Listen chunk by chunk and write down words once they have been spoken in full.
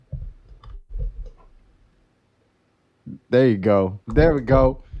There you go. There we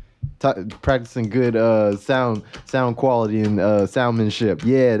go. Practicing good sound quality and soundmanship.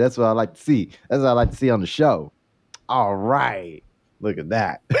 Yeah, that's what I like to see. That's what I like to see on the show. All right. Look at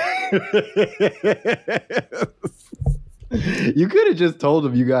that. You could have just told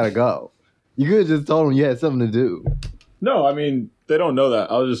him you gotta go. You could have just told him you had something to do. No, I mean, they don't know that.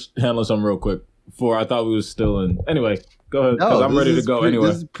 I was just handling something real quick before I thought we was still in. Anyway, go ahead, because I'm ready to go anyway.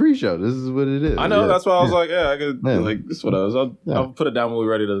 This is pre-show. This is what it is. I know. That's why I was like, I could, like, this is what I was. I'll put it down when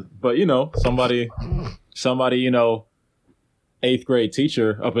we're ready to. But, somebody, 8th grade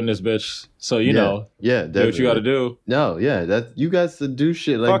teacher up in this bitch. So, know, do what you got to do. No, that you guys to do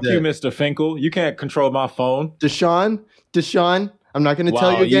shit like Fuck that. Fuck you, Mr. Finkel. You can't control my phone. Deshaun, I'm not going to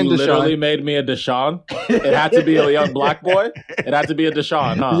tell you again, you Deshaun. Literally made me a Deshaun. It had to be a young black boy. It had to be a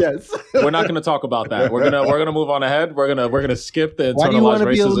Deshaun, huh? Yes. We're not going to talk about that. We're gonna move on ahead. We're gonna skip the internalized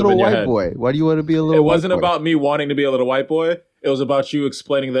racism in your head. Boy? Why do you want to be a little? It wasn't about me wanting to be a little white boy. It was about you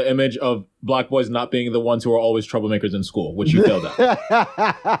explaining the image of black boys not being the ones who are always troublemakers in school, which you failed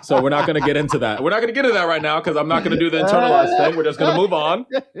at. So we're not going to get into that. We're not going to get into that right now because I'm not going to do the internalized thing. We're just going to move on.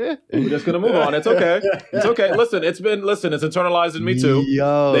 It's okay. It's okay. Listen, it's internalized in me too.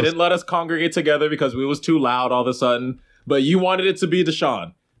 Yo. They didn't let us congregate together because we was too loud all of a sudden. But you wanted it to be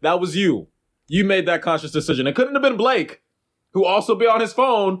Deshaun. That was you. You made that conscious decision. It couldn't have been Blake, who also be on his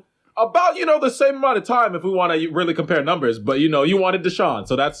phone about, the same amount of time if we want to really compare numbers. But, you wanted Deshaun.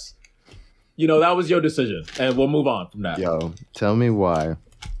 So that's, that was your decision. And we'll move on from that. Yo, tell me why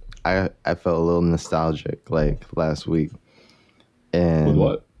I felt a little nostalgic like last week. And with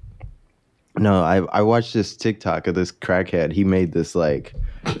what? No, I watched this TikTok of this crackhead. He made this like...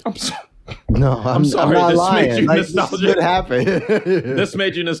 I'm sorry. No, I'm sorry. I'm not this lying. made you nostalgic. This could happen. This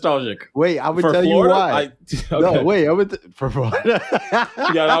made you nostalgic. Wait, I would for tell Florida? you why. Okay. No, wait, I would for Florida.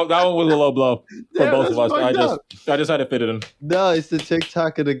 Yeah, that one was a low blow for both of us. I just had to fit it in. No, it's the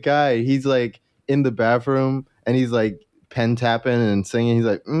TikTok of the guy. He's like in the bathroom and he's like pen tapping and singing. He's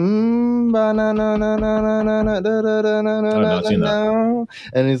like, I've not seen that.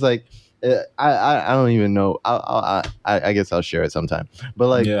 And he's like, I don't even know. I guess I'll share it sometime. But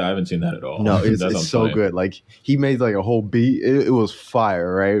like, yeah, I haven't seen that at all. No, it's so good. Like he made like a whole beat. It was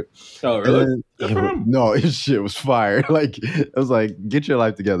fire, right? Oh, really? No, his shit was fire. Like it was like, get your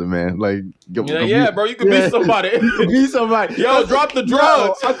life together, man. Like, bro, you could be somebody. You could be somebody. Yo, drop the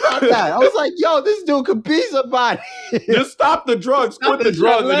drugs. I thought that. I was like, yo, this dude could be somebody. Just stop the drugs. Quit the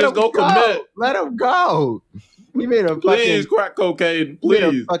drugs and just go commit. Let him go. He made a please crack cocaine. Please,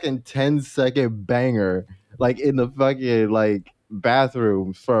 made a fucking 10-second banger, like in the fucking like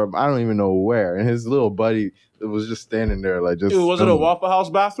bathroom from I don't even know where, and his little buddy was just standing there like just. Dude, was it a Waffle House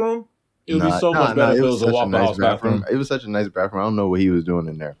bathroom? It would be so much better if it was a Waffle House bathroom. It was such a nice bathroom. I don't know what he was doing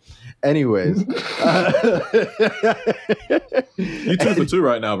in there. Anyways, you 2 for 2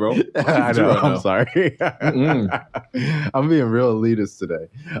 right now, bro. I know. I'm sorry. I'm being real elitist today.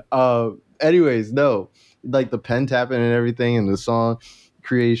 Anyways, no. Like the pen tapping and everything and the song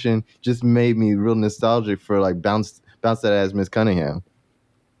creation just made me real nostalgic for like bounce that ass Miss Cunningham.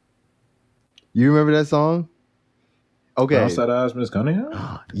 You remember that song? Okay. Bounce that ass Miss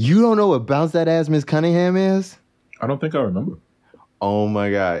Cunningham? You don't know what Bounce That Ass Miss Cunningham is? I don't think I remember. Oh my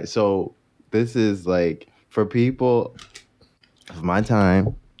God. So this is like for people of my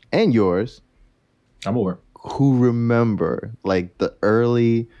time and yours. I'm aware. Who remember like the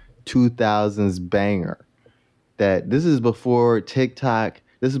early 2000s banger. That this is before TikTok,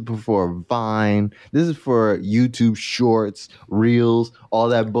 this is before Vine, this is for YouTube Shorts, Reels, all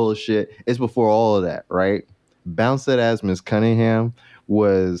that bullshit. It's before all of that, right? Bounce That Ass Miss Cunningham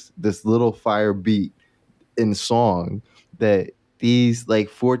was this little fire beat in song that these like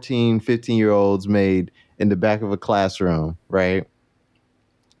 14, 15-year-olds made in the back of a classroom, right?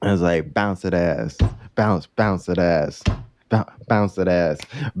 And it was like, bounce that ass, bounce that ass. Bounce that ass,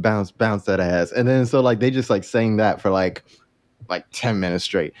 bounce that ass, and then so like they just like sang that for like 10 minutes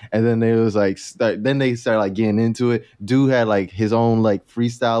straight, and then they was like then they started like getting into it. Dude had like his own like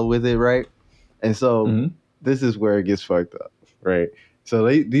freestyle with it, right? And so this is where it gets fucked up, right? So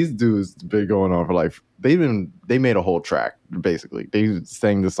these dudes been going on for like they made a whole track basically. They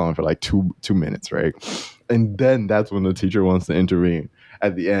sang the song for like two minutes, right? And then that's when the teacher wants to intervene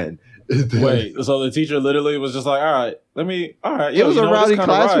at the end. Wait, so the teacher literally was just like, all right. It was a rowdy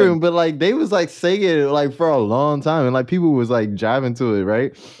classroom, but like they was like singing it like for a long time, and like people was like jiving to it,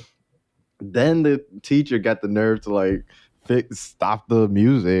 right? Then the teacher got the nerve to like stop the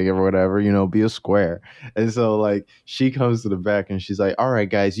music or whatever, be a square. And so like she comes to the back and she's like, all right,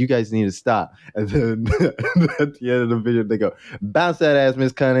 guys, you guys need to stop. And then at the end of the video, they go, bounce that ass,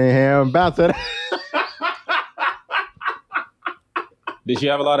 Miss Cunningham, bounce that ass. Did she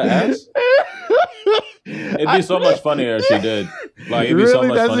have a lot of ass? It'd be so much funnier if she did. Like, it'd be so Really?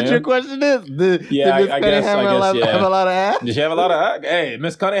 much That's funnier. what your question is? Yeah, Did Miss I guess, Cunningham yeah. have a lot of ass? Did she have a lot of ass? Hey,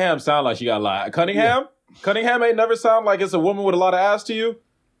 Miss Cunningham sound like she got a lot. Cunningham? Yeah. Cunningham ain't never sound like it's a woman with a lot of ass to you?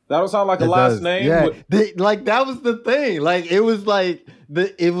 That don't sound like a last name? Yeah, like that was the thing. Like it was like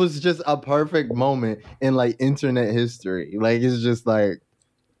it was just a perfect moment in like internet history. Like it's just like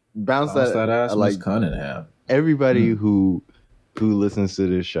bounce that ass, like Miss Cunningham. Everybody who listens to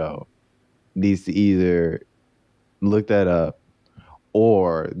this show needs to either look that up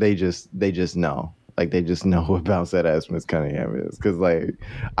or they just know. Like they just know what bounce that ass Miss Cunningham is. Cause like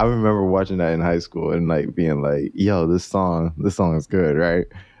I remember watching that in high school and like being like, yo, this song is good, right?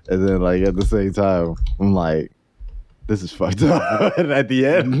 And then like at the same time, I'm like, this is fucked up. And at the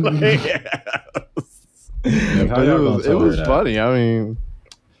end, like, but it was funny. I mean,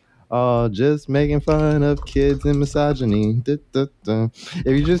 just making fun of kids and misogyny. If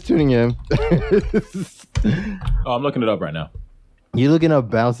you're just tuning in, I'm looking it up right now. You looking up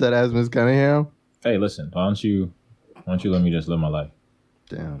bounce that ass Miss Cunningham? Hey, listen, why don't you let me just live my life?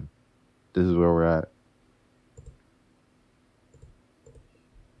 Damn, this is where we're at.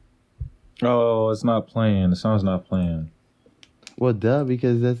 Oh, it's not playing. The song's not playing. Well, duh,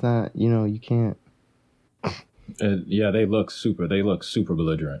 because that's not, you can't. Yeah, they look super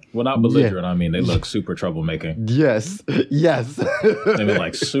belligerent. Well, not belligerent. Yeah. I mean, they look super troublemaking. Yes. They mean,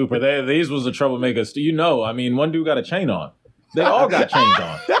 like super. These was the troublemakers. I mean, one dude got a chain on. They all got chains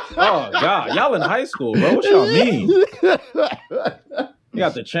on. Oh God, y'all in high school, bro? What y'all mean? You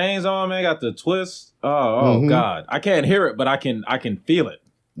got the chains on, man. Got the twists. Oh God, I can't hear it, but I can feel it.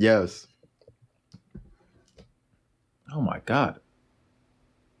 Yes. Oh my God.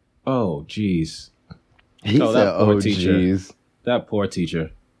 Oh jeez. He said, that poor teacher. Geez. That poor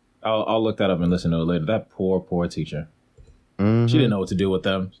teacher. I'll look that up and listen to it later. That poor teacher. Mm-hmm. She didn't know what to do with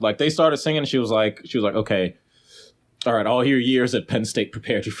them. Like they started singing, and she was like, okay, all right, all your years at Penn State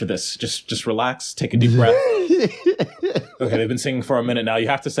prepared you for this. Just relax, take a deep breath. Okay, they've been singing for a minute now. You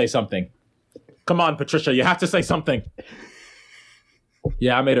have to say something. Come on, Patricia, you have to say something.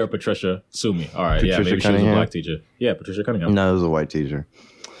 Yeah, I made her Patricia. Sue me. All right, Patricia maybe Cunningham? She was a black teacher. Yeah, Patricia Cunningham. No, it was a white teacher.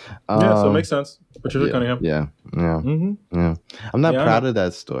 So it makes sense. Patricia Cunningham. Yeah. Mm-hmm. Yeah. I'm not proud of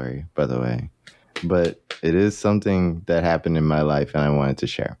that story, by the way, but it is something that happened in my life and I wanted to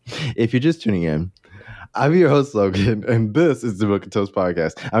share. If you're just tuning in, I'm your host, Logan, and this is the Milk and Toast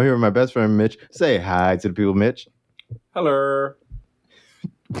Podcast. I'm here with my best friend, Mitch. Say hi to the people, Mitch. Hello.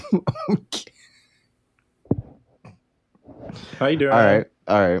 How you doing? All right.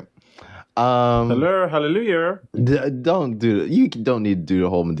 Hello, hallelujah. Don't do it. You don't need to do the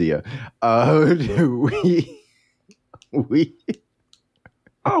whole Medea. We.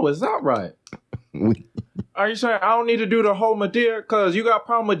 Oh, is that right? Are you saying I don't need to do the whole Medea because you got a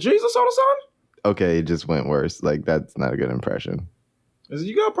problem with Jesus all of a sudden? Okay, it just went worse. Like, that's not a good impression.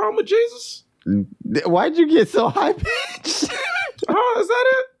 You got a problem with Jesus? Why'd you get so high pitched? Oh, is that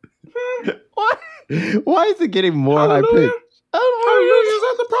it? What? Why is it getting more high pitched? Hallelujah, is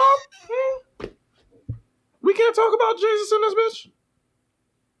that the problem? We can't talk about Jesus in this bitch.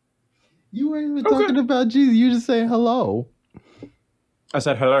 You weren't even talking about Jesus. You just saying hello. I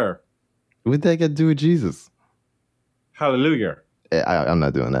said hello. What that got to do with Jesus? Hallelujah. I'm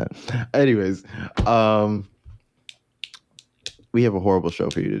not doing that. Anyways, we have a horrible show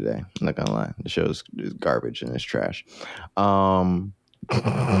for you today. I'm not gonna lie. The show is garbage and it's trash. Don't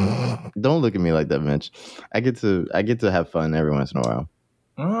look at me like that, Mitch. I get to have fun every once in a while.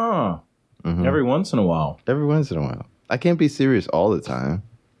 Oh. Mm-hmm. Every once in a while. Every once in a while. I can't be serious all the time.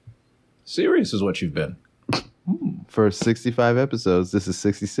 Serious is what you've been. For 65 episodes, this is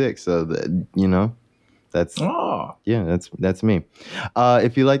 66. So that's that's me.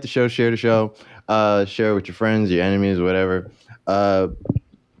 If you like the show, share the show. Share it with your friends, your enemies, whatever.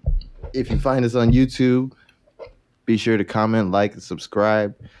 If you find us on YouTube, be sure to comment, like, and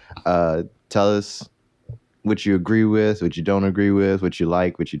subscribe. Tell us what you agree with, what you don't agree with, what you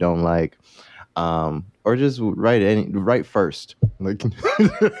like, what you don't like. Or just write first. Like,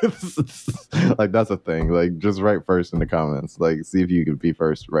 like that's a thing. Like, just write first in the comments. Like, see if you can be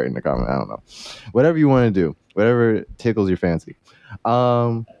first right in the comment. I don't know. Whatever you want to do. Whatever tickles your fancy.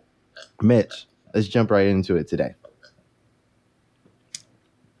 Mitch, let's jump right into it today.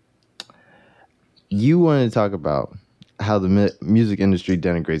 You wanted to talk about how the music industry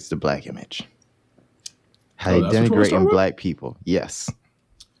denigrates the black image. How they denigrate in black people. Yes.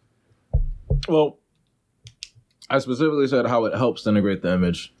 Well, I specifically said how it helps denigrate the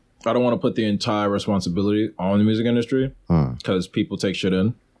image. I don't want to put the entire responsibility on the music industry because people take shit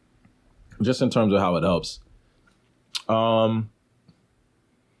in. Just in terms of how it helps.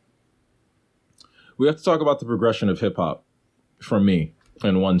 we have to talk about the progression of hip hop for me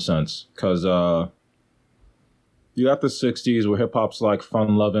in one sense, because you got the 60s where hip hop's like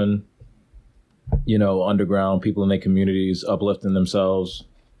fun loving, you know, underground, people in their communities uplifting themselves,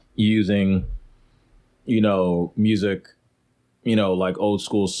 using, you know, music, you know, like old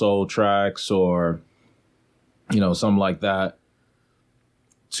school soul tracks or, you know, something like that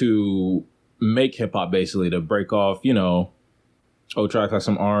to make hip hop, basically to break off, you know, old tracks like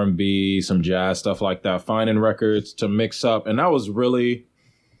some R&B, some jazz, stuff like that, finding records to mix up. And that was really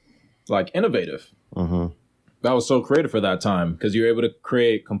like innovative. That was so creative for that time because you're able to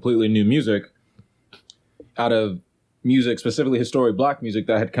create completely new music out of music, specifically historic black music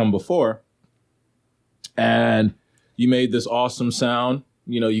that had come before. And you made this awesome sound.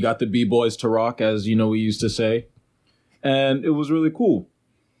 You know, you got the B-boys to rock, as you know, we used to say. And it was really cool.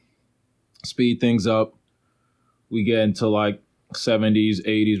 Speed things up. We get into like 70s,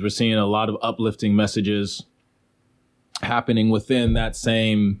 80s. We're seeing a lot of uplifting messages happening within that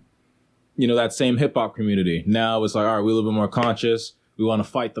same, you know, that same hip hop community. Now it's like, all right, we're a little bit more conscious. We want to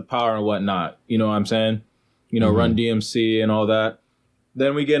fight the power and whatnot. You know what I'm saying? You know, Run DMC and all that.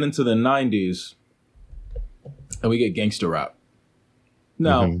 Then we get into the 90s and we get gangster rap.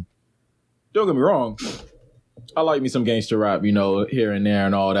 Now, don't get me wrong. I like me some gangster rap, you know, here and there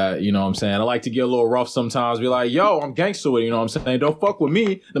and all that, you know what I'm saying? I like to get a little rough sometimes, be like, yo, I'm gangster with it, you know what I'm saying? Don't fuck with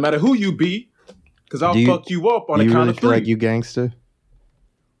me, no matter who you be, because I'll fuck you up on the count of 3. Do you really feel like you gangster?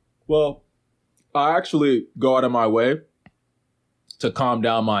 Well, I actually go out of my way to calm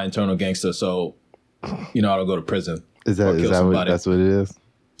down my internal gangster so, you know, I don't go to prison. That's what it is?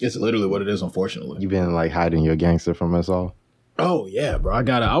 It's literally what it is, unfortunately. You've been like hiding your gangster from us all? Oh, yeah, bro.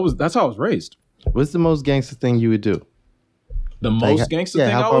 That's how I was raised. What's the most gangster thing you would do? The most gangster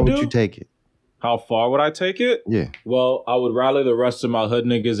thing I would do? How far would you take it? How far would I take it? Yeah. Well, I would rally the rest of my hood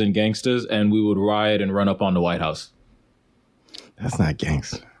niggas and gangsters, and we would riot and run up on the White House. That's not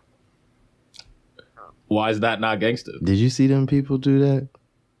gangster. Why is that not gangster? Did you see them people do that?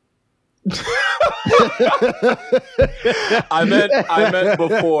 I meant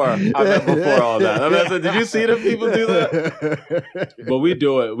before all that. I mean, I said, did you see them people do that? But we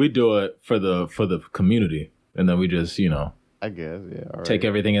do it for the community, and then we just, you know, I guess, yeah, all right. Take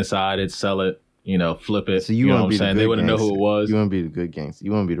everything inside it, sell it, you know, flip it. So you know what I'm saying? They wouldn't know who it was. You want to be the good gangster.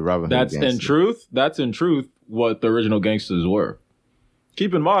 You want to be the Robin Hood gangster. That's in truth what the original gangsters were.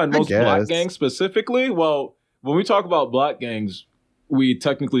 Keep in mind, most black gangs specifically. Well, when we talk about black gangs, we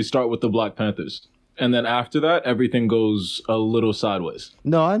technically start with the Black Panthers. And then after that, everything goes a little sideways.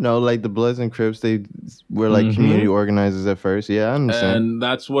 No, I know. Like the Bloods and Crips, they were like community organizers at first. Yeah, I understand. And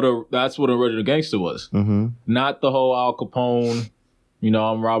that's what an original gangster was. Not the whole Al Capone, you know,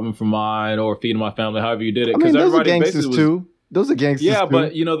 I'm robbing for mine or feeding my family, however you did it. Because those are gangsters too. Those are gangsters too. Yeah,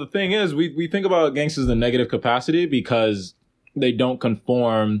 but you know, the thing is, we think about gangsters in negative capacity because they don't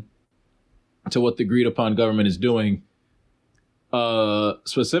conform to what the agreed upon government is doing.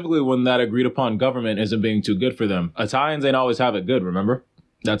 Specifically when that agreed upon government isn't being too good for them. Italians ain't always have it good, remember?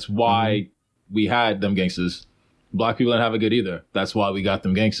 That's why we had them gangsters. Black people didn't have it good either. That's why we got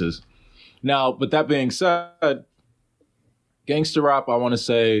them gangsters. Now, but that being said, gangster rap, I want to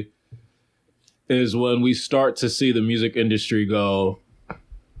say, is when we start to see the music industry go,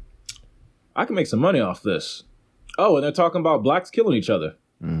 I can make some money off this. Oh, and they're talking about blacks killing each other.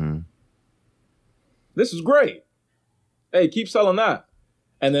 This is great. Hey, keep selling that.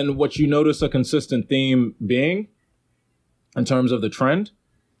 And then what you notice a consistent theme being in terms of the trend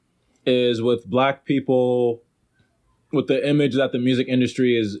is with black people, with the image that the music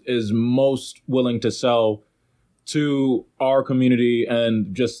industry is most willing to sell to our community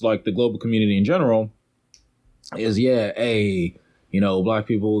and just like the global community in general is, hey, you know, black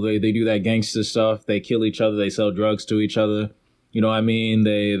people, they do that gangster stuff. They kill each other. They sell drugs to each other. You know what I mean?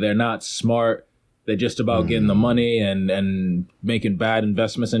 They're not smart. They're just about getting the money and making bad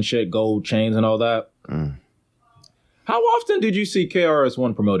investments and shit, gold chains and all that. How often did you see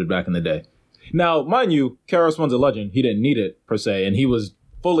KRS-One promoted back in the day? Now, mind you, KRS-One's a legend. He didn't need it, per se. And he was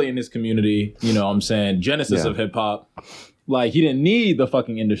fully in his community, you know what I'm saying, genesis of hip hop. Like, he didn't need the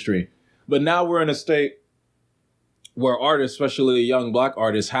fucking industry. But now we're in a state where artists, especially young black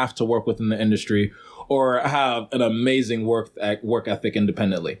artists, have to work within the industry or have an amazing work ethic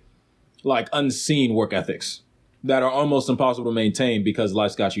independently. Like unseen work ethics that are almost impossible to maintain because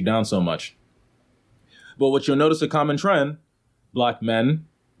life's got you down so much. But what you'll notice a common trend, black men,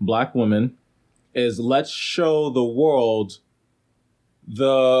 black women, is let's show the world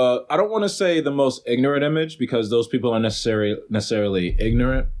I don't want to say the most ignorant image because those people are necessarily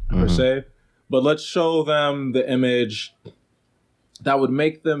ignorant per se, but let's show them the image that would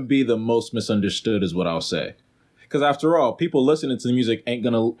make them be the most misunderstood is what I'll say. Because after all, people listening to the music ain't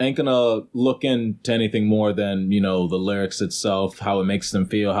gonna look into anything more than, you know, the lyrics itself, how it makes them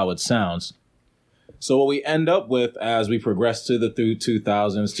feel, how it sounds. So what we end up with as we progress to the through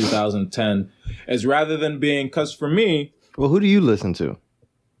 2000s, 2010, is rather than being, because for me, well, who do you listen to?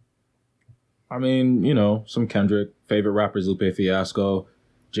 I mean, you know, some Kendrick, favorite rappers, Lupe Fiasco,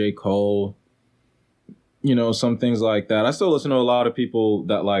 J. Cole, you know, some things like that. I still listen to a lot of people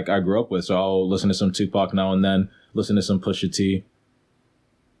that like I grew up with. So I'll listen to some Tupac now and then, listen to some Pusha T.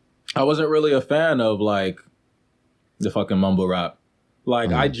 I wasn't really a fan of like the fucking mumble rap.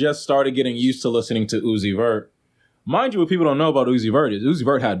 Like I just started getting used to listening to Uzi Vert. Mind you, what people don't know about Uzi Vert is Uzi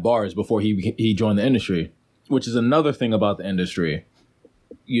Vert had bars before he joined the industry, which is another thing about the industry.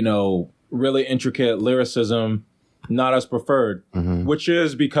 You know, really intricate lyricism, not as preferred, which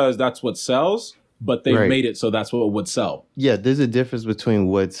is because that's what sells, but they made it so that's what would sell. Yeah, there's a difference between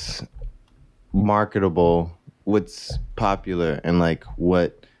what's marketable, what's popular, and like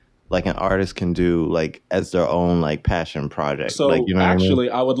what like an artist can do like as their own like passion project. So like, you know actually, what I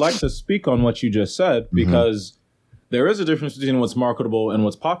mean? I would like to speak on what you just said because there is a difference between what's marketable and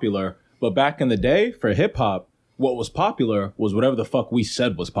what's popular. But back in the day for hip hop, what was popular was whatever the fuck we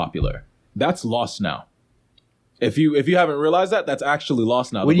said was popular. That's lost now. If you haven't realized that, that's actually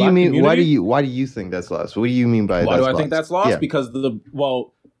lost now. What do you mean? Why do you think that's lost? What do you mean by why that's do I lost? think that's lost? Yeah. Because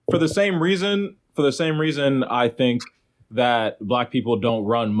for the same reason I think that black people don't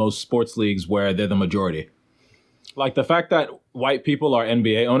run most sports leagues where they're the majority. Like the fact that white people are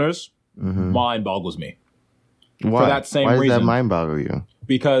NBA owners, mind boggles me. Why? For that same reason. Why does that mind boggle you?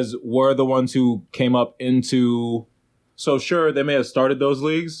 Because we're the ones who came up into. So sure, they may have started those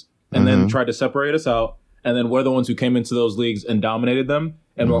leagues and then tried to separate us out. And then we're the ones who came into those leagues and dominated them.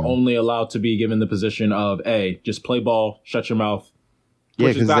 And we're only allowed to be given the position of, A, just play ball, shut your mouth.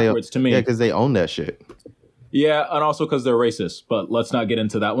 Which is backwards to me. Yeah, because they own that shit. Yeah, and also because they're racist. But let's not get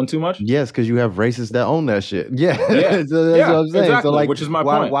into that one too much. Yes, because you have racists that own that shit. Yeah, Yeah. so that's what I'm saying. Exactly, So like, which is my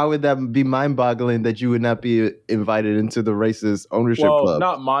why, point. Why would that be mind-boggling that you would not be invited into the racist ownership club?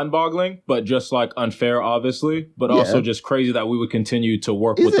 Not mind-boggling, but just like unfair, obviously. But also just crazy that we would continue to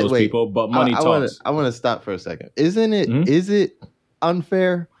work with those people. But money talks. I want to stop for a second. Isn't it? Is it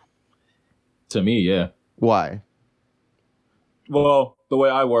unfair? To me, yeah. Why? Well, the way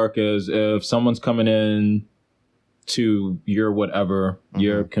I work is if someone's coming in to your whatever,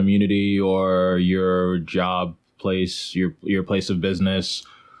 your community or your job place, your place of business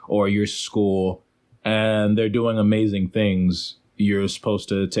or your school, and they're doing amazing things, you're supposed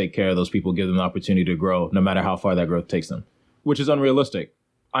to take care of those people, give them the opportunity to grow, no matter how far that growth takes them, which is unrealistic.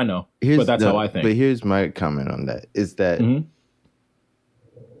 I know, but that's how I think. But here's my comment on that, is that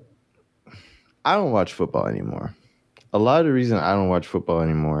I don't watch football anymore. A lot of the reason I don't watch football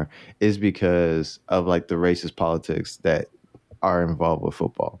anymore is because of like the racist politics that are involved with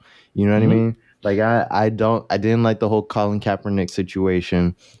football. You know what I mean? Like I didn't like the whole Colin Kaepernick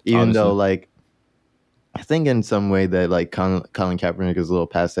situation, even though like I think in some way that like Colin Kaepernick is a little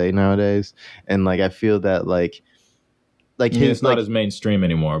passe nowadays, and like I feel that like it's not as mainstream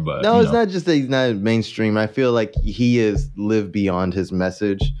anymore. But no, it's not just that he's not mainstream. I feel like he is lived beyond his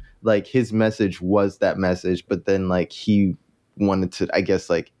message. Like his message was that message, but then like he wanted to, I guess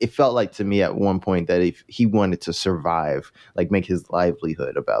like it felt like to me at one point that if he wanted to survive, like make his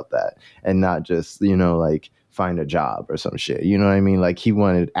livelihood about that and not just, you know, like find a job or some shit. You know what I mean? Like he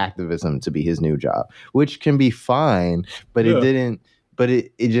wanted activism to be his new job, which can be fine, but it didn't, but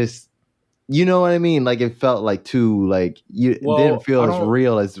it just, you know what I mean? Like it felt like too, like it didn't feel as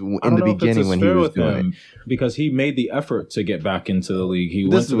real as in the beginning when he was doing it. Because he made the effort to get back into the league. He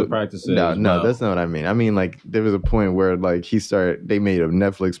went to the practices. No, that's not what I mean. I mean, like there was a point where like they made a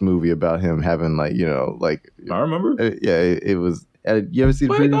Netflix movie about him having like, you know, like. I remember. It was. You ever see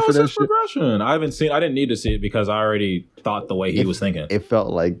the preview for that shit? Progression. I haven't seen. I didn't need to see it because I already thought the way he was thinking. It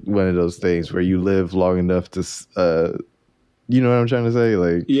felt like one of those things where you live long enough to. You know what I'm trying to say?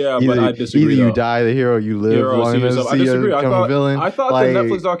 Like, yeah, but I disagree. Either you die the hero, or you live long enough to see you become a villain. I thought the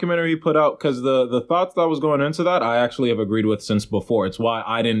Netflix documentary he put out, because the thoughts that was going into that, I actually have agreed with since before. It's why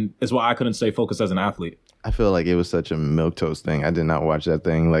I couldn't stay focused as an athlete. I feel like it was such a milquetoast thing. I did not watch that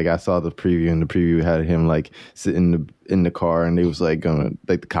thing. Like I saw the preview, and the preview had him like sitting in the car, and they was like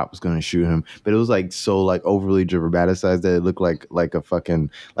the cop was gonna shoot him, but it was like so like overly dramatized that it looked like a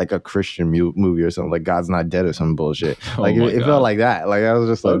fucking like a Christian movie or something, like God's Not Dead or some bullshit. Like it felt like that. Like I was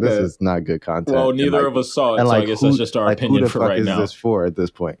just like, this is not good content. Well, neither of us saw it, so I guess that's just our opinion for right now. Who the fuck is this for at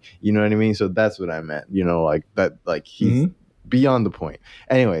this point? You know what I mean? So that's what I meant. You know, like that. Like he's beyond the point.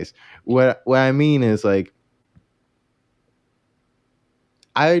 Anyways, what I mean is like,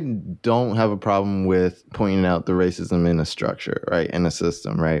 I don't have a problem with pointing out the racism in a structure, right? In a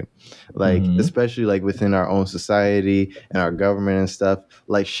system, right? Like, Mm-hmm. especially like within our own society and our government and stuff,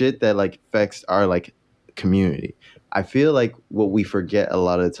 like shit that like affects our like community. I feel like what we forget a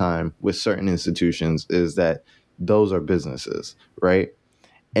lot of the time with certain institutions is that those are businesses, right?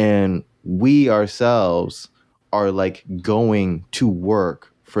 And we ourselves are like going to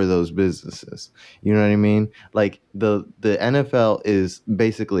work for those businesses. You know what I mean? Like the NFL is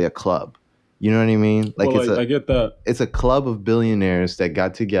basically a club. You know what I mean? Like Well, I get that. it's a club of billionaires that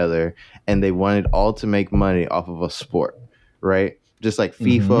got together and they wanted all to make money off of a sport, right? Just like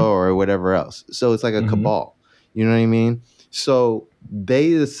FIFA Mm-hmm. or whatever else. So it's like a Mm-hmm. cabal. You know what I mean? So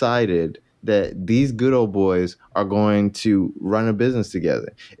they decided that these good old boys are going to run a business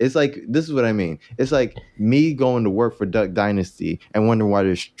together. It's like, this is what I mean. It's like me going to work for Duck Dynasty and wondering why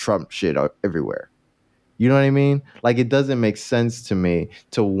there's Trump shit everywhere. You know what I mean? Like, it doesn't make sense to me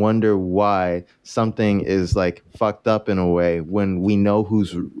to wonder why something is like fucked up in a way when we know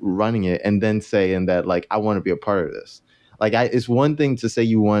who's running it, and then saying that like I want to be a part of this. Like, it's one thing to say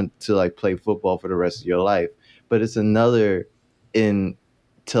you want to like play football for the rest of your life, but it's another in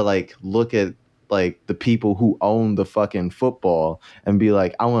to like look at like the people who own the fucking football and be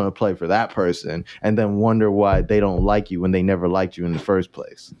like, I want to play for that person, and then wonder why they don't like you when they never liked you in the first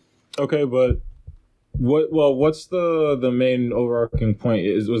place. Okay, but what's the main overarching point?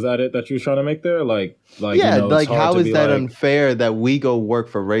 Was that it that you was trying to make there? Yeah, It's like hard how to is be that like, unfair that we go work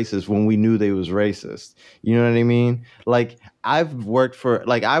for racists when we knew they was racist? You know what I mean? Like I've worked for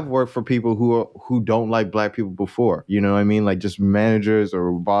people who don't like black people before. You know what I mean? Like just managers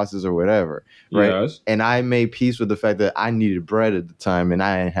or bosses or whatever, right? yes, And I made peace with the fact that I needed bread at the time and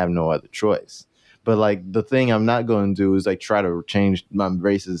I didn't have no other choice. But like the thing I'm not going to do is like try to change my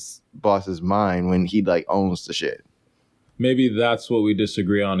racist boss's mind when he like owns the shit. maybe that's what we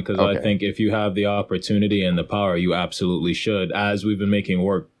disagree on, because I Okay. think if you have the opportunity and the power, you absolutely should, as we've been making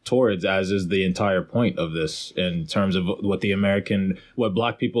work towards, as is the entire point of this in terms of what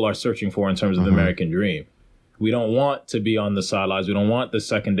black people are searching for in terms of the American dream. We don't want to be on the sidelines. We don't want the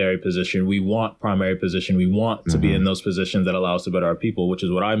secondary position. We want primary position. We want to be in those positions that allow us to better our people, which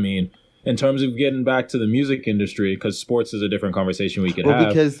is what I mean in terms of getting back to the music industry, because sports is a different conversation we could Well, have.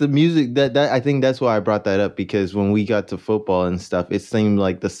 because the music that I think that's why I brought that up, because when we got to football and stuff, it seemed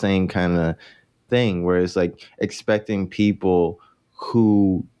like the same kind of thing where it's like expecting people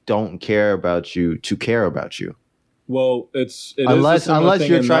who don't care about you to care about you. Well, it is a Unless similar unless thing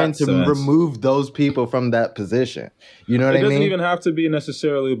you're in trying that to sense. remove those people from that position. You know what It I doesn't mean? even have to be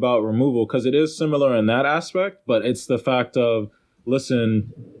necessarily about removal, because it is similar in that aspect, but it's the fact of,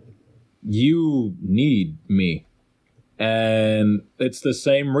 listen, you need me. And it's the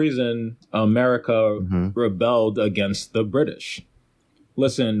same reason America rebelled against the British.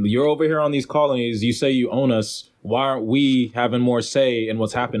 Listen, you're over here on these colonies. You say you own us. Why aren't we having more say in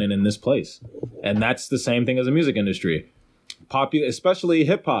what's happening in this place? And that's the same thing as the music industry. Especially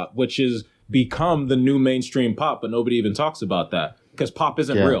hip hop, which has become the new mainstream pop, but nobody even talks about that because pop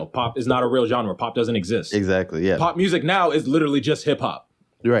isn't Yeah. real. Pop is not a real genre. Pop doesn't exist. Exactly. Yeah. Pop music now is literally just hip hop.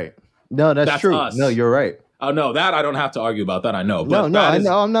 Right. No, that's That's true. us. No, you're right. Oh no, that I don't have to argue about. That I know. No, But no, that I is,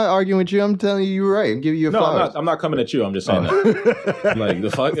 know. I'm not arguing with you. I'm telling you, you're right. I'm giving you your no, flowers. I'm not coming at you. I'm just saying that. Like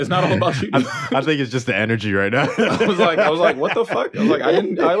the fuck, it's not all about you. I think it's just the energy right now. I was like, what the fuck? I was like,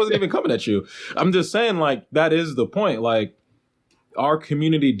 I wasn't even coming at you. I'm just saying, like, that is the point. Like, our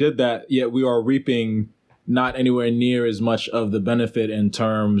community did that, yet we are reaping not anywhere near as much of the benefit in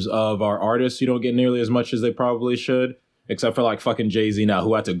terms of our artists. You don't get nearly as much as they probably should, except for like fucking Jay-Z now,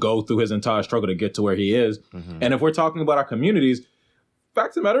 who had to go through his entire struggle to get to where he is. And if we're talking about our communities, fact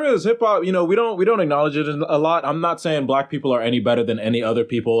of the matter is, hip hop, we don't acknowledge it a lot. I'm not saying black people are any better than any other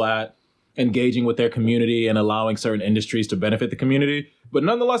people at engaging with their community and allowing certain industries to benefit the community. But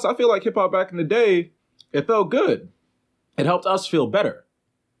nonetheless, I feel like hip hop back in the day, it felt good. It helped us feel better.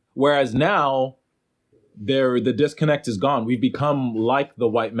 Whereas now, the disconnect is gone. We've become like the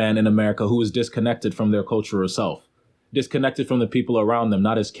white man in America who is disconnected from their cultural self, disconnected from the people around them,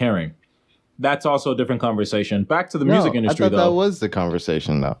 not as caring. That's also a different conversation. Back to the music industry, I thought though. that was the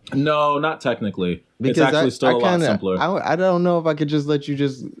conversation, though. No, not technically. Because it's actually still a lot simpler. I don't know if I could just let you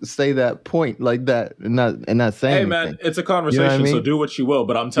just say that point like that and not say anything. Hey, man, it's a conversation, You know what I mean? so do what you will.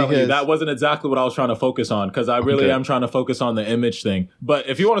 But I'm telling you, that wasn't exactly what I was trying to focus on, because I really am trying to focus on the image thing. But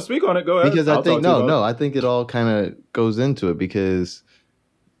if you want to speak on it, go ahead. Because I think I think it all kind of goes into it, because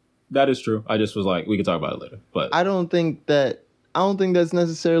that is true. I just was like, we could talk about it later. But I don't think that's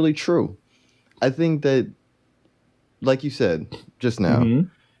necessarily true. I think that, like you said just now,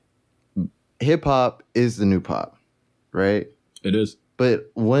 hip hop is the new pop, right? it is.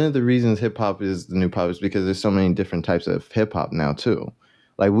 But one of the reasons hip hop is the new pop is because there's so many different types of hip hop now too.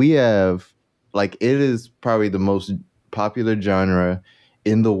 Like we have, like it is probably the most popular genre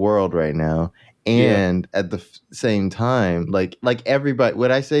in the world right now, Yeah. and at the same time, like everybody, what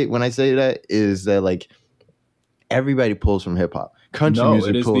I say when I say that is that like everybody pulls from hip hop. Country No, it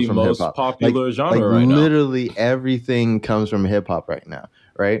music is pulls the from hip most hop. Like popular like genre right now. literally everything comes from hip hop right now,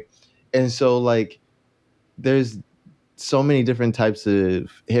 right? And so like there's so many different types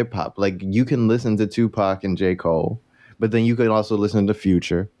of hip hop. Like you can listen to Tupac and J. Cole, but then you can also listen to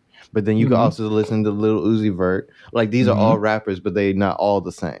Future. But then you can Hmm. also listen to Lil Uzi Vert. Like these are all Hmm. rappers, but they not all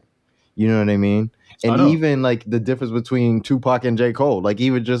the same. You know what I mean? I And know. even like the difference between Tupac and J. Cole, like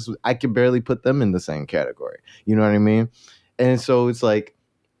even just I could barely put them in the same category. You know what I mean? And so it's like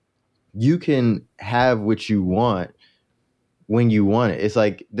you can have what you want when you want it. It's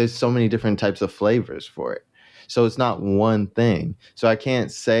like there's so many different types of flavors for it. So it's not one thing. So I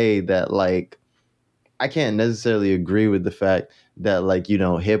can't say that like I can't necessarily agree with the fact that like, you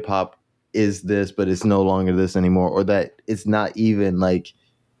know, hip hop is this, but it's no longer this anymore, or that it's not even like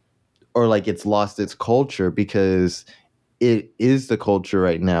or like it's lost its culture because it is the culture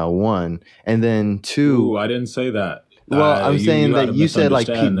right now, one. And then two, Ooh, I didn't say that. well, I'm You saying had that a you said like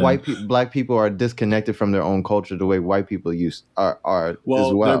misunderstanding. black people are disconnected from their own culture the way white people are as Well,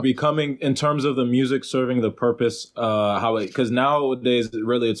 they're well. becoming in terms of the music serving the purpose. How it because nowadays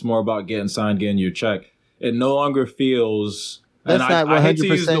really it's more about getting signed, getting your check. It no longer feels. And That's not I hate to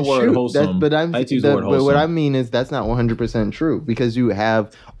use the 100% word true. wholesome. I hate to use the word But what I wholesome. mean is that's not 100% true because you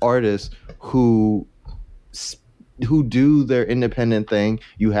have artists who who do their independent thing.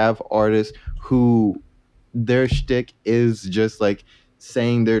 You have artists who their shtick is just like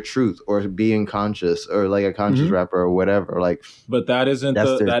saying their truth or being conscious or like a conscious Hmm. rapper or whatever. Like But that's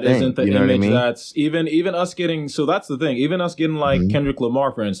their that isn't thing. the You know what I image mean? that's even us getting. So that's the thing. Even us getting like Mhm. Kendrick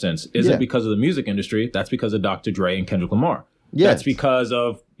Lamar, for instance, isn't Yeah. because of the music industry. That's because of Dr. Dre and Kendrick Lamar. That's Yes. because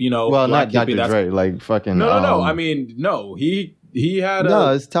of Well, Black not Hippie. Dr. That's Dre. Like fucking no. I mean no. He had no,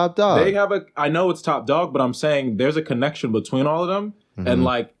 a it's Top they Dog. have a I know it's Top Dog, but I'm saying there's a connection between all of them and Hmm.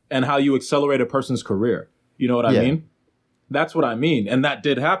 like and how you accelerate a person's career. You know what I Yeah. mean? That's what I mean, and that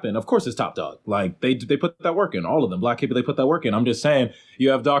did happen. Of course, it's Top Dog. Like they put that work in. All of them, Black Hippie, they put that work in. I'm just saying,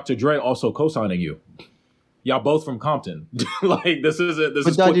 you have Dr. Dre also co-signing you. Y'all both from Compton. Like this is it. This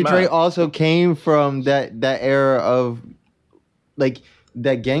But is quick Dr. Dre math. also came from that era of like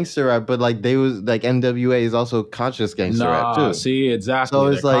that gangster rap, but like they was like NWA is also conscious gangster rap Nah, too. see exactly. So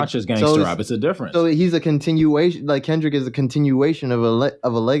They're it's like conscious so gangster it's rap. It's a difference. so he's a continuation. Like Kendrick is a continuation of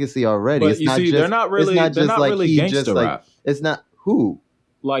of a legacy already. But you see, they're not Like really he gangster just like rap. it's not who.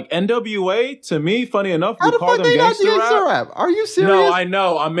 Like NWA, to me, funny enough, How we the call fuck them they not gangster gangster rap. rap? Are you No, serious? I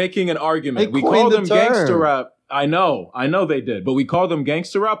know. I'm making an They argument. We call coined the them gangster term. rap. I know they did, but we call them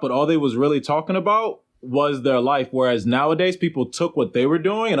gangster rap. But all they was really talking about was their life. Whereas nowadays, people took what they were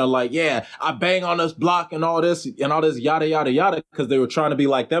doing and are like, "Yeah, I bang on this block and all this yada yada yada," because they were trying to be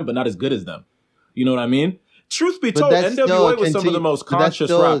like them, but not as good as them. You know what I mean? Truth be But told, that's still a NWA was some of the continue. most But that's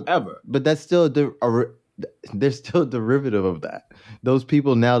conscious rap still. ever. But that's still they're still derivative of that. Those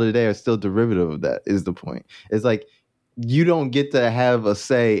people now today are still derivative of that. Is the point? It's like you don't get to have a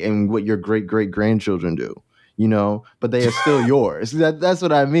say in what your great great grandchildren do. You know, but they are still yours. That's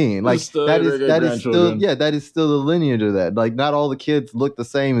what I mean. Like Still your great great that is still grandchildren. yeah, that is still the lineage of that. Like not all the kids look the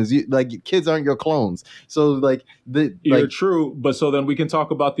same as you. Like kids aren't your clones. So like the You're like true, but so then we can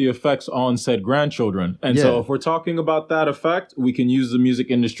talk about the effects on said grandchildren. And so yeah. if we're talking about that effect, we can use the music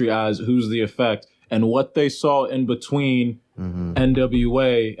industry as who's the effect and what they saw in between Hmm.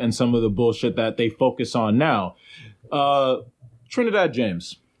 NWA and some of the bullshit that they focus on now. Trinidad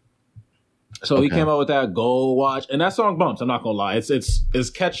James. So he Okay. came out with that Gold Watch, and that song bumps. I'm not gonna lie, it's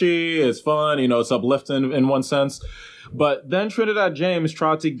catchy, it's fun, it's uplifting in one sense. But then Trinidad James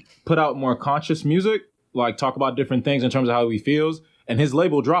tried to put out more conscious music, like talk about different things in terms of how he feels, and his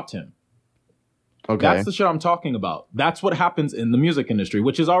label dropped him. Okay. That's the shit I'm talking about. That's what happens in the music industry,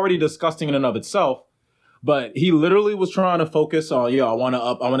 which is already disgusting in and of itself. But he literally was trying to focus on, I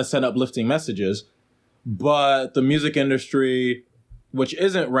want to send uplifting messages, but the music industry, which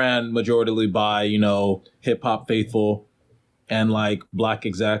isn't ran majoritarily by hip hop faithful and like black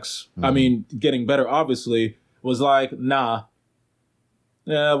execs, I Mhm. mean, getting better obviously, was like, nah,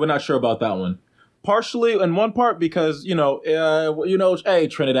 yeah, we're not sure about that one. Partially, in one part, because hey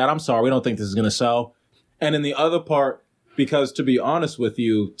Trinidad, I'm sorry, we don't think this is gonna sell, and in the other part, because to be honest with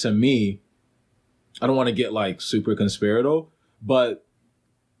you, to me, I don't want to get like super conspiratorial, but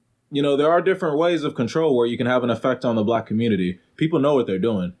there are different ways of control where you can have an effect on the black community. People know what they're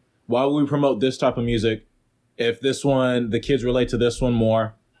doing. Why would we promote this type of music if this one, the kids relate to this one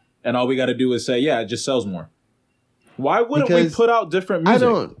more, and all we got to do is say, yeah, it just sells more. Why wouldn't we put out different music?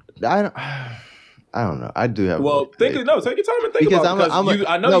 I don't know. I do have. Well, take your time and think about it.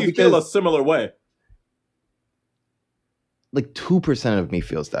 I know you feel a similar way. Like 2% of me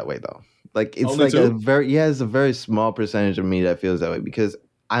feels that way though. Like it's Only like 2? it's a very small percentage of me that feels that way because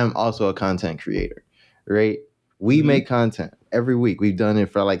I'm also a content creator, right? We make content every week. We've done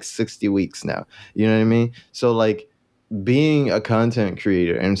it for like 60 weeks now. You know what I mean? So like being a content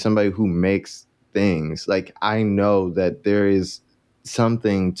creator and somebody who makes things, like I know that there is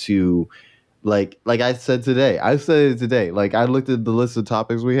something to like I said today. I said it today. Like I looked at the list of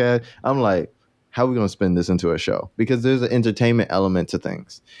topics we had. I'm like, how are we going to spin this into a show? Because there's an entertainment element to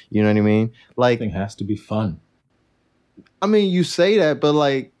things. You know what I mean? Like, everything has to be fun. I mean, you say that, but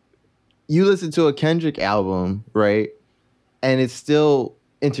like, you listen to a Kendrick album, right? And it's still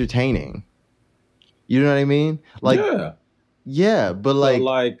entertaining. You know what I mean? Like, yeah, but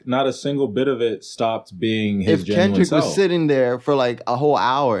like not a single bit of it stopped being his genuine Kendrick self. was sitting there for like a whole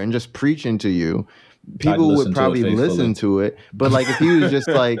hour and just preaching to you, people would probably listen to it. But like, if he was just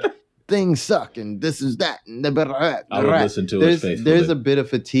like, things suck and this is that and I would listen to it faithfully. There's a bit of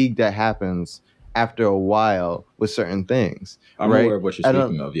fatigue that happens after a while with certain things. I'm aware of what you're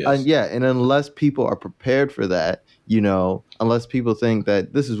speaking of, yes. Yeah, and unless people are prepared for that, you know, unless people think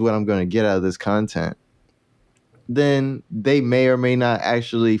that this is what I'm going to get out of this content, then they may or may not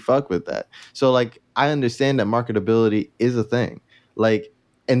actually fuck with that. So like, I understand that marketability is a thing. Like,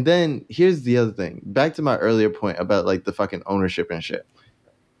 and then here's the other thing. Back to my earlier point about like the fucking ownership and shit.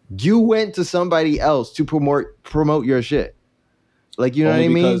 You went to somebody else to promote your shit. Like, you know what I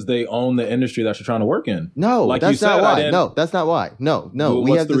mean? Because they own the industry that you're trying to work in. No, like that's not why. No, that's not why. No. Well,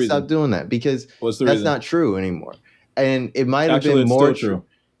 we have to stop doing that because that's not true anymore. And it might have been more true.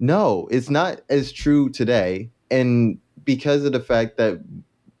 No, it's not as true today. And because of the fact that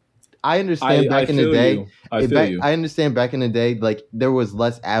I understand back in the day, I understand back in the day, like there was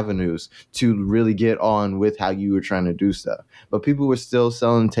less avenues to really get on with how you were trying to do stuff. But people were still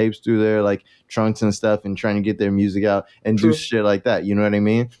selling tapes through their like trunks and stuff and trying to get their music out and do shit like that. You know what I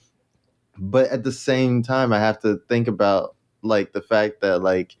mean? But at the same time, I have to think about like the fact that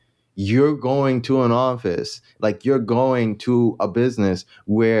like you're going to an office, like you're going to a business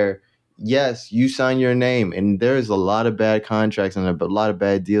where yes, you sign your name, and there's a lot of bad contracts and a lot of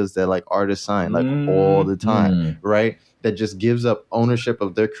bad deals that like artists sign like all the time, right? That just gives up ownership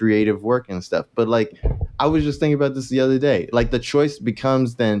of their creative work and stuff. But like, I was just thinking about this the other day. Like the choice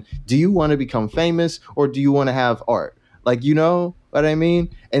becomes then, do you want to become famous or do you want to have art? Like, you know what I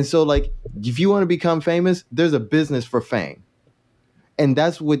mean? And so like, if you want to become famous, there's a business for fame. And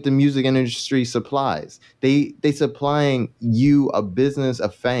that's what the music industry supplies. They supplying you a business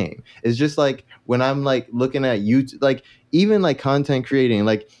of fame. It's just like when I'm like looking at YouTube, like even like content creating,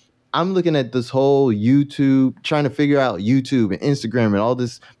 like I'm looking at this whole YouTube, trying to figure out YouTube and Instagram and all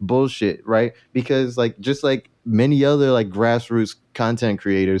this bullshit, right? Because like just like many other like grassroots content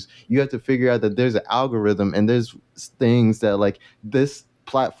creators, you have to figure out that there's an algorithm and there's things that like this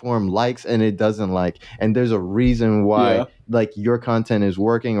platform likes and it doesn't like, and there's a reason why like your content is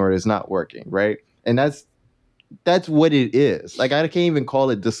working or is not working, right? And that's what it is. Like I can't even call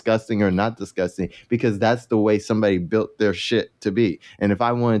it disgusting or not disgusting because that's the way somebody built their shit to be. And if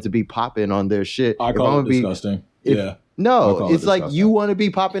I wanted to be popping on their shit, I call it disgusting. No, it's like you want to be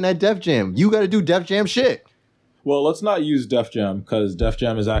popping at Def Jam, you got to do Def Jam shit. Well, let's not use Def Jam because Def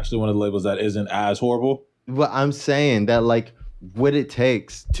Jam is actually one of the labels that isn't as horrible. Well, I'm saying that like what it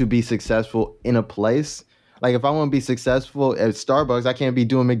takes to be successful in a place. Like if I want to be successful at Starbucks, I can't be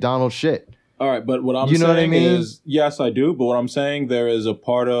doing McDonald's shit. All right, but what I'm saying is, yes, I do. But what I'm saying, there is a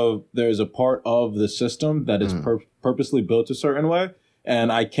part of the system that is purposely built a certain way,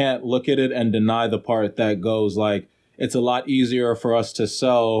 and I can't look at it and deny the part that goes like, it's a lot easier for us to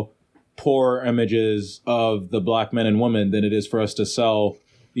sell poor images of the black men and women than it is for us to sell,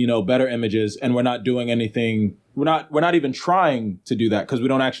 you know, better images, and we're not doing anything. We're not even trying to do that because we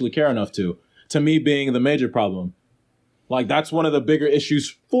don't actually care enough to. To me, being the major problem. Like, that's one of the bigger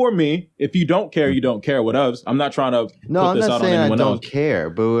issues for me. If you don't care, you don't care. Whatevs. I'm not trying to put this out on anyone else. No, I'm not saying I don't care,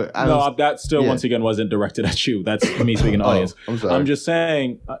 but that still, once again, wasn't directed at you. That's me speaking to the audience. I'm sorry. I'm just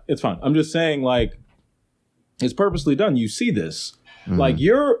saying, it's fine. I'm just saying, like, it's purposely done. You see this. Like,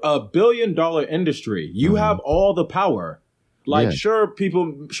 you're a $1 billion industry. You have all the power. Like, sure,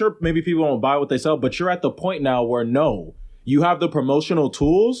 maybe people won't buy what they sell, but you're at the point now where no, you have the promotional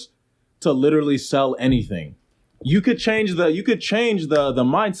tools to literally sell anything. You could change the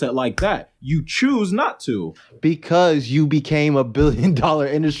mindset like that. You choose not to. Because you became a $1 billion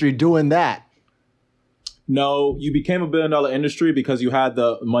industry doing that. No, you became a billion-dollar industry because you had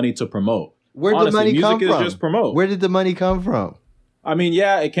the money to promote. Where did the Honestly, money come music from? is just promote. Where did the money come from? I mean,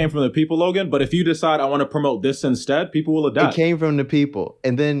 yeah, it came from the people, Logan, but if you decide I want to promote this instead, people will adapt. It came from the people.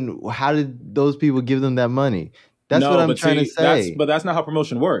 And then how did those people give them that money? That's what I'm trying to say. But that's not how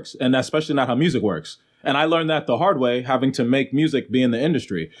promotion works, and that's especially not how music works. And I learned that the hard way, having to make music, be in the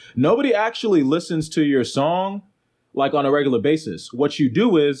industry. Nobody actually listens to your song like on a regular basis. What you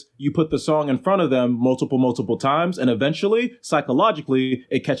do is you put the song in front of them multiple times, and eventually, psychologically,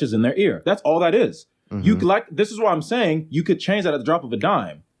 it catches in their ear. That's all that is. This is why I'm saying you could change that at the drop of a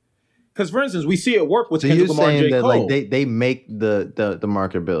dime. Because, for instance, we see it work with Kendrick Lamar and J. Cole. Like they make the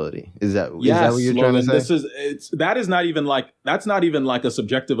marketability. Is that what you're trying to say? That's not even like a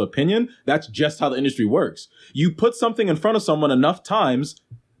subjective opinion. That's just how the industry works. You put something in front of someone enough times,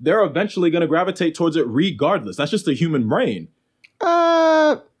 they're eventually going to gravitate towards it regardless. That's just the human brain.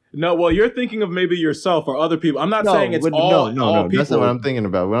 No, well, you're thinking of maybe yourself or other people. I'm not saying it's all people. That's not what I'm thinking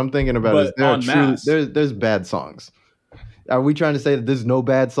about. What I'm thinking about is there's bad songs. Are we trying to say that there's no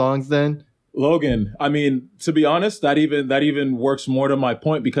bad songs then? Logan, I mean, to be honest, that even works more to my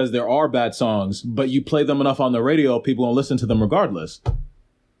point because there are bad songs, but you play them enough on the radio, people will listen to them regardless.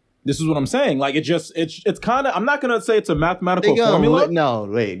 This is what I'm saying. Like it's kind of, I'm not going to say it's a mathematical formula. No.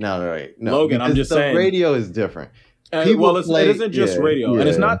 Logan, I'm just saying. Radio is different. It isn't just radio. And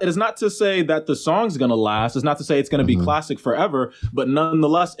it is not to say that the song's going to last. It's not to say it's going to be classic forever. But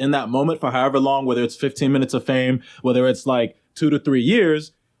nonetheless, in that moment, for however long, whether it's 15 minutes of fame, whether it's like 2 to 3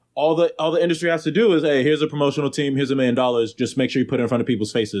 years, all the industry has to do is, hey, here's a promotional team. Here's $1 million. Just make sure you put it in front of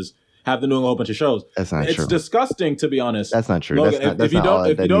people's faces. Have them doing a whole bunch of shows. That's not true. It's disgusting, to be honest. That's not true. Logan, if you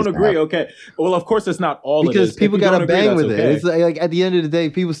don't agree, okay. Well, of course, it's not all because it is. People got to bang with it. It's like at the end of the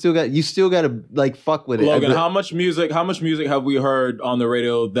day, you still got to like fuck with it. Logan, how much music have we heard on the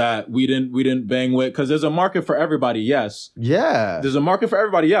radio that we didn't bang with? Because there's a market for everybody. Yes. Yeah. There's a market for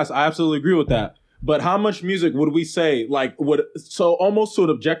everybody. Yes, I absolutely agree with that. But how much music would we say, so almost to an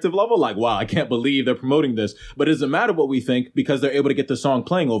objective level, like, wow, I can't believe they're promoting this. But it doesn't matter what we think because they're able to get the song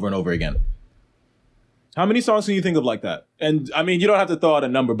playing over and over again. How many songs can you think of like that? And I mean, you don't have to throw out a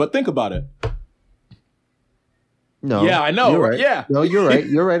number, but think about it. No. Yeah, I know. You're right. Yeah. No, you're right.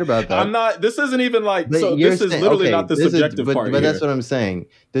 You're right about that. I'm not. This isn't even like. So this is literally not the subjective part. But that's what I'm saying.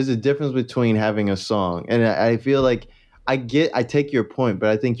 There's a difference between having a song, and I feel like I take your point, but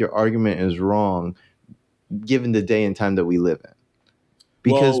I think your argument is wrong, given the day and time that we live in.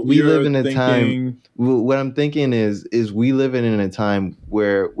 Because we live in a time. What I'm thinking is we live in a time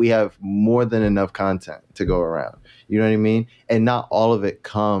where we have more than enough content to go around. You know what I mean? And not all of it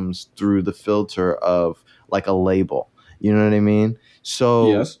comes through the filter of like a label. You know what I mean?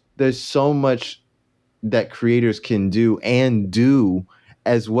 So there's so much that creators can do and do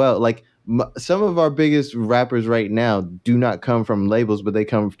as well. Like some of our biggest rappers right now do not come from labels, but they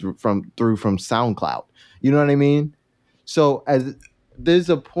come from SoundCloud. You know what I mean? So there's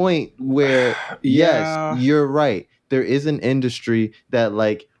a point where, yes, you're right. There is an industry that,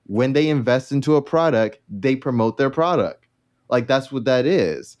 like, when they invest into a product, they promote their product. Like, that's what that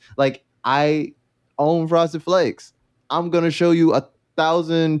is. Like, I own Frosted Flakes. I'm going to show you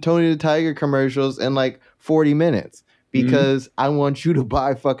 1,000 Tony the Tiger commercials in, like, 40 minutes because I want you to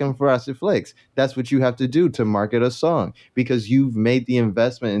buy fucking Frosted Flakes. That's what you have to do to market a song because you've made the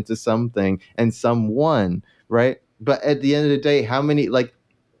investment into something and someone, right? But at the end of the day, how many, like,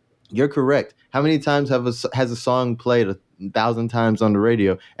 you're correct. How many times has a song played 1,000 times on the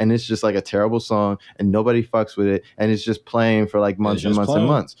radio and it's just like a terrible song and nobody fucks with it and it's just playing for like months and months and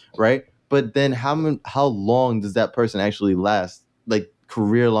months, right? But then how long does that person actually last, like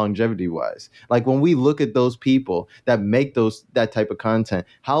career longevity wise? Like when we look at those people that make that type of content,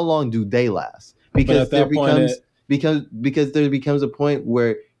 how long do they last? Because there becomes a point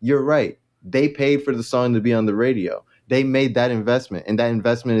where you're right. They paid for the song to be on the radio. They made that investment, and that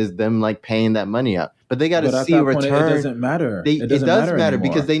investment is them like paying that money out. But they got to see a return. It doesn't matter. It does matter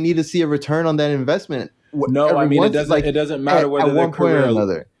because they need to see a return on that investment. No, I mean it doesn't matter whether the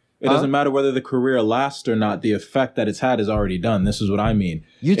career. It doesn't matter whether the career lasts or not. The effect that it's had is already done. This is what I mean.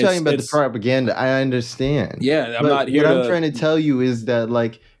 You're talking about the propaganda. I understand. Yeah, I'm not here. What I'm trying to tell you is that,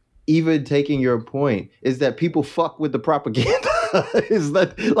 like, even taking your point is that people fuck with the propaganda. Is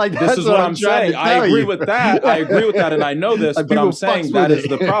that like this is what I'm saying? I agree with that. I agree with that, and I know this, but I'm saying that is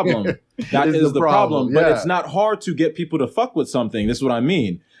the problem. That is the problem. But it's not hard to get people to fuck with something. This is what I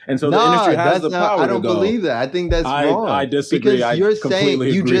mean. And so the industry has the power. I don't believe that. I think that's wrong. I disagree.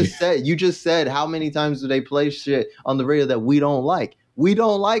 Because you just said how many times do they play shit on the radio that we don't like? We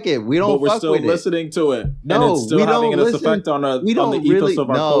don't like it. We don't but we're fuck still with it. listening to it. No, and it's still we having don't an listen. effect on We on the don't ethos really. of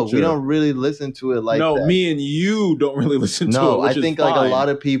our No, culture. we don't really listen to it like no, that. me and you don't really listen to it, No, which I think is fine. like a lot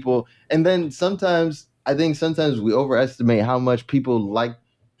of people, and then sometimes I think sometimes we overestimate how much people like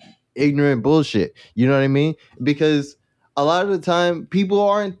ignorant bullshit. You know what I mean? Because a lot of the time people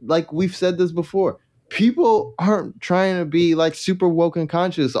aren't, like we've said this before, people aren't trying to be like super woke and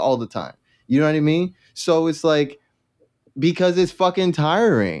conscious all the time. You know what I mean? So it's like, because it's fucking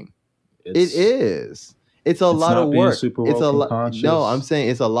tiring. It is. It's a lot of work. Super It's a woke and lot. conscious. No, I'm saying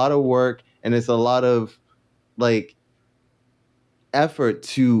it's a lot of work, and it's a lot of like effort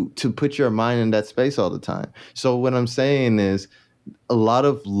to put your mind in that space all the time. So what I'm saying is a lot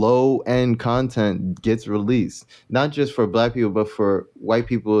of low end content gets released, not just for black people, but for white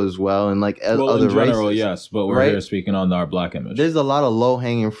people as well, and like other in general, races. yes, but we're here speaking on our black image. There's a lot of low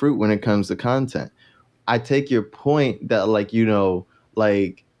hanging fruit when it comes to content. I take your point that like, you know,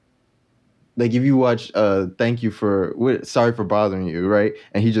 like if you watch Thank You for Sorry for Bothering You, right?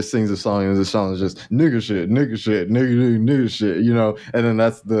 And he just sings a song, and the song is just nigga shit, nigga shit, nigga shit, you know, and then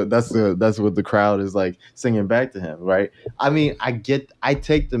that's what the crowd is like singing back to him, right? I mean, I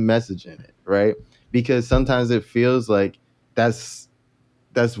take the message in it, right? Because sometimes it feels like that's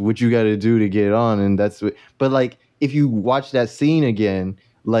what you got to do to get on, and but like if you watch that scene again,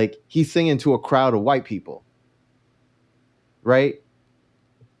 like he's singing to a crowd of white people, right?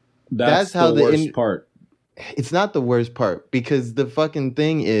 That's how the worst part. It's not the worst part, because the fucking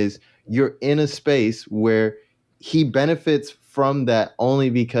thing is you're in a space where he benefits from that only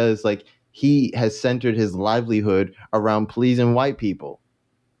because like he has centered his livelihood around pleasing white people.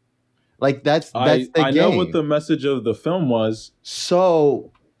 Like that's the game. I know what the message of the film was.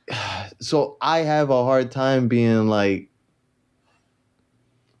 So I have a hard time being like,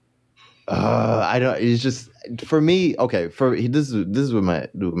 I don't. It's just for me. Okay, this is what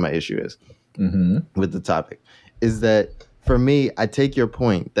my issue is with the topic, is that for me, I take your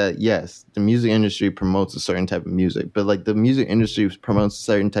point that yes, the music industry promotes a certain type of music, but like the music industry promotes a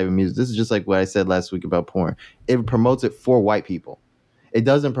certain type of music. This is just like what I said last week about porn. It promotes it for white people. It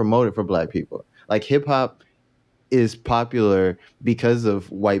doesn't promote it for black people. Like hip hop is popular because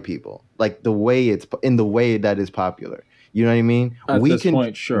of white people. Like the way that is popular. You know what I mean? At this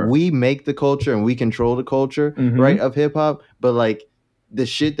point, sure. We make the culture and we control the culture, right, of hip hop. But like the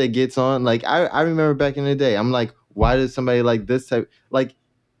shit that gets on, like I remember back in the day, I'm like, why does somebody like this type? Like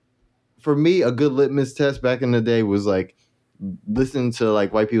for me, a good litmus test back in the day was like listening to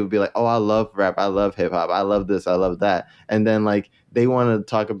like white people be like, oh, I love rap, I love hip hop, I love this, I love that, and then like they want to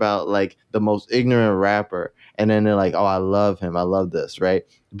talk about like the most ignorant rapper, and then they're like, oh, I love him, I love this, right?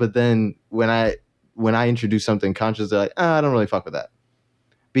 But then when I introduce something conscious, they're like, I don't really fuck with that.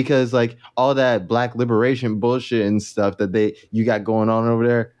 Because like all that black liberation bullshit and stuff that you got going on over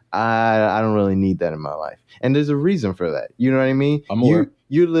there, I don't really need that in my life. And there's a reason for that. You know what I mean?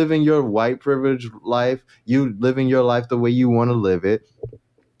 You living your white privileged life, you living your life the way you want to live it.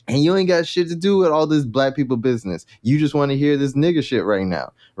 And you ain't got shit to do with all this black people business. You just want to hear this nigga shit right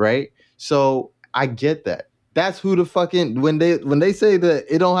now, right? So I get that. That's who the fucking when they say that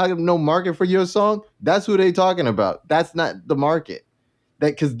it don't have no market for your song, that's who they talking about. That's not the market.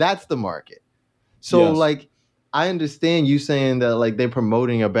 Because that's the market. So yes. Like I understand you saying that like they're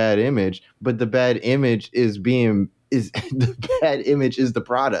promoting a bad image, but the bad image is the bad image is the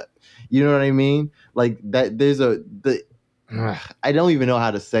product. You know what I mean? Like that I don't even know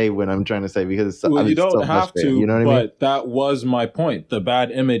how to say what I'm trying to say because it's you don't so have to. You know what I mean? But that was my point. The bad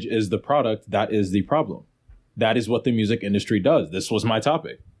image is the product. That is the problem. That is what the music industry does. This was my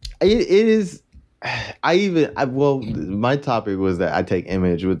topic. It is. My topic was that I take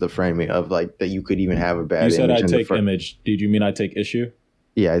image with the framing of like that you could even have a bad image. You said I take image. Did you mean I take issue?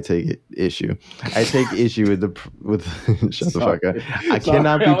 Yeah, I take issue. I take issue with shut the fuck up. I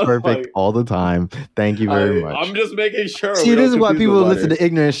cannot be perfect all the time. Thank you very much. I'm just making sure. See, this is why people listen to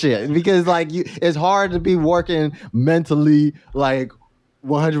ignorant shit, because like it's hard to be working mentally like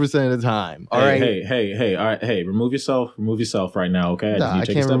 100% of the time. All right. Hey. All right. Hey, remove yourself right now. Okay. I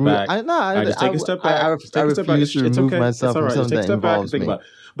just take a step back. I just take a step back. I refuse to remove myself from something that involves me.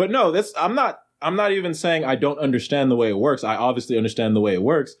 But no, I'm not even saying I don't understand the way it works. I obviously understand the way it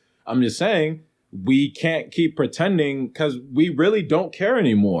works. I'm just saying we can't keep pretending because we really don't care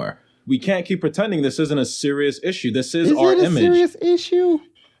anymore. We can't keep pretending this isn't a serious issue. This is our image. Is it a serious issue?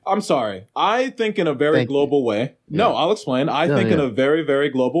 I'm sorry. I think in a very global way. Yeah. No, I'll explain. I think in a very, very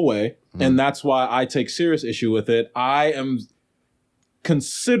global way. Mm. And that's why I take serious issue with it. I am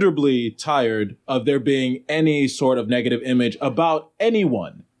considerably tired of there being any sort of negative image about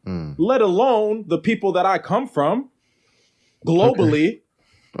anyone, let alone the people that I come from. globally.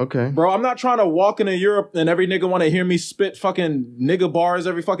 Okay. Bro, I'm not trying to walk into Europe and every nigga want to hear me spit fucking nigga bars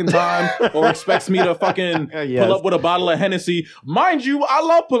every fucking time or expects me to fucking pull up with a bottle of Hennessy. Mind you, I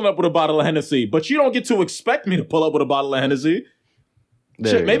love pulling up with a bottle of Hennessy, but you don't get to expect me to pull up with a bottle of Hennessy.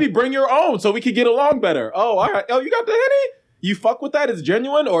 Shit, maybe bring your own so we could get along better. Oh, all right. Oh, you got the Henny? You fuck with that? It's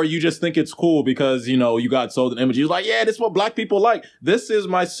genuine? Or you just think it's cool because, you know, you got sold an image. You're like, yeah, this is what black people like. This is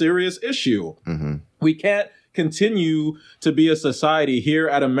my serious issue. Mm-hmm. We can't continue to be a society here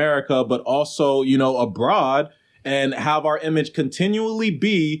at America, but also, you know, abroad and have our image continually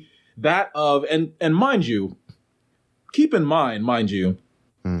be that of, and mind you, keep in mind,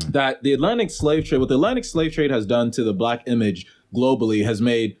 that the Atlantic slave trade, what the Atlantic slave trade has done to the black image globally has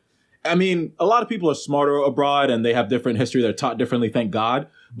made, I mean, a lot of people are smarter abroad and they have different history. They're taught differently, thank God.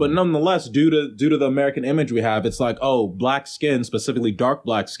 But nonetheless, due to the American image we have, it's like, oh, black skin, specifically dark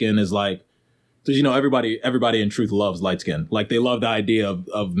black skin is like, because, you know, everybody in truth loves light skin. Like, they love the idea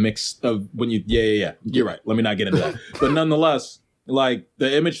of mixed, of when you, yeah. You're right. Let me not get into that. But nonetheless, like,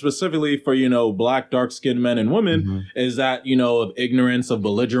 the image specifically for, you know, black, dark-skinned men and women is that, you know, of ignorance, of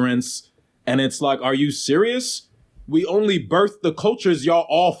belligerence. And it's like, are you serious? We only birthed the cultures y'all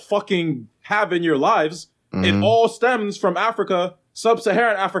all fucking have in your lives. It all stems from Africa,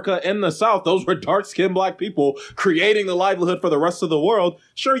 sub-Saharan Africa in the South. Those were dark-skinned black people creating the livelihood for the rest of the world.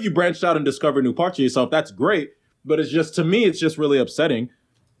 Sure, you branched out and discovered new parts of yourself. That's great. But it's just, to me, it's just really upsetting.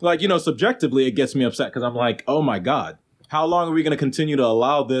 Like, you know, subjectively, it gets me upset because I'm like, oh my God, how long are we going to continue to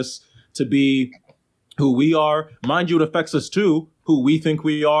allow this to be who we are? Mind you, it affects us too, who we think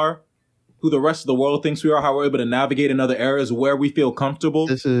we are, who the rest of the world thinks we are, how we're able to navigate in other areas where we feel comfortable.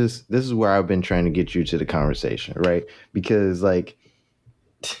 This is where I've been trying to get you to the conversation, right? Because, like,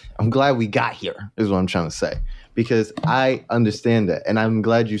 I'm glad we got here, is what I'm trying to say. Because I understand that. And I'm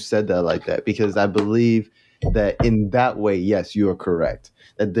glad you said that like that. Because I believe that in that way, yes, you are correct.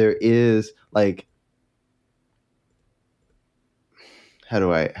 That there is, like, how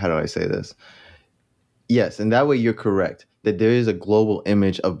do I say this? Yes, in that way you're correct. That there is a global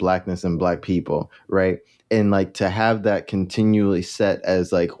image of blackness and black people, right? And, like, to have that continually set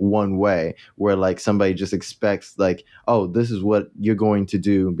as, like, one way where, like, somebody just expects, like, oh, this is what you're going to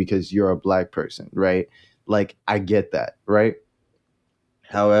do because you're a black person, right? Like, I get that, right?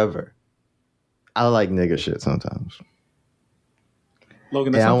 However, I like nigga shit sometimes.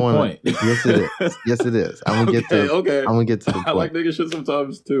 Logan, that's not the point. Yes, it is. Yes, it is. I'm gonna get to the point. I like nigga shit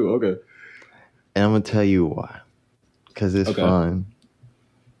sometimes too. Okay. And I'm gonna tell you why. Because it's fun.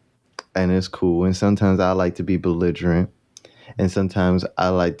 And it's cool. And sometimes I like to be belligerent. And sometimes I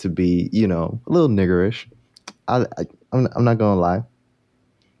like to be, you know, a little niggerish. I'm not gonna lie.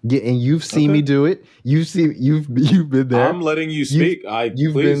 Yeah, and you've seen me do it. You've been there. I'm letting you speak.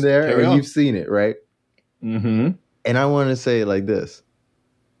 You've been there and you've seen it, right? Mm-hmm. And I want to say it like this.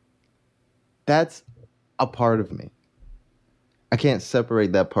 That's a part of me. I can't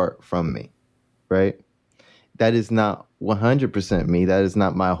separate that part from me, right? That is not 100% me. That is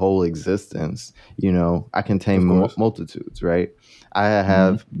not my whole existence. You know, I contain multitudes, right? I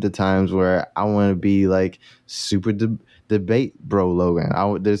have the times where I want to be like super debate bro Logan.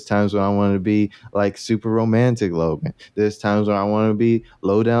 There's times when I want to be like super romantic Logan. There's times when I want to be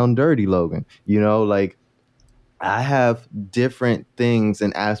low down dirty Logan. You know, like, I have different things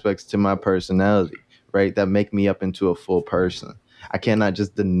and aspects to my personality, right, that make me up into a full person. I cannot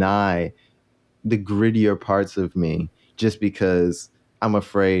just deny the grittier parts of me just because I'm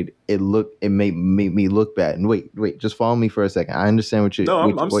afraid it may make me look bad. And wait, just follow me for a second. I understand what you. No,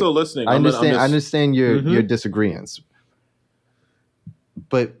 I'm still listening. I understand your disagreements,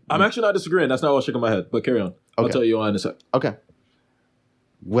 but I'm actually not disagreeing. That's not what's shaking my head. But carry on. Okay. I'll tell you why in a sec. Okay.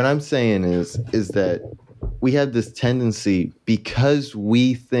 What I'm saying is that we have this tendency because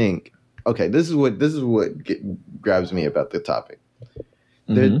we think. Okay, this is what grabs me about the topic.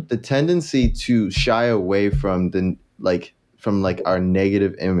 The tendency to shy away from our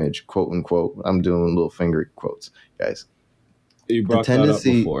negative image, quote unquote. I'm doing little finger quotes, guys. You brought that up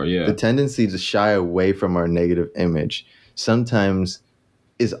before, yeah. The tendency to shy away from our negative image sometimes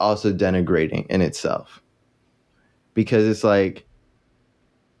is also denigrating in itself, because it's like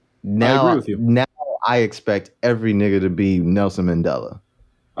now I agree with you. Now I expect every nigga to be Nelson Mandela.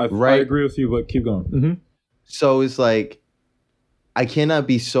 I agree with you, but keep going. Mm-hmm. So it's like, I cannot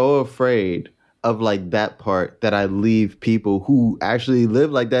be so afraid of like that part that I leave people who actually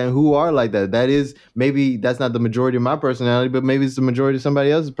live like that and who are like that. That is, maybe that's not the majority of my personality, but maybe it's the majority of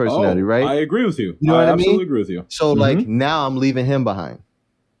somebody else's personality, right? I agree with you. You know what I mean? Absolutely agree with you. So like now I'm leaving him behind.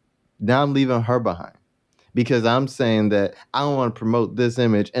 Now I'm leaving her behind because I'm saying that I don't want to promote this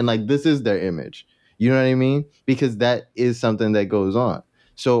image and like this is their image. You know what I mean? Because that is something that goes on.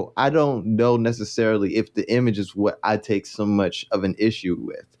 So I don't know necessarily if the image is what I take so much of an issue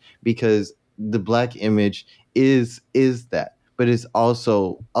with, because the black image is that, but it's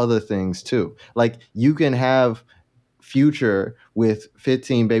also other things too. Like you can have Future with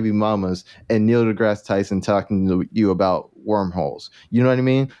 15 baby mamas and Neil deGrasse Tyson talking to you about wormholes. You know what I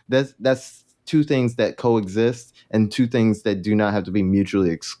mean? That's two things that coexist and two things that do not have to be mutually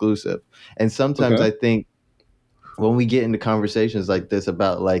exclusive. And sometimes Okay. I think when we get into conversations like this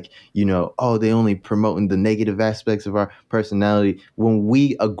about like, oh, they only promoting the negative aspects of our personality, when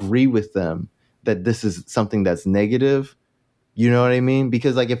we agree with them that this is something that's negative, you know what I mean?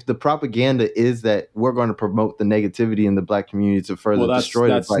 Because like if the propaganda is that we're going to promote the negativity in the black community to further Well, that's destroy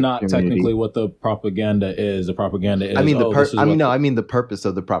the that's black not technically community. what the propaganda is. The propaganda I is, mean oh, this is what. I mean the purpose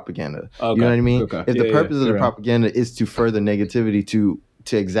of the propaganda. You know Okay. what I mean? Okay. If Yeah. the Yeah. purpose of the Carry on. propaganda is to further negativity, to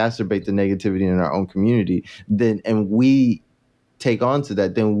exacerbate the negativity in our own community, then and we take on to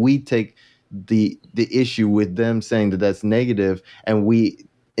that, then we take the issue with them saying that that's negative, and we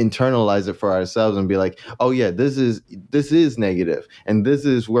internalize it for ourselves and be like, oh yeah, this is negative, and this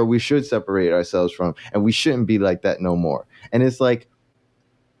is where we should separate ourselves from, and we shouldn't be like that no more. And it's like,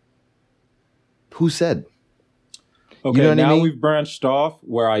 who said? Okay, You know what I now mean? we've branched off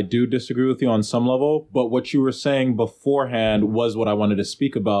where I do disagree with you on some level, but what you were saying beforehand was what I wanted to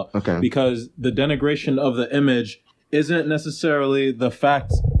speak about. Okay. Because the denigration of the image isn't necessarily the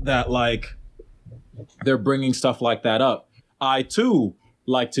fact that, like, they're bringing stuff like that up. I too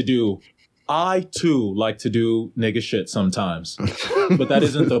like to do nigga shit sometimes. But that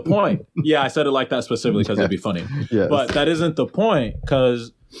isn't the point. Yeah, I said it like that specifically because it'd be funny. Yes. But that isn't the point,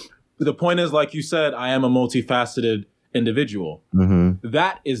 because the point is, like you said, I am a multifaceted individual. Mm-hmm.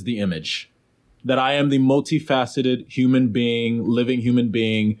 That is the image. That I am the multifaceted human being, living human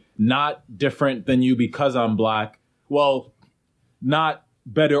being, not different than you because I'm black. Well, not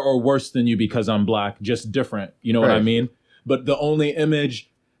better or worse than you because I'm black, just different. You know what I Right. mean? But the only image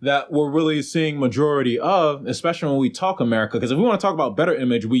that we're really seeing majority of, especially when we talk America, because if we want to talk about better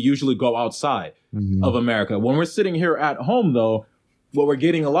image, we usually go outside Mm-hmm. of America. When we're sitting here at home, though, what we're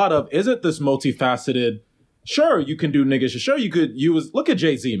getting a lot of isn't this multifaceted. Sure, you can do niggas. Sure, you could use. Look at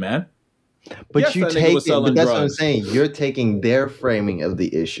Jay-Z, man. But Yes, you that nigga was take it, but selling that's what I'm drugs. saying. You're taking their framing of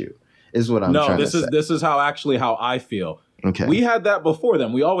the issue, is what I'm No, trying this to is say. this is how I feel. Okay. We had that before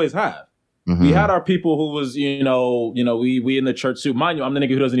them. We always have. Mm-hmm. We had our people who was, we in the church suit. Mind you, I'm the nigga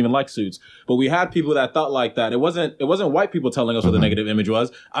who doesn't even like suits. But we had people that thought like that. It wasn't white people telling us what the Mm-hmm. negative image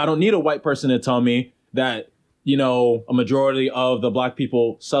was. I don't need a white person to tell me that, a majority of the black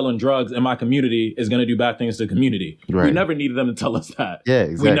people selling drugs in my community is going to do bad things to the community. Right. We never needed them to tell us that. Yeah,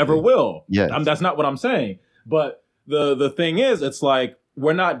 exactly. We never will. Yes. That's not what I'm saying. But the thing is, it's like,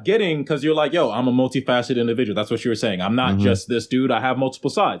 we're not getting, because you're like, yo, I'm a multifaceted individual. That's what you were saying. I'm not Mm-hmm. just this dude. I have multiple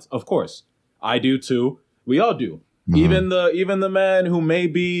sides. Of course. I do too. We all do. Mm-hmm. Even the man who may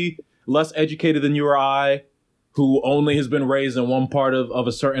be less educated than you or I, who only has been raised in one part of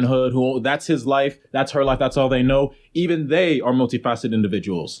a certain hood, who that's his life, that's her life, that's all they know. Even they are multifaceted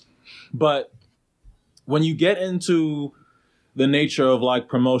individuals. But when you get into the nature of like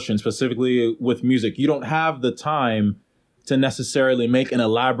promotion, specifically with music, you don't have the time to necessarily make an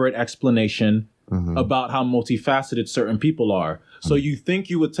elaborate explanation Mm-hmm. about how multifaceted certain people are. So you think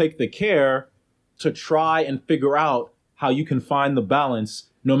you would take the care to try and figure out how you can find the balance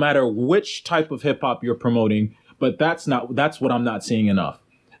no matter which type of hip hop you're promoting. But that's what I'm not seeing enough.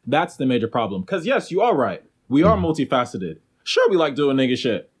 That's the major problem. Because yes, you are right. We are multifaceted. Sure, we like doing nigga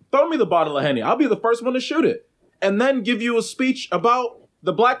shit. Throw me the bottle of Henny. I'll be the first one to shoot it. And then give you a speech about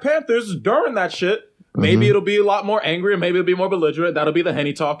the Black Panthers during that shit. Maybe it'll be a lot more angry, or maybe it'll be more belligerent. That'll be the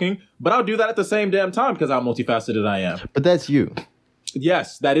Henny talking. But I'll do that at the same damn time because how multifaceted I am. But that's you.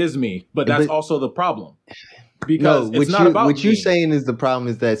 Yes, that is me. But that's also the problem. Because No, it's not about what me. you saying is the problem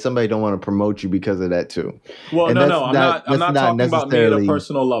is that somebody don't want to promote you because of that too. Well, And no, that's I'm not talking about me at a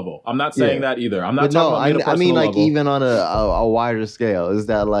personal level. I'm not saying that either. I'm not But talking no, about me at a personal I mean like level. even on a wider scale, is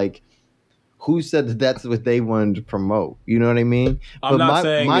that like who said that that's what they wanted to promote? You know what I mean? I'm not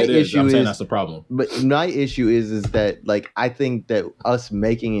saying my it is. issue I'm saying is that's the problem. But my issue is that like I think that us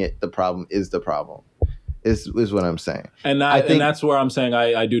making it the problem is the problem. Is what I'm saying. And that's where I'm saying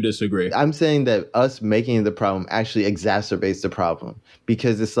I do disagree. I'm saying that us making it the problem actually exacerbates the problem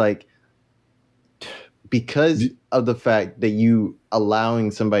because it's like because of the fact that you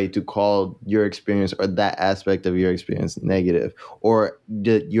allowing somebody to call your experience or that aspect of your experience negative, or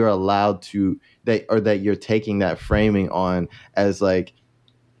that you're allowed to that you're taking that framing on as like,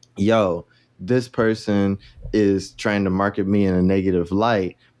 yo, this person is trying to market me in a negative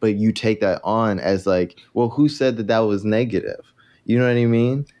light, but you take that on as like, well, who said that was negative? You know what I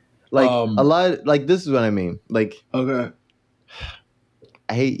mean? Like a lot, like this is what I mean. Like, okay.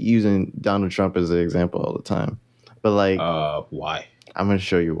 I hate using Donald Trump as an example all the time, but like, why? I'm going to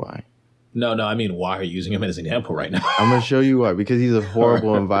show you why. No, I mean, why are you using him as an example right now? I'm going to show you why, because he's a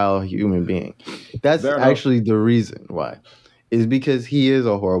horrible and vile human being. That's actually the reason why, is because he is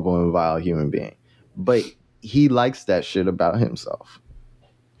a horrible and vile human being, but he likes that shit about himself.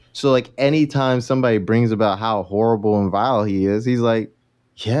 So like anytime somebody brings about how horrible and vile he is, he's like,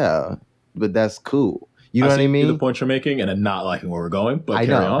 yeah, but that's cool. You know what I mean? The point you're making, and I'm not liking where we're going, but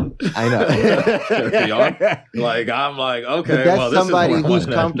carry on. I know. Carry on. Like, I'm like, okay, but that's well, somebody who's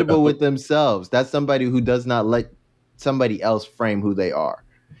comfortable with themselves. That's somebody who does not let somebody else frame who they are.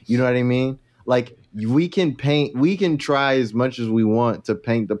 You know what I mean? Like, we can try as much as we want to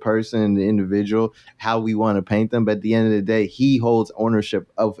paint the person and the individual how we want to paint them, but at the end of the day, he holds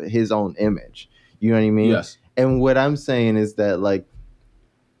ownership of his own image. You know what I mean? Yes. And what I'm saying is that, like,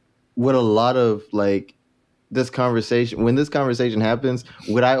 what a lot of, like, when this conversation happens,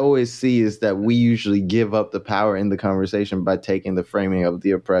 what I always see is that we usually give up the power in the conversation by taking the framing of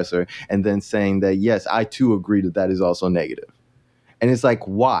the oppressor and then saying that, yes, I too agree that is also negative. And it's like,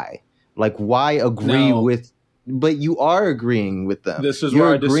 why? Like, why agree with? But you are agreeing with them. This is you're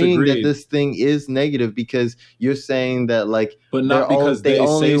where agreeing I disagree. That this thing is negative because you're saying that, like, but not because they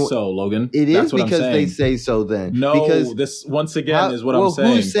say so, Logan. It is because they say so. Then no, because this once again is what I'm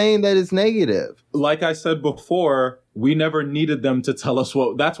saying. Who's saying that it's negative? Like I said before, we never needed them to tell us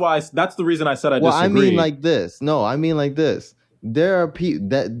what. That's why. That's the reason I said I disagree. Well, I mean like this. No, I mean like this. There are people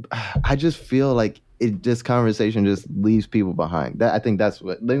that I just feel like this conversation just leaves people behind. That I think that's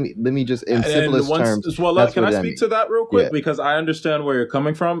what. Let me just in simplest terms. Well, can I speak to that real quick? Yeah. Because I understand where you're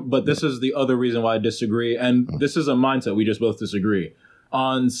coming from, but this is the other reason why I disagree, and this is a mindset we just both disagree.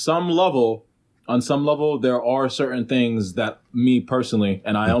 On some level, there are certain things that me personally,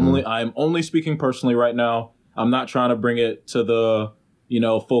 and I'm only speaking personally right now. I'm not trying to bring it to the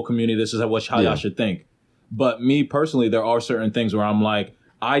full community. This is how y'all should think. But me personally, there are certain things where I'm like,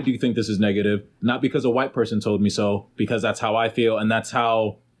 I do think this is negative, not because a white person told me so, because that's how I feel, and that's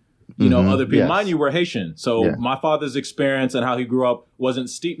how other people. Yes. Mind you, we're Haitian, so my father's experience and how he grew up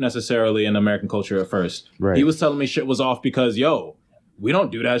wasn't steeped necessarily in American culture at first. Right. He was telling me shit was off because we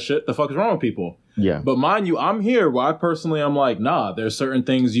don't do that shit. The fuck is wrong with people? Yeah. But mind you, I'm here where I personally am like, nah, there's certain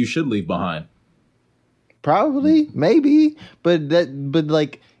things you should leave behind. Probably, maybe, but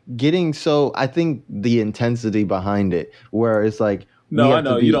like getting so. I think the intensity behind it, where it's like. No, I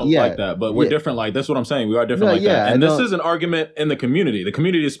know you don't like that, but we're different. Like that's what I'm saying. We are different like that, and this is an argument in the community. The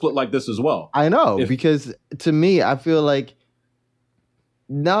community is split like this as well. I know because to me, I feel like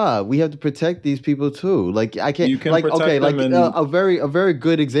we have to protect these people too. Like I can't. You can like okay, like a very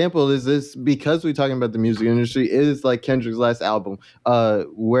good example is this because we're talking about the music industry is like Kendrick's last album,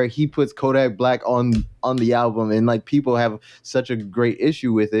 where he puts Kodak Black on the album, and like people have such a great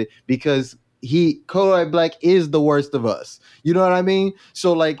issue with it because. Kodak Black is the worst of us. You know what I mean?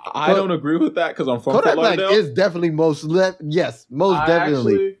 So like, I don't agree with that because I'm from Kodak Black is definitely most definitely.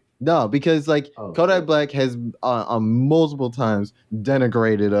 Actually, no, because like Kodak Black has on multiple times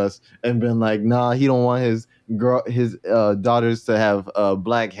denigrated us and been like, nah, he don't want his daughters to have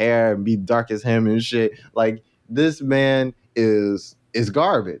black hair and be dark as him and shit. Like this man is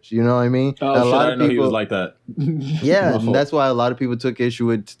garbage. You know what I mean? Oh, a lot of people, he was like that. Yeah, and that's why a lot of people took issue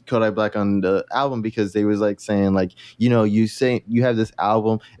with Kodak Black on the album because they was like saying like, you say you have this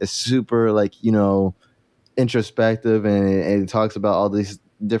album, it's super like, introspective and it talks about all these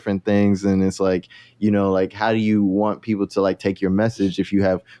different things and it's like, like how do you want people to like take your message if you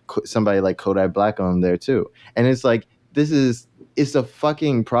have somebody like Kodak Black on there too? And it's like it's a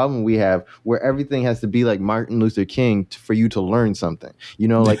fucking problem we have where everything has to be like Martin Luther King for you to learn something.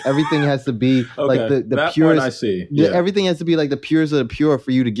 Like everything has to be like the purest. I see. Everything has to be like the purest of the pure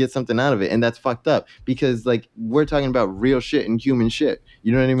for you to get something out of it, and that's fucked up because like we're talking about real shit and human shit.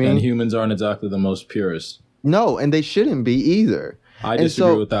 You know what I mean? And humans aren't exactly the most purest. No, and they shouldn't be either. I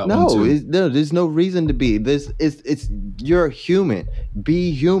disagree with that one too. There's no reason to be. You're human.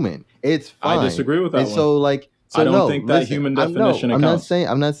 Be human. It's fine. I disagree with that one. And so like. So I don't think that human definition accounts.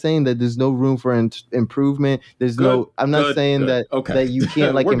 I'm not saying that there's no room for improvement. I'm not saying that you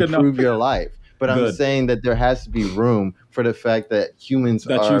can't like improve your life. But I'm saying that there has to be room for the fact that humans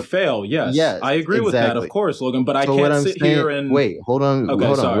you fail. Yes, I agree with that, of course, Logan. But I can't sit here and wait. Hold on.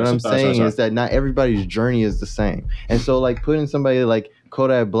 What I'm saying is that not everybody's journey is the same. And so, like putting somebody like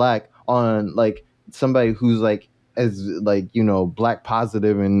Kodak Black on like somebody who's like as like black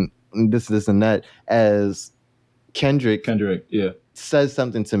positive and this, and that, as Kendrick yeah. says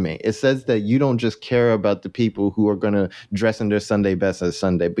something to me. It says that you don't just care about the people who are going to dress in their Sunday best as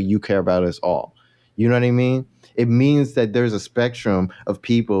Sunday, but you care about us all. You know what I mean? It means that there's a spectrum of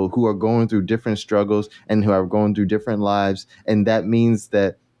people who are going through different struggles and who are going through different lives. And that means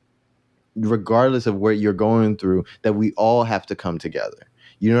that regardless of what you're going through, that we all have to come together.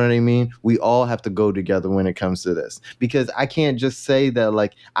 You know what I mean? We all have to go together when it comes to this, because I can't just say that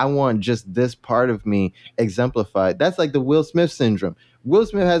like I want just this part of me exemplified. That's like the Will Smith syndrome. Will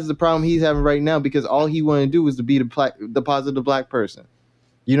Smith has the problem he's having right now because all he wanted to do was to be the positive black person.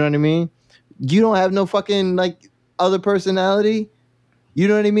 You know what I mean? You don't have no fucking like other personality. You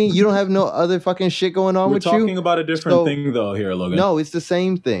know what I mean? You don't have no other fucking shit going on with you. We're talking about a different thing though here, Logan. No, it's the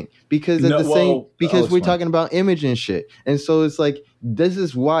same thing because we're talking about image and shit. And so it's like, this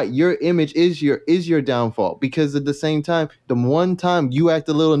is why your image is your downfall, because at the same time, the one time you act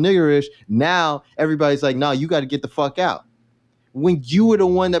a little niggerish, now everybody's like, "No, you got to get the fuck out." When you were the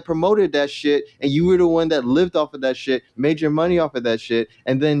one that promoted that shit and you were the one that lived off of that shit, made your money off of that shit,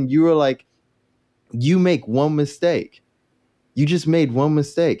 and then you were like, you make one mistake. You just made one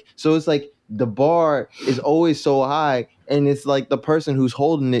mistake. So it's like the bar is always so high, and it's like the person who's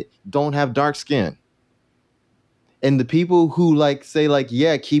holding it don't have dark skin. And the people who like say like,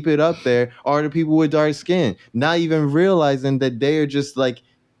 yeah, keep it up there are the people with dark skin, not even realizing that they are just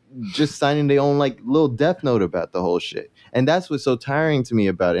signing their own like little death note about the whole shit. And that's what's so tiring to me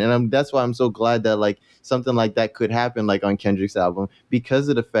about it. And that's why I'm so glad that like something like that could happen like on Kendrick's album, because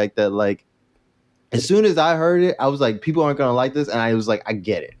of the fact that like as soon as I heard it, I was like, people aren't gonna like this, and I was like, I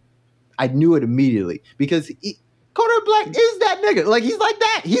get it. I knew it immediately because Kodak Black is that nigga. Like he's like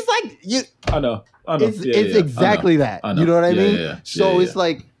that. He's like you. I know. It's exactly that. You know what I mean? Yeah. So it's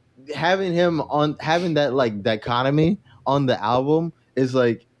like having that like dichotomy on the album is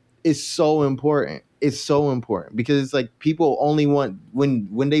like, it's so important. It's so important because it's like people only want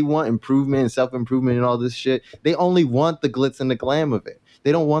when they want improvement and self-improvement and all this shit, they only want the glitz and the glam of it.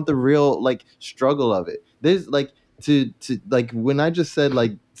 They don't want the real like struggle of it. There's like to like when I just said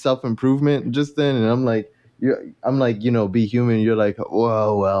like self-improvement just then, and I'm like, be human. You're like,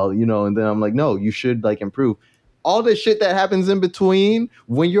 well, and then I'm like, no, you should like improve. All the shit that happens in between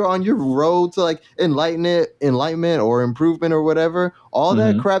when you're on your road to like enlightenment or improvement or whatever, all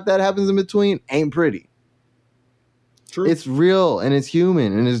that crap that happens in between ain't pretty. True. It's real and it's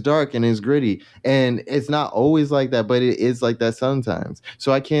human and it's dark and it's gritty, and it's not always like that, but it is like that sometimes.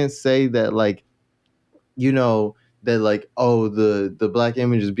 So I can't say that like, that like, oh, the black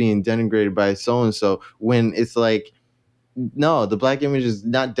image is being denigrated by so and so, when it's like, no, the black image is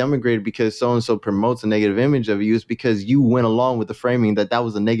not denigrated because so and so promotes a negative image of you. It's because you went along with the framing that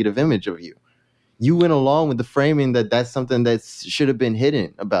was a negative image of you. You went along with the framing that that's something that should have been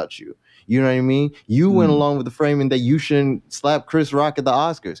hidden about you. You know what I mean? You went along with the framing that you shouldn't slap Chris Rock at the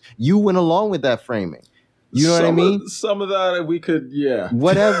Oscars. You went along with that framing. You know what I mean? Some of that we could, yeah.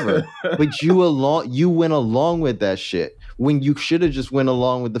 Whatever. But you went along with that shit when you should have just went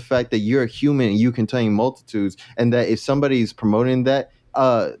along with the fact that you're a human and you contain multitudes, and that if somebody's promoting that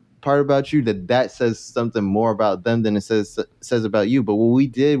part about you, that says something more about them than it says about you. But what we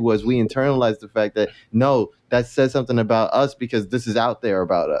did was we internalized the fact that no, that says something about us because this is out there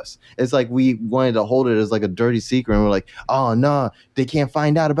about us. It's like we wanted to hold it as like a dirty secret, and we're like, oh no, they can't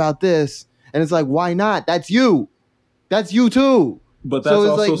find out about this. And it's like, why not? That's you. That's you too. But that's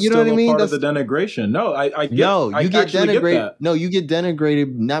also like, still a part of the denigration. No, I get. No, you get denigrated. No, you get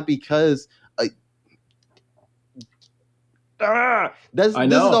denigrated not because. This is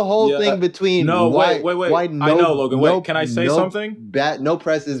the whole thing between. No, wait. I know, Logan. Wait, can I say something? No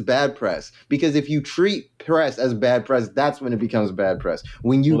press is bad press, because if you treat press as bad press, that's when it becomes bad press.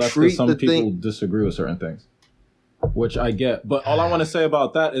 When you treat some people disagree with certain things, which I get. But all I want to say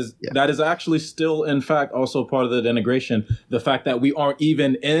about that is that is actually still, in fact, also part of the denigration. The fact that we aren't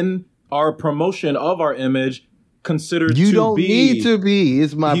even in our promotion of our image considered you to don't be need to be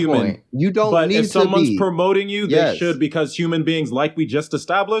is my human. Point. You don't but need to be. If someone's promoting you, they should, because human beings, like we just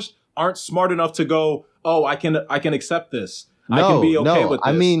established, aren't smart enough to go, oh, I can accept this. I can be okay with this.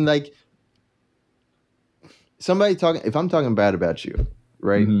 I mean, like, somebody talking, if I'm talking bad about you,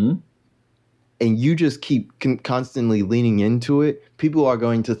 right? Mm-hmm. And you just keep constantly leaning into it, people are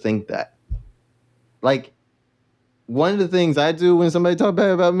going to think that. Like, one of the things I do when somebody talk bad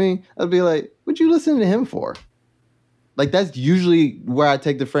about me, I'd be like, what you listening to him for? Like, that's usually where I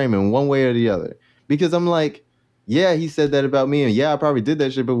take the frame in one way or the other. Because I'm like, yeah, he said that about me, and yeah, I probably did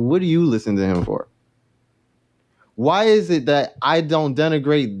that shit, but what do you listen to him for? Why is it that I don't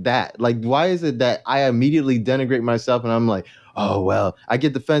denigrate that? Like, why is it that I immediately denigrate myself and I'm like, oh well, I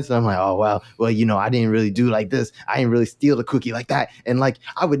get defensive. I'm like, oh well, I didn't really do like this. I didn't really steal the cookie like that, and like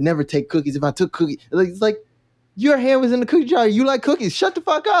I would never take cookies if I took cookies. Like, it's like your hand was in the cookie jar. You like cookies? Shut the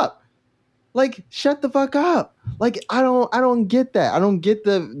fuck up. Like, shut the fuck up. Like, I don't get that. I don't get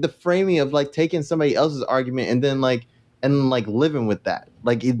the framing of like taking somebody else's argument and then like living with that.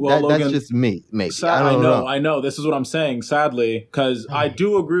 Like, Logan, that's just me. Maybe I I know. This is what I'm saying. Sadly, because I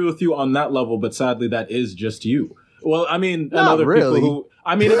do agree with you on that level, but sadly, that is just you. Well, I mean, and other really. people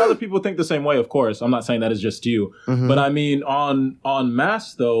and other people think the same way. Of course, I'm not saying that is just you, but I mean, on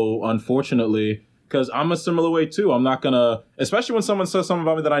mass though, unfortunately. Because I'm a similar way too. I'm not gonna, especially when someone says something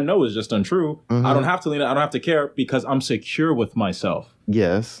about me that I know is just untrue. I don't have to lean. I don't have to care because I'm secure with myself.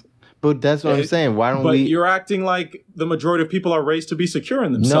 Yes, but that's what I'm saying. Why don't we? But you're acting like the majority of people are raised to be secure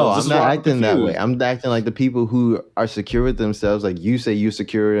in themselves. No, I'm not acting that way. I'm acting like the people who are secure with themselves. Like you say, you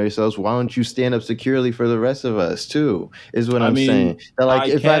secure yourselves. Why don't you stand up securely for the rest of us too? Is what I'm saying. That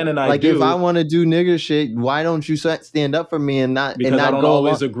like if I want to do nigger shit, why don't you stand up for me and not because I don't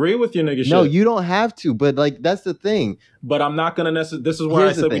always agree with your nigger shit. No, you don't have to. But like that's the thing. But I'm not gonna necessarily. This is where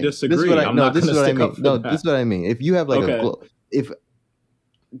I said we disagree. This is what I mean. If you have like if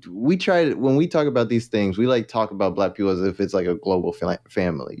we try to, when we talk about these things, we like talk about black people as if it's like a global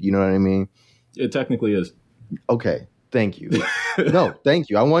family. You know what I mean? It technically is. Okay. Thank you. No, thank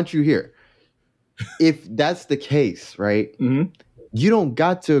you. I want you here. If that's the case, right? You don't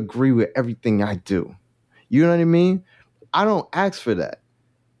got to agree with everything I do. You know what I mean? I don't ask for that.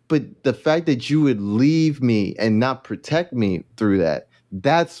 But the fact that you would leave me and not protect me through that,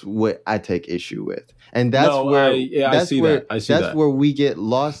 that's what I take issue with. And that's that's where we get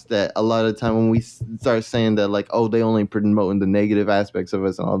lost at a lot of the time when we start saying that like, oh, they only promoting the negative aspects of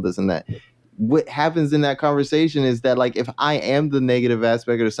us and all this and that. What happens in that conversation is that like if I am the negative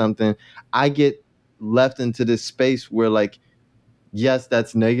aspect or something, I get left into this space where like, yes,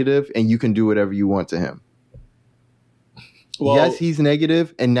 that's negative and you can do whatever you want to him. Well, yes, he's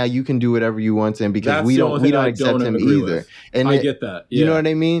negative, and now you can do whatever you want to him because we don't accept him either. And I get that. Yeah. You know what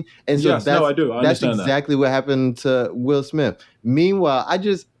I mean? And so I do. I that's exactly what happened to Will Smith. Meanwhile,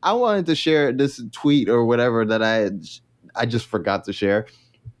 I wanted to share this tweet or whatever that I just forgot to share.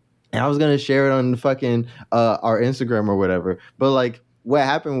 And I was gonna share it on fucking our Instagram or whatever. But like what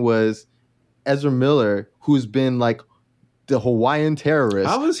happened was Ezra Miller, who's been like the Hawaiian terrorist.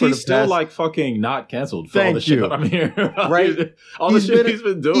 How is he still like fucking not canceled for all the shit that I'm hearing? Right? All the shit he's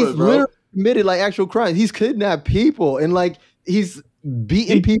been doing, he's bro. Literally committed like actual crimes. He's kidnapped people and like he's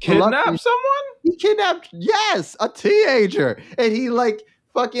beating people. Kidnapped someone? He kidnapped, yes, a teenager. And he like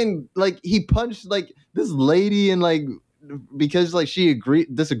fucking like he punched like this lady and like because like she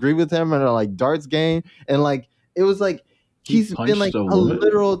disagreed with him in a like darts game. And like it was like he's been like a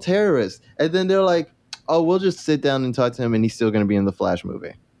literal terrorist. And then they're like, oh, we'll just sit down and talk to him and he's still going to be in the Flash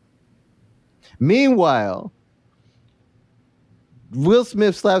movie. Meanwhile, Will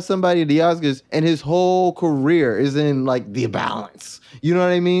Smith slapped somebody at the Oscars and his whole career is in like the balance. You know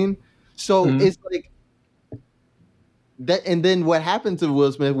what I mean? So it's like that. And then what happened to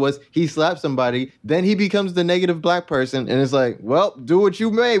Will Smith was he slapped somebody. Then he becomes the negative black person. And it's like, well, do what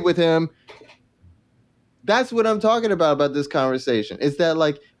you may with him. That's what I'm talking about this conversation. It's that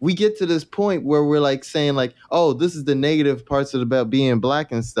like we get to this point where we're like saying like, oh, this is the negative parts about being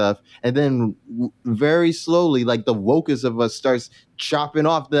black and stuff. And then very slowly, like the wokest of us starts chopping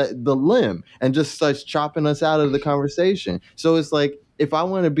off the limb and just starts chopping us out of the conversation. So it's like, if I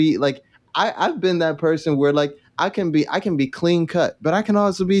want to be like, I've been that person where like, I can be clean cut, but I can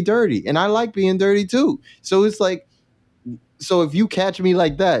also be dirty. And I like being dirty too. So it's like, so if you catch me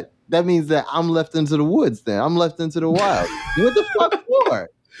like that, that means that I'm left into the woods then. I'm left into the wild. What the fuck for?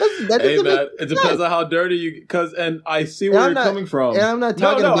 Hey, man, it depends on how dirty you... And I see where you're coming from. And I'm not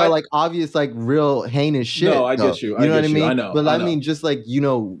talking about like obvious, like real heinous shit. No, I get you. You know what I mean? I know. But I mean just like, you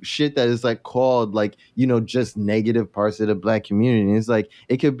know, shit that is like called like, you know, just negative parts of the black community. And it's like,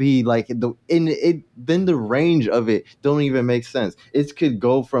 it could be like, then the range of it don't even make sense. It could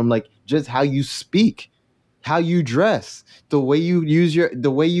go from like just how you speak, how you dress, the way you the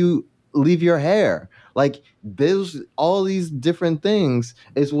way you leave your hair. Like there's all these different things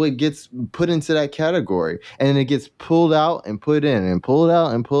is what gets put into that category, and it gets pulled out and put in and pulled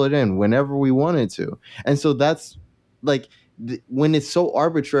out and pull it in whenever we wanted to. And so that's like when it's so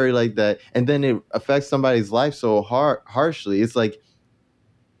arbitrary like that, and then it affects somebody's life so harshly. It's like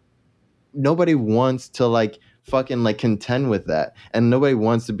nobody wants to like fucking like contend with that, and nobody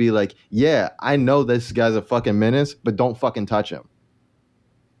wants to be like, yeah, I know this guy's a fucking menace, but don't fucking touch him.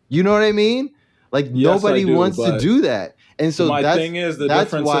 You know what I mean? Like Yes, I nobody do, wants to but do that. And so my thing is the that's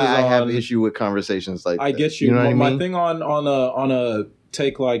difference why is I have on. issue with conversations like I that. get You you. know what I My mean? thing on a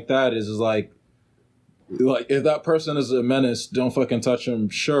take like that is like if that person is a menace, don't fucking touch him.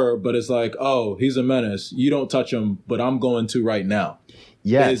 Sure, but it's like, oh, he's a menace. You don't touch him, but I'm going to right now.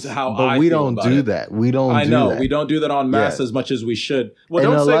 Yes, Is how but I we feel don't about do it. that. We don't I do know that. we don't do that on mass Yes. as much as we should. Well,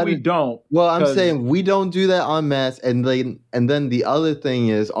 And don't a say lot we of don't. well, I'm 'Cause saying we don't do that en masse, and then the other thing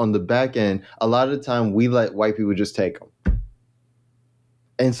is on the back end. A lot of the time, we let white people just take them,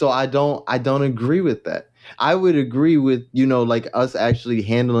 and so I don't agree with that. I would agree with like us actually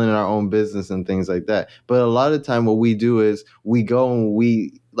handling our own business and things like that. But a lot of the time, what we do is we go and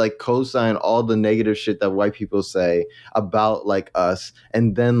we like co-sign all the negative shit that white people say about like us,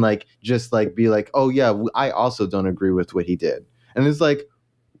 and then like just like be like, oh yeah, I also don't agree with what he did, and it's like,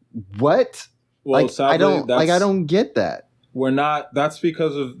 what? well, sadly, I don't get that. we're not. That's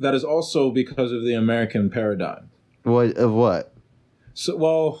because of that is also because of the American paradigm. What of what? So,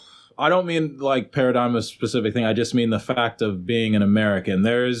 well, I don't mean like paradigm a specific thing. I just mean the fact of being an American.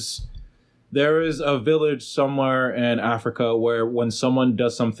 There is a village somewhere in Africa where when someone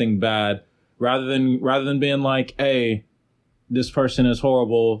does something bad, rather than being like, "Hey, this person is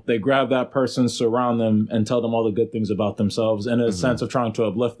horrible," they grab that person, surround them, and tell them all the good things about themselves in a sense of trying to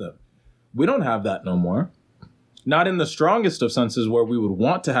uplift them. We don't have that no more. Not in the strongest of senses where we would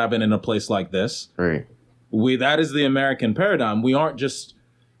want to have it in a place like this. Right. That is the American paradigm. We aren't just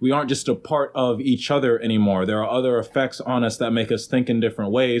a part of each other anymore. There are other effects on us that make us think in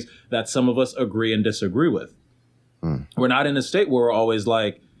different ways that some of us agree and disagree with. We're not in a state where we're always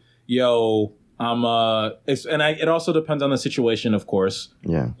like, yo, it also depends on the situation, of course.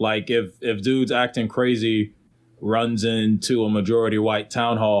 Yeah. Like if dude's acting crazy, runs into a majority white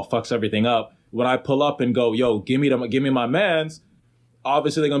town hall, fucks everything up. When I pull up and go, yo, give me my mans,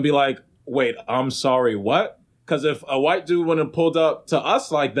 obviously they're gonna be like, wait, I'm sorry, what? Because if a white dude wouldn't have pulled up to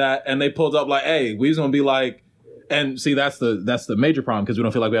us like that, and they pulled up like, hey, we was gonna be like, and see, that's the major problem, because we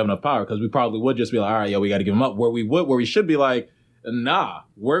don't feel like we have enough power, because we probably would just be like, all right, yo, we got to give him up. Where we should be like, nah,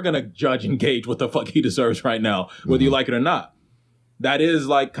 we're gonna judge and gauge what the fuck he deserves right now, whether you like it or not. That is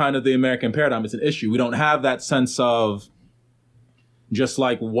like kind of the American paradigm. It's an issue. We don't have that sense of just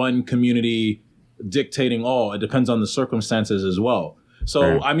like one community dictating all. It depends on the circumstances as well.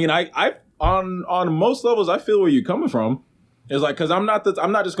 So, right. I mean, I on most levels, I feel where you're coming from. It's like, because I'm not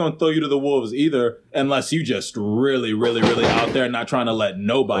just going to throw you to the wolves either, unless you just really, really, really out there, not trying to let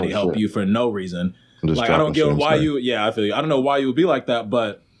nobody help you for no reason. Like, I don't get why you. Yeah, I feel you. I don't know why you would be like that,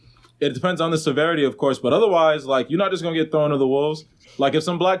 but it depends on the severity, of course. But otherwise, like, you're not just going to get thrown to the wolves. Like, if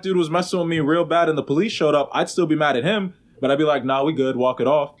some black dude was messing with me real bad and the police showed up, I'd still be mad at him. But I'd be like, nah, we good. Walk it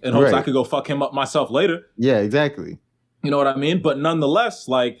off. And hopes I could go fuck him up myself later. Yeah, exactly. You know what I mean? But nonetheless,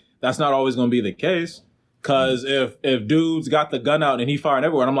 like, that's not always going to be the case. Because if dude's got the gun out and he firing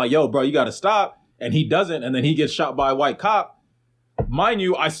everywhere, and I'm like, yo, bro, you got to stop. And he doesn't. And then he gets shot by a white cop. Mind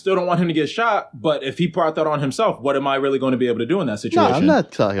you, I still don't want him to get shot. But if he brought that on himself, what am I really going to be able to do in that situation? No, I'm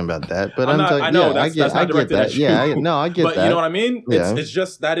not talking about that. But I know that's not directed at you. Yeah, I get but that. You know what I mean? Yeah. It's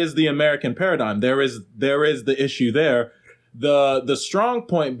just that is the American paradigm. There is the issue there. The strong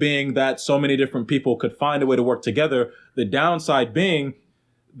point being that so many different people could find a way to work together. The downside being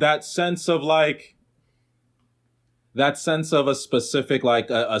that sense of a specific, like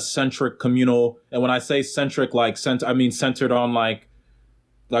a centric communal. And when I say centric, like I mean centered on like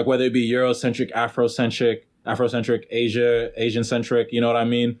whether it be Eurocentric, Afrocentric, Asian centric, you know what I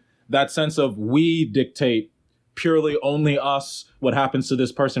mean? That sense of we dictate purely only us, what happens to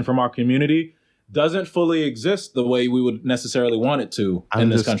this person from our community, doesn't fully exist the way we would necessarily want it to in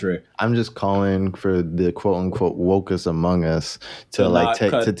this country. I'm just calling for the quote unquote wokest among us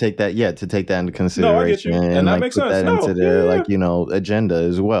to take that into consideration. No, I get you. And that like makes put sense. that into their agenda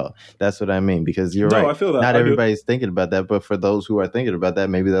as well. That's what I mean, because you're right. I feel that. Not everybody's thinking about that, but for those who are thinking about that,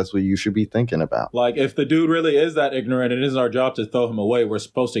 maybe that's what you should be thinking about. Like, if the dude really is that ignorant, it is our job to throw him away. We're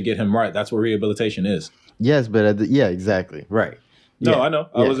supposed to get him right. That's what rehabilitation is. Yes, but exactly. Right. No, I know.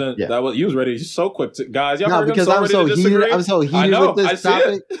 I wasn't. Yeah. That was. You was ready. He's so quick, guys. Y'all heard because him so heated. I'm so heated with this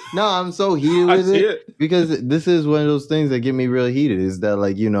topic. No, I'm so heated with it because this is one of those things that get me real heated. Is that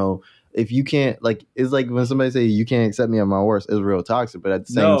if you can't it's like when somebody say you can't accept me at my worst, it's real toxic. But at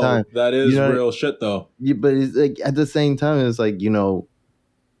the same time, that is real shit though. Yeah, but it's like at the same time, it's like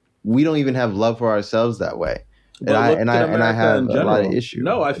we don't even have love for ourselves that way. And I have a lot of issues.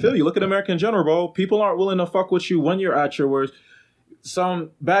 No, I feel you. Look at America in general, bro. People aren't willing to fuck with you when you're at your worst.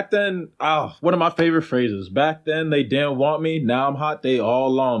 Back then, one of my favorite phrases. Back then, they didn't want me. Now I'm hot. They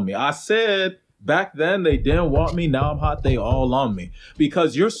all on me. I said Back then, they didn't want me. Now I'm hot. They all on me.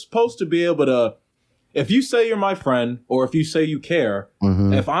 Because you're supposed to be able to, if you say you're my friend or if you say you care,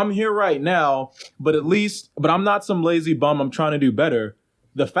 if I'm here right now, but I'm not some lazy bum, I'm trying to do better.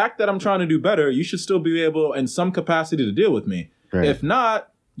 The fact that I'm trying to do better, you should still be able in some capacity to deal with me. Right. If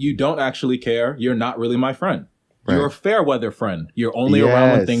not, you don't actually care. You're not really my friend. Right. You're a fair weather friend. You're only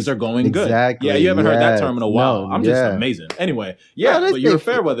around when things are going good. Yeah, you haven't heard that term in a while. I'm just amazing. Anyway, but you're a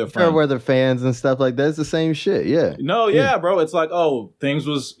fair weather friend. Fair weather fans and stuff like that. It's the same shit. Yeah. No, bro. It's like, oh, things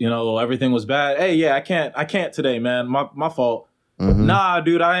was, everything was bad. Hey, I can't today, man. My fault. Nah,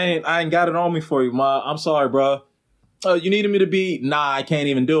 dude, I ain't got it on me for you, ma. I'm sorry, bro. You needed me to be, I can't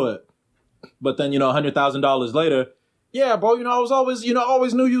even do it. But then, $100,000 later, yeah, bro, I was always,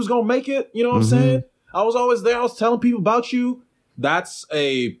 always knew you was going to make it. You know what I'm saying? I was always there. I was telling people about you. That's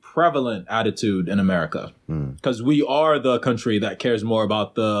a prevalent attitude in America because we are the country that cares more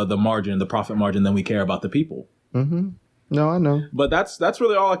about the margin, the profit margin, than we care about the people. No, I know. But that's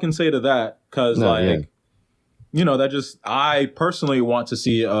really all I can say to that because, I personally want to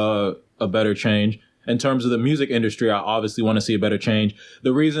see a better change. In terms of the music industry, I obviously want to see a better change.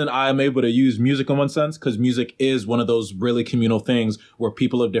 The reason I'm able to use music in one sense, because music is one of those really communal things where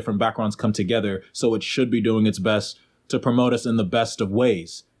people of different backgrounds come together. So it should be doing its best to promote us in the best of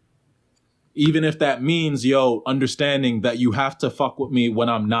ways. Even if that means, understanding that you have to fuck with me when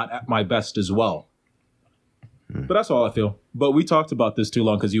I'm not at my best as well. But that's all I feel. But we talked about this too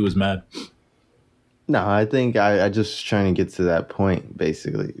long because you was mad. No, I think I just trying to get to that point,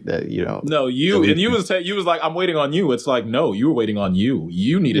 basically, that, No, you was like, I'm waiting on you. It's like, no, you were waiting on you.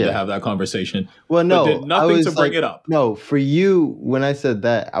 You needed to have that conversation. Well, no. But did nothing to bring it up. No, for you, when I said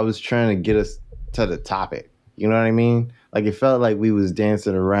that, I was trying to get us to the topic. You know what I mean? Like, it felt like we was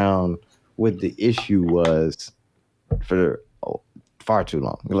dancing around what the issue was for far too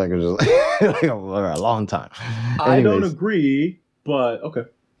long. Like, it was just like a long time. Anyways, I don't agree, but okay.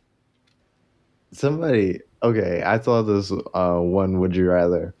 I saw this one Would You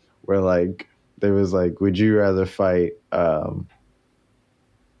Rather where like there was like, would you rather fight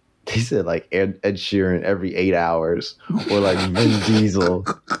they said like Ed Sheeran every 8 hours or like Vin Diesel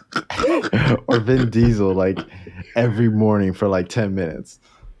or Vin Diesel like every morning for like 10 minutes.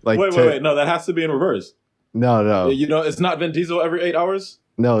 Like wait, no, that has to be in reverse. No. It's not Vin Diesel every 8 hours?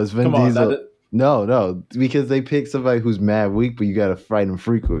 No, it's Vin Diesel. No, because they pick somebody who's mad weak, but you got to fight him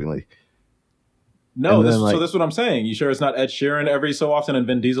frequently. No, so that's what I'm saying. You sure it's not Ed Sheeran every so often and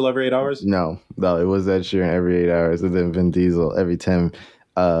Vin Diesel every 8 hours? No, it was Ed Sheeran every 8 hours and then Vin Diesel every 10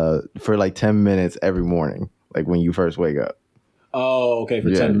 for like 10 minutes every morning, like when you first wake up. Oh, okay,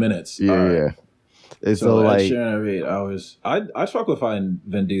 for 10 minutes. Yeah. It's so Ed like Sheeran every 8 hours. I fuck with fighting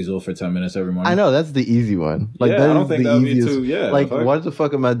Vin Diesel for 10 minutes every morning. I know that's the easy one. Like that I don't think that would be too. Yeah, like what the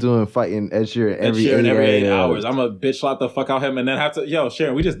fuck am I doing fighting Ed Sheeran every 8 hours? I'm a bitch slap the fuck out him and then have to. Yo,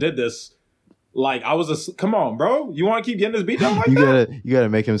 Sharon, we just did this. Like come on, bro. You want to keep getting this beat down like that? You gotta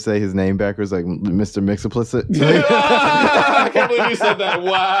make him say his name backwards, like Mr. Mixaplicit. I can't believe you said that.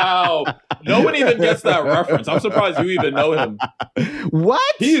 Wow, no one even gets that reference. I'm surprised you even know him.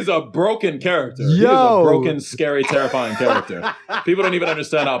 What? He is a broken character. He is a broken, scary, terrifying character. People don't even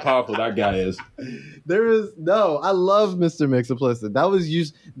understand how powerful that guy is. I love Mr. Mixaplicit.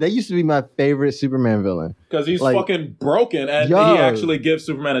 That used to be my favorite Superman villain. Because he's fucking broken and he actually gives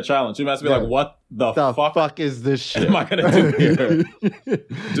Superman a challenge. Superman has to be like, what the fuck is this shit? Am I gonna do here?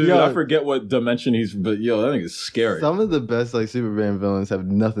 Dude, I forget what dimension but that thing is scary. Some of the best like Superman villains have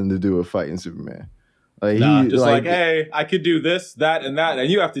nothing to do with fighting Superman. Like hey, I could do this, that, and that, and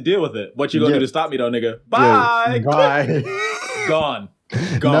you have to deal with it. What you gonna do to stop me though, nigga? Bye. Bye. Gone,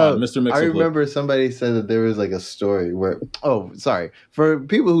 Mr. Mixaplicit. I remember somebody said that there was like a story where, for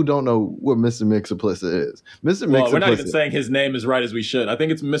people who don't know what Mr. Mixaplicit is, we're not even saying his name is right as we should. I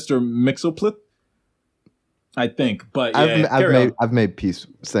think it's Mr. Mixaplicit. I think, but I've made peace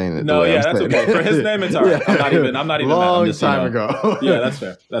saying it. No, that's okay. For his name, it's all right. I'm not even long mad. Time ago. Yeah, that's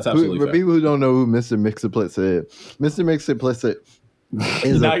fair. That's absolutely fair. For people who don't know who Mr. Mixaplicit is, Mr. Mixaplicit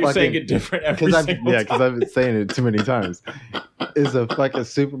is now you're saying it different every single time. Yeah, because I've been saying it too many times. Is a fucking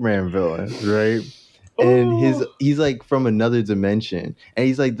Superman villain, right? And he's like from another dimension, and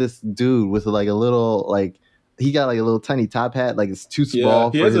he's like this dude with like a little like. He got like a little tiny top hat, like it's too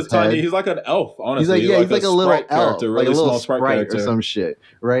small. Yeah, he is he's like an elf, honestly. He's like a little elf, character, really like a little small sprite character. or some shit,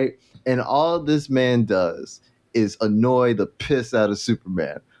 right? And all this man does is annoy the piss out of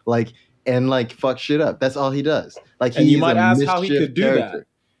Superman, and fuck shit up. That's all he does. Like, and you might ask how he could do that.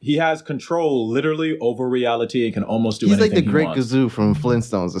 he has control literally over reality and can almost do He's anything like the Great wants. Gazoo from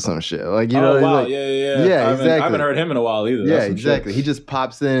Flintstones or some shit. Like, you Oh, know, he's wow. like, Yeah, exactly. I haven't heard him in a while either. Yeah, That's some exactly. shit. He just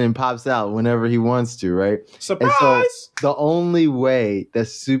pops in and pops out whenever he wants to, right? Surprise! And so the only way that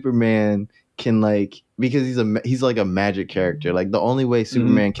Superman can like, because he's like a magic character, like the only way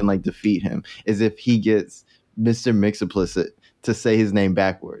Superman can like defeat him is if he gets Mr. Mixaplicit to say his name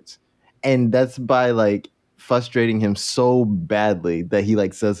backwards. And that's by like frustrating him so badly that he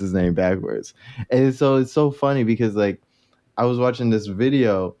like says his name backwards. And so it's so funny because like I was watching this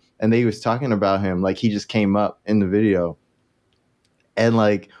video and they was talking about him, like he just came up in the video. And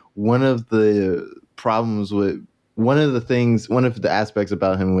like one of the aspects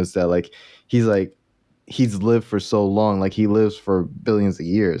about him was that like he's lived for so long, like he lives for billions of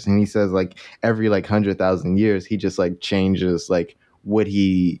years, and he says like every like 100,000 years he just like changes like what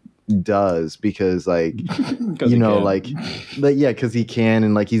he does because like you know like yeah, because he can,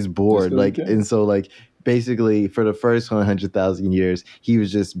 and like he's bored, like, and so like basically for the first 100,000 years he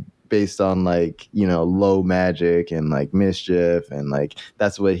was just based on like, you know, low magic and like mischief, and like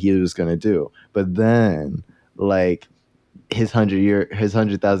that's what he was gonna do. But then like his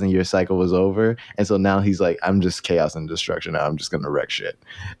 100,000 year cycle was over, and so now he's like, I'm just chaos and destruction now, I'm just gonna wreck shit.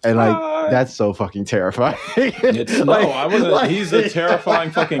 And like that's so fucking terrifying. He's a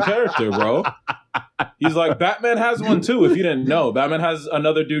terrifying fucking character, bro. He's like, Batman has one too, if you didn't know. Batman has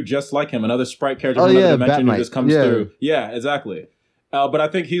another dude just like him, another sprite character from another dimension who just comes through. Yeah, exactly. But I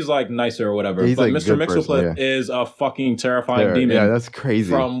think he's like nicer or whatever. He's but like Mr. Mixaplicit is a fucking terrifying demon. Yeah, that's crazy.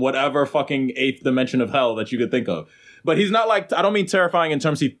 From whatever fucking 8th dimension of hell that you could think of. But he's not like, I don't mean terrifying in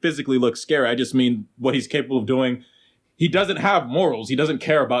terms he physically looks scary. I just mean what he's capable of doing. He doesn't have morals. He doesn't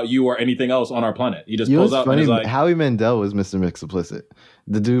care about you or anything else on our planet. He just pulls out and is like... Howie Mandel was Mr. Mixaplicit.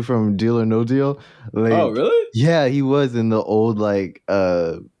 The dude from Deal or No Deal. Like, oh, really? Yeah, he was in the old like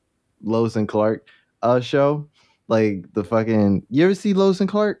Lois and Clark show. Like the fucking... You ever see Lois and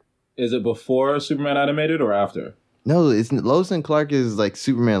Clark? Is it before Superman animated or after? No, it's Lois and Clark is like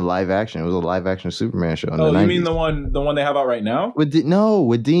Superman live action. It was a live action Superman show in the 90s. You mean the one they have out right now? With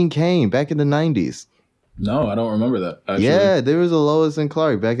Dean Cain back in the 90s. No, I don't remember that. Actually. Yeah, there was a Lois and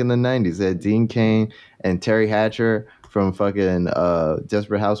Clark back in the 90s. They had Dean Cain and Terry Hatcher from fucking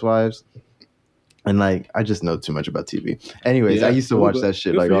Desperate Housewives. And like, I just know too much about TV. Anyways, I used to watch that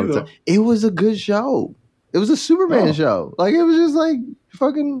shit like all the time. It was a good show. It was a Superman show. Like, it was just like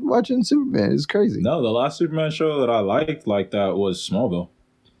fucking watching Superman. It's crazy. No, the last Superman show that I liked like that was Smallville.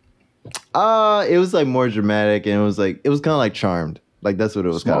 It was like more dramatic, and it was kind of like Charmed. Like that's what it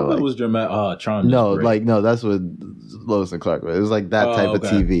was kind of like. Smallville was dramatic. Charmed. No, that's what Lois and Clark was. It was like that type of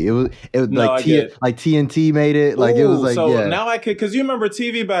TV. It was like TNT made it. Like it was like now I could, because you remember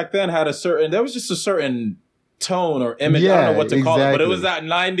TV back then had there was just a certain tone or image. I don't know what to call it, but it was that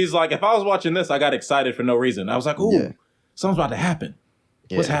 90s. Like if I was watching this, I got excited for no reason. I was like, ooh, something's about to happen.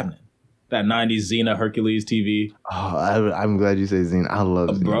 What's happening? That 90s Xena Hercules TV. Oh, I'm glad you say Xena. I love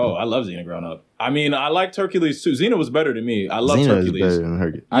Xena. Bro, I love Xena growing up. I mean, I liked Hercules too. Xena was better to me. I loved Xena Hercules. Is better than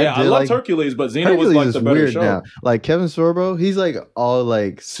Hercules. Yeah, I loved Hercules, but Xena was like the better show. Now. Like Kevin Sorbo, he's like all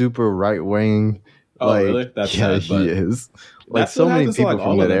like super right wing. Oh, like, really? That's sad, he is. Like so many people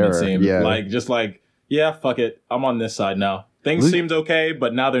from that era. Like just like, yeah, fuck it. I'm on this side now. Things seemed okay,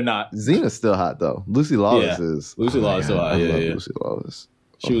 but now they're not. Xena's still hot though. Lucy Lawless is. Lucy Lawless still hot. Yeah. Lucy Lawless.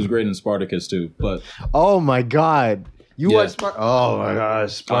 She was great in Spartacus too, but oh my god, you watched Spartacus? Oh my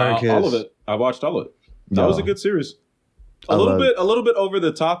gosh, Spartacus! All of it. I watched all of it. That was a good series. A little bit over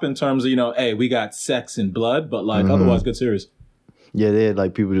the top in terms of, hey, we got sex and blood, but like otherwise, good series. Yeah, they had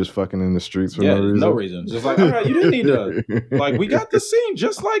like people just fucking in the streets for no reason. No reason. Just like, all right, you didn't need to. Like, we got the scene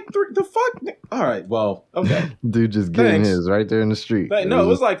just like the fuck. All right, well, okay. Dude just getting his right there in the street. No, it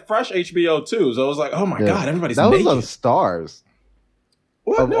was like fresh HBO too. So it was like, oh my god, everybody's naked. That was on Stars.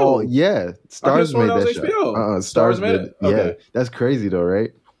 What? No. Stars made that show. HBO. Stars made it. Okay. Yeah, that's crazy though,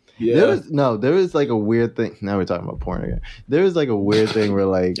 right? Yeah. There was like a weird thing. Now we're talking about porn again. There was like a weird thing where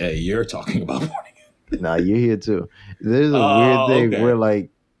like, hey, you're talking about porn again. Nah, you're here too. There's a weird thing where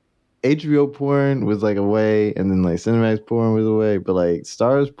like HBO porn was like a way, and then like Cinemax porn was a way, but like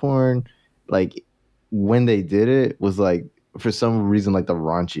Stars porn, like when they did it was like for some reason like the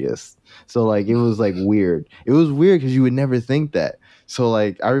raunchiest. So like it was like weird. It was weird because you would never think that. So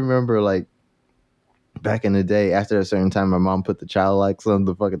like I remember like back in the day, after a certain time, my mom put the child likes on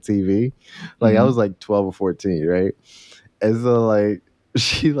the fucking TV. Like I was like 12 or 14, right? And so like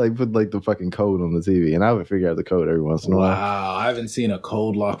she like put like the fucking code on the TV, and I would figure out the code every once in a while. Wow, I haven't seen a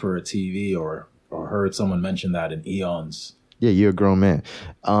code lock for a TV or heard someone mention that in eons. Yeah, you're a grown man.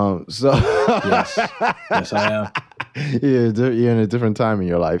 So yes, I am. You're in a different time in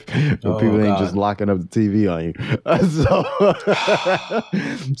your life when people ain't just locking up the TV on you.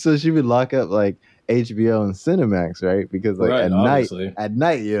 So she would lock up like HBO and Cinemax, right? Because like at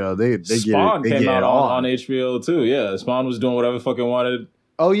night, you know, they Spawn get it, came out on HBO too. Yeah, Spawn was doing whatever fucking wanted.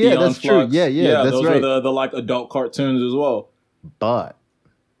 Oh yeah, that's true. Yeah, that's those right. were the like adult cartoons as well. But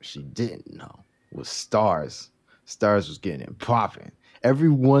she didn't know was Stars. Stars was getting it popping. Every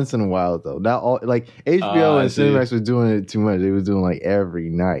once in a while, though, not all like HBO and Cinemax was doing it too much. They was doing like every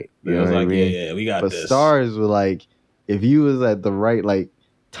night. You know what I mean? Yeah, we got but this. But Stars were like, if you was at the right like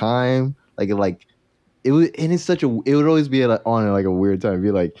time, like it was, and it's such a. It would always be on at like a weird time. It'd be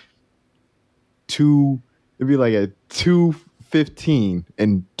like It'd be like at 2:15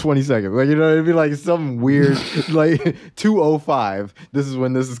 and 20 seconds. Like, you know, it'd be like something weird, like 2:05. This is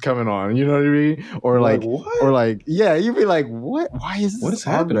when this is coming on. You know what I mean? Or like what? Or like, yeah, you'd be like, what? Why is this? What is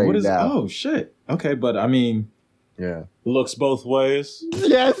happening? What is now? Oh shit. Okay, but I mean, yeah, looks both ways.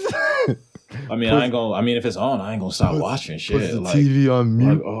 Yes. I mean, I ain't gonna. I mean, if it's on, I ain't gonna stop watching shit. Put the like, TV on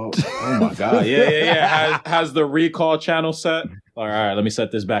mute. Like, oh my god, yeah. Has the recall channel set? All right, let me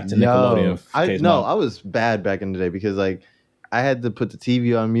set this back to Nickelodeon. I was bad back in the day because like I had to put the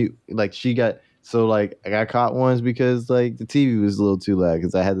TV on mute. Like I got caught once because like the TV was a little too loud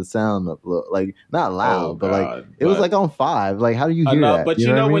because I had the sound up, like not loud, but it was like on 5. Like, how do you hear that? But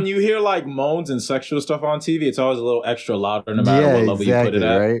you know when you hear like moans and sexual stuff on TV, it's always a little extra louder no matter what level you put it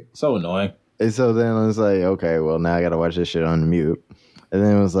at. Right? So annoying. And so then I was like, okay, well now I gotta watch this shit on mute. And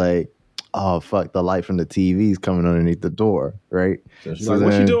then it was like, oh fuck, the light from the TV's coming underneath the door, right? So she's like,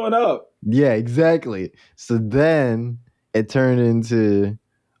 what you doing up? Yeah, exactly. So then it turned into,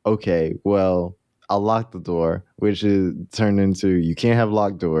 okay, well, I'll lock the door, which is turned into you can't have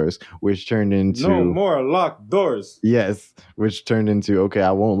locked doors, which turned into no more locked doors. Yes, which turned into, okay,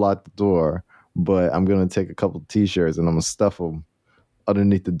 I won't lock the door, but I'm gonna take a couple t-shirts and I'm gonna stuff them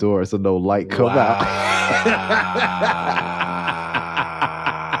underneath the door so no light come out.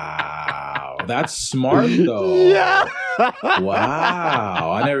 That's smart though. Yeah.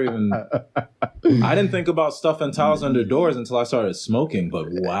 Wow. I didn't think about stuffing towels under doors until I started smoking, but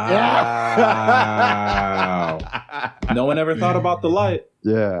wow. No one ever thought about the light.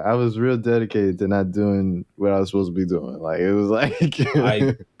 Yeah, I was real dedicated to not doing what I was supposed to be doing. Like, it was like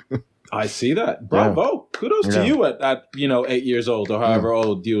I see that. Bravo. Yeah. Kudos to you at 8 years old or however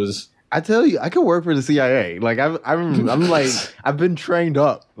old you was. I tell you, I could work for the CIA. Like I'm like I've been trained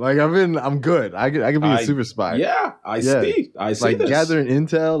up. Like I'm good. I could be a super spy. Yeah, I see. Like this. Gathering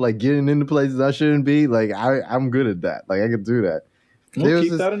intel, like getting into places I shouldn't be. Like I'm good at that. Like I could do that. Well,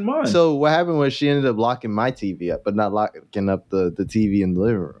 keep that in mind. So what happened was she ended up locking my TV up, but not locking up the TV in the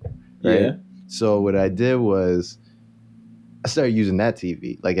living room. Right? Yeah. So what I did was I started using that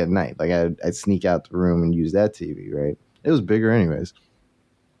TV like at night. Like I'd sneak out the room and use that TV. Right. It was bigger anyways.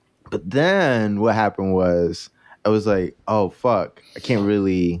 But then what happened was I was like, oh, fuck, I can't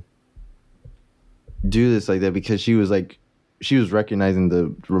really do this like that because she was recognizing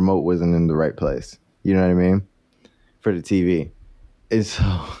the remote wasn't in the right place. You know what I mean? For the TV. And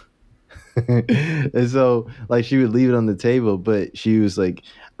so like she would leave it on the table, but she was like,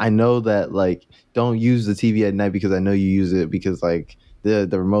 I know that like don't use the TV at night because I know you use it because like the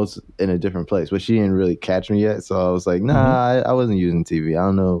remote's in a different place, but she didn't really catch me yet. So I was like, nah, I wasn't using TV. I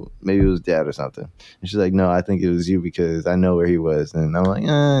don't know. Maybe it was Dad or something. And she's like, no, I think it was you because I know where he was. And I'm like,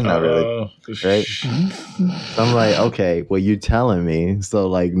 not really. Right? So I'm like, okay, well, you're telling me. So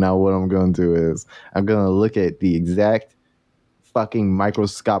like now what I'm going to do is I'm going to look at the exact fucking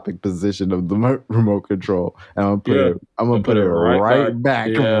microscopic position of the remote control, and I'm gonna put it right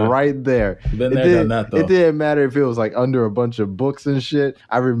back right there. Been there, done that though. It didn't matter if it was like under a bunch of books and shit.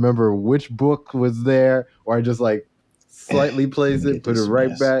 I remember which book was there, or I just like slightly placed it, put it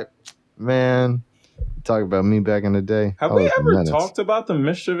right back. Man, talk about me back in the day. Have we ever talked about the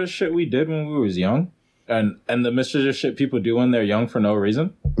mischievous shit we did when we was young, and the mischievous shit people do when they're young for no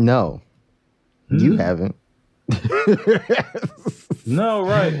reason? No, you haven't. No,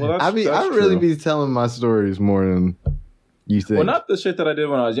 right. Well, I really be telling my stories more than you think. Well, not the shit that I did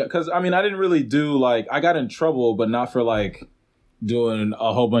when I was young, because I mean, I didn't really do like I got in trouble, but not for like doing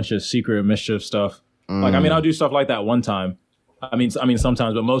a whole bunch of secret mischief stuff. Like, I mean, I'll do stuff like that one time. I mean,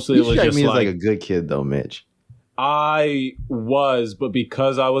 sometimes, but mostly it was just me like a good kid, though, Mitch. I was, but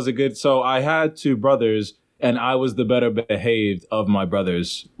because I was so I had 2 brothers, and I was the better behaved of my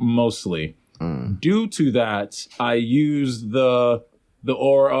brothers mostly. Due to that, I used the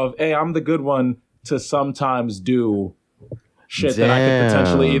aura of, hey, I'm the good one to sometimes do shit that I could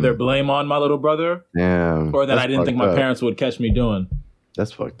potentially either blame on my little brother or that I didn't think my parents would catch me doing.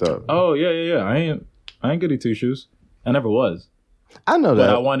 That's fucked up. Oh, yeah. I ain't goody 2 shoes. I never was. I know But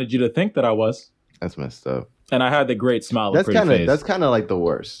that. I wanted you to think that I was. That's messed up. And I had the great smile and pretty face. That's kind of like the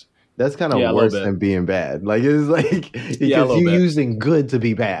worst. That's kind of Yeah, a little worse bit. than being bad. Like it's like Yeah, a because little you're bit. using good to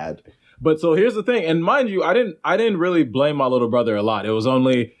be bad. But so here's the thing, and mind you, I didn't really blame my little brother a lot. It was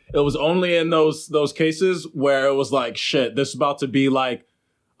only in those cases where it was like, shit, this is about to be like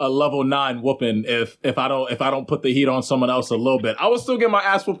a level 9 whooping if I don't put the heat on someone else a little bit. I was still getting my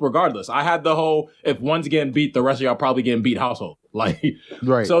ass whooped regardless. I had the whole, if one's getting beat, the rest of y'all probably getting beat household. Like,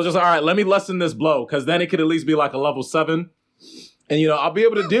 Right. So it was just, all right, let me lessen this blow, because then it could at least be like a level 7. And, I'll be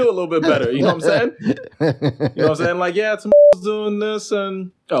able to deal a little bit better. You know what I'm saying? You know what I'm saying? Like, yeah, Tim was doing this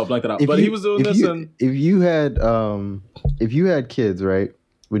and... Oh, blank that out. But he was doing this and... If you had kids, right,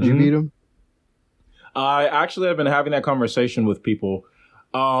 would you beat them? I actually have been having that conversation with people.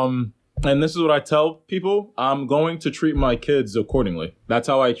 And this is what I tell people. I'm going to treat my kids accordingly. That's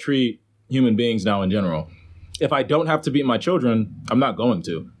how I treat human beings now in general. If I don't have to beat my children, I'm not going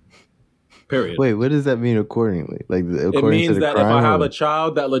to. Period. Wait, what does that mean accordingly? Like according it means to the that crime, if I have a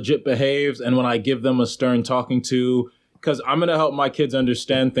child that legit behaves, and when I give them a stern talking to, because I'm gonna help my kids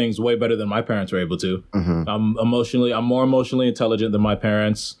understand things way better than my parents were able to. Mm-hmm. I'm more emotionally intelligent than my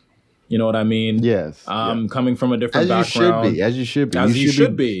parents. You know what I mean? Yes. I'm coming from a different background. As you should be. You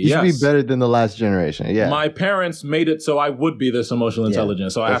should be. You should be better than the last generation. Yeah. My parents made it so I would be this emotional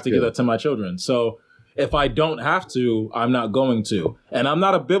intelligence. So I have to give that to my children. So if I don't have to, I'm not going to. And I'm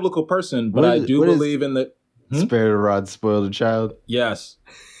not a biblical person, but I do believe in the... Spare the rod, spoil the child. Yes.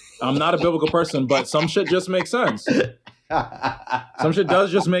 I'm not a biblical person, but some shit just makes sense. Some shit does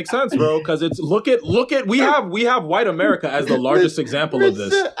just make sense, bro. Because it's look at we have white America as the largest example of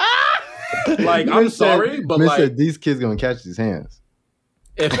this. Like, I'm sorry, but like these kids gonna catch these hands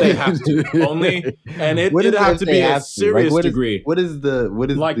if they have to only, and it'd have to be a serious degree. What is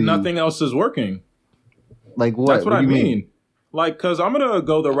like nothing else is working? Like what? That's what I mean. Like, because I'm gonna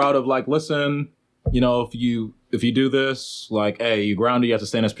go the route of like, listen, if you do this, like, hey, you grounded, you have to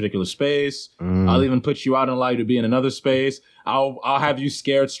stay in this particular space. I'll even put you out and allow you to be in another space. I'll have you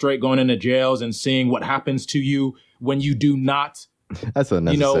scared straight going into jails and seeing what happens to you when you do not. That's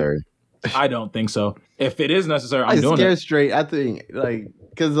unnecessary. I don't think so. If it is necessary, I'm doing it. Scared straight. I think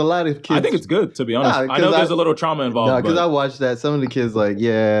because a lot of kids. I think it's good, to be honest. I know there's a little trauma involved. No, because I watched that. Some of the kids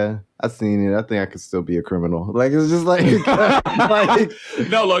yeah, I've seen it. I think I could still be a criminal. Like it's just like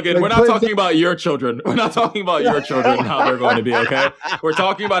no, Logan. We're not talking about your children. We're not talking about your children and how they're going to be. Okay, we're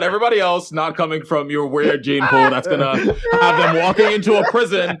talking about everybody else not coming from your weird gene pool that's gonna have them walking into a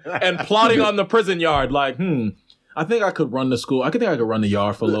prison and plotting on the prison yard. Like, I think I could run the school. I think I could run the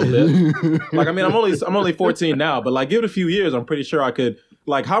yard for a little bit. Like, I mean, I'm only 14 now, but like, give it a few years, I'm pretty sure I could.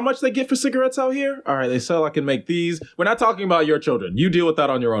 Like, how much they get for cigarettes out here? All right, they sell. I can make these. We're not talking about your children. You deal with that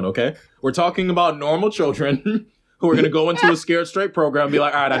on your own, okay? We're talking about normal children who are going to go into a scared straight program and be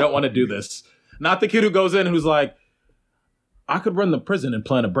like, all right, I don't want to do this. Not the kid who goes in who's like, I could run the prison and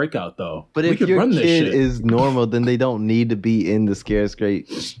plan a breakout, though. But if your kid is normal, then they don't need to be in the scared straight.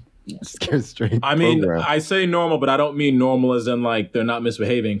 I mean, program. I say normal, but I don't mean normal as in like they're not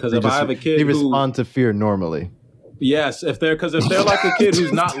misbehaving. Because if I have a kid they respond to fear normally. Yes, if they're like a kid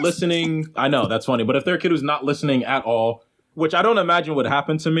who's not listening, I know that's funny. But if they're a kid who's not listening at all, which I don't imagine would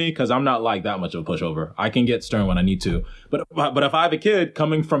happen to me because I'm not like that much of a pushover. I can get stern when I need to. But if I have a kid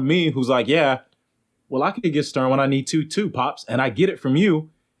coming from me who's like, yeah, well, I could get stern when I need to too, pops, and I get it from you,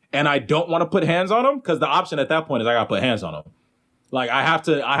 and I don't want to put hands on him because the option at that point is I got to put hands on him. Like, I have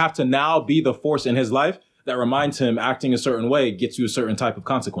to now be the force in his life that reminds him acting a certain way gets you a certain type of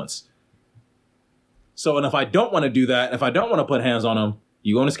consequence. So, and if I don't want to do that, if I don't want to put hands on him,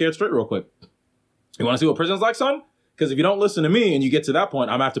 you go into scared straight real quick. You want to see what prison's like, son? Because if you don't listen to me and you get to that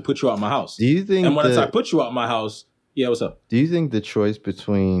point, I'm going to have to put you out of my house. Do you think? And once I put you out of my house, yeah, what's up? Do you think the choice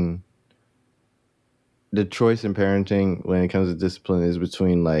in parenting when it comes to discipline is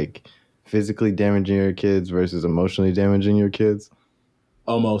between like physically damaging your kids versus emotionally damaging your kids?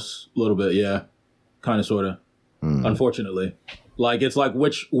 Almost a little bit, yeah. Kind of, sort of. Unfortunately. Like, it's like,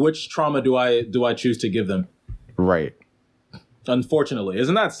 which trauma do I choose to give them? Right. Unfortunately.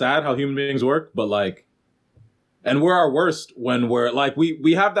 Isn't that sad how human beings work? But like, and we're our worst when we're like,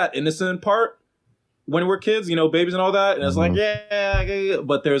 we have that innocent part when we're kids, babies and all that. And it's like, yeah.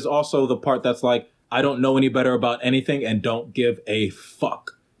 But there's also the part that's like, I don't know any better about anything and don't give a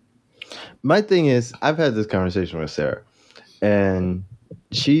fuck. My thing is, I've had this conversation with Sarah and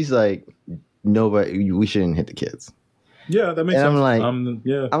she's like, nobody, we shouldn't hit the kids. Yeah, that makes sense. I'm like, I get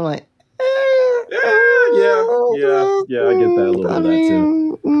that a little bit of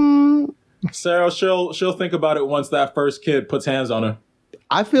that too. Sarah, she'll think about it once that first kid puts hands on her.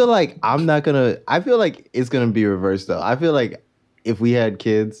 I feel like I feel like it's gonna be reversed though. I feel like if we had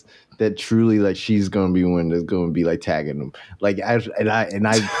kids, that truly like she's gonna be one that's gonna be like tagging them. Like I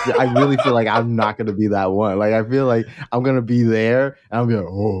really feel like I'm not gonna be that one. Like I feel like I'm gonna be there and I'm be like,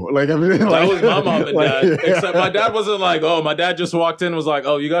 oh, like I mean, That was my mom and dad. Except my dad wasn't like, oh, my dad just walked in and was like,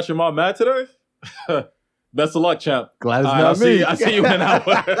 oh, you got your mom mad today? Best of luck, champ. Glad it's not me. I see you in an hour.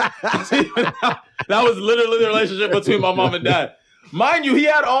 That was literally the relationship between my mom and dad. Mind you, he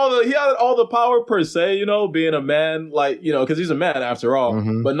had all the power per se, you know, being a man, like, you know, because he's a man after all.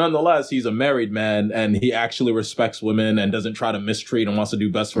 Mhm. But nonetheless, he's a married man and he actually respects women and doesn't try to mistreat and wants to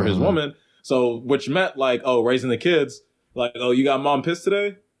do best for his woman. So, which meant like, oh, raising the kids, like, oh, you got mom pissed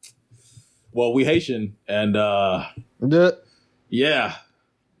today? Well, we Haitian and yeah,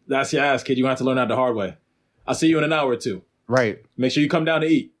 that's your ass, kid. You have to learn that the hard way. I'll see you in an hour or two. Right. Make sure you come down to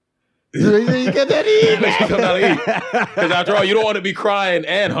eat. You get that eat. Make sure you come down to eat. Because after all, you don't want to be crying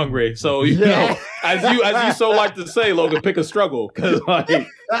and hungry. So you know, as you so like to say, Logan, pick a struggle. Because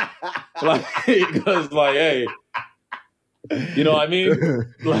hey, you know what I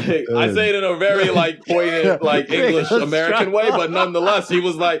mean? Like I say it in a very like poignant, like English American way, but nonetheless, he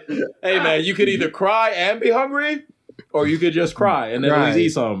was like, "Hey man, you could either cry and be hungry, or you could just cry and then at least eat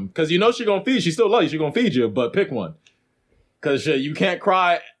something. Because you know she's gonna feed. She still loves you. She's gonna feed you, but pick one. Because you can't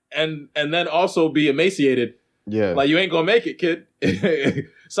cry and then also be emaciated. Yeah, like you ain't gonna make it, kid.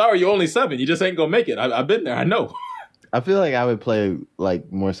 Sorry, you're only 7. You just ain't gonna make it. I've been there. I know. I feel like I would play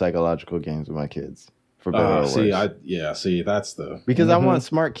like more psychological games with my kids for better or worse. See, that's the because I want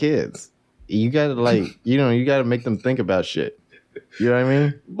smart kids. You gotta you gotta make them think about shit. You know what I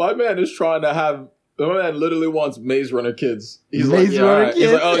mean? My man is trying to have. My man literally wants Maze Runner kids. He's Maze Runner kids?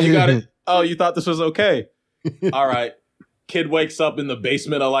 He's like, oh, you got it. Oh, you thought this was okay? All right. Kid wakes up in the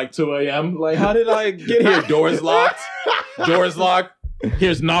basement at like 2 a.m. Like, how did I get here? Doors locked. Doors locked.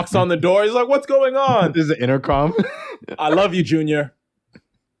 Here's knocks on the door. He's like, what's going on? There's an intercom. I love you, Junior,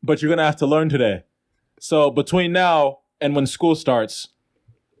 but you're going to have to learn today. So between now and when school starts,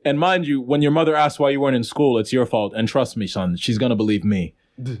 and mind you, when your mother asks why you weren't in school, it's your fault. And trust me, son, she's going to believe me.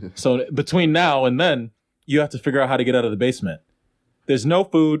 So between now and then, you have to figure out how to get out of the basement. There's no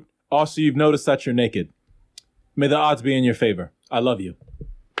food. Also, you've noticed that you're naked. May the odds be in your favor. I love you.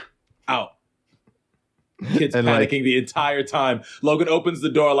 Out. Kid's and panicking the entire time. Logan opens the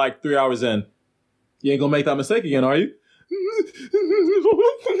door like 3 hours in. You ain't gonna make that mistake again, are you?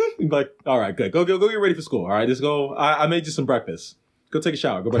 Like, all right, good. Go get ready for school. All right, just go. I made you some breakfast. Go take a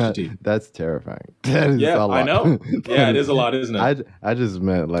shower. Go brush your teeth. That's terrifying. That is a lot. I know. Yeah, it is a lot, isn't it? I just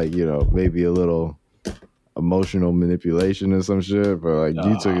meant like, maybe a little emotional manipulation or some shit, but like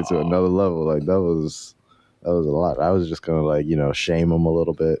you took it to another level. Like that was a lot. I was just gonna shame him a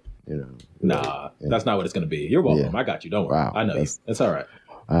little bit. That's not what it's gonna be. You're welcome. I got you. Don't worry. Wow, I know you. It's all right.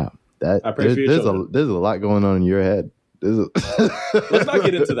 Wow. I pray for your children. There's a lot going on in your head. Let's not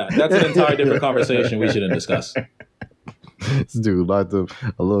get into that. That's an entirely different conversation we shouldn't discuss. This dude locked up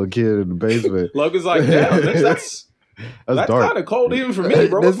a little kid in the basement. Logan's like, damn, that's kind of cold even for me,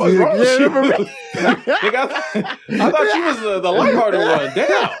 bro. What the fuck's wrong with you? I thought you was the lighthearted one.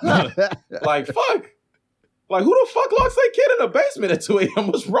 Damn. Like, fuck. Like, who the fuck locks that kid in the basement at 2 a.m.?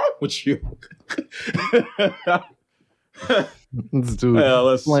 What's wrong with you? This dude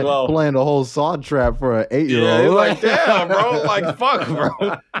playing the whole saw trap for an 8-year-old. Yeah, he's like, damn, bro. Like, fuck,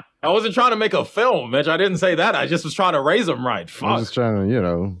 bro. I wasn't trying to make a film, Mitch. I didn't say that. I just was trying to raise them right. Fuck. I was just trying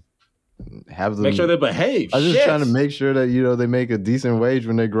to, have them... Make sure they behave. I was just trying to make sure that, they make a decent wage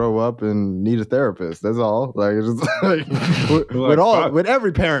when they grow up and need a therapist. That's all. Like, it's just what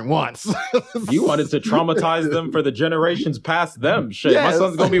every parent wants. You wanted to traumatize them for the generations past them. Shit, yes. My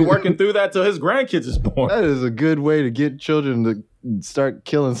son's going to be working through that till his grandkids is born. That is a good way to get children to start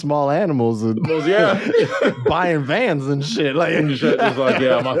killing small animals and buying vans and shit. Like, it's like,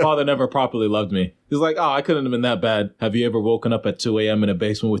 yeah, my father never properly loved me. He's like, oh, I couldn't have been that bad. Have you ever woken up at 2 a.m. in a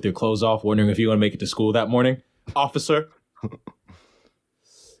basement with your clothes off, wondering if you're going to make it to school that morning? Officer?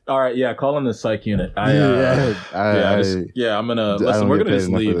 All right, yeah, call in the psych unit. I'm going to... Listen, we're going to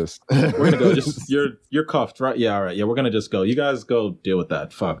just leave. We're going to go. Just You're cuffed, right? Yeah, all right. Yeah, we're going to just go. You guys go deal with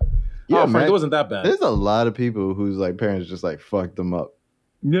that. Fuck. Yeah, Frank, it wasn't that bad. There's a lot of people whose parents just fucked them up.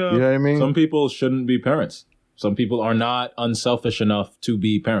 Yeah. You know what I mean? Some people shouldn't be parents. Some people are not unselfish enough to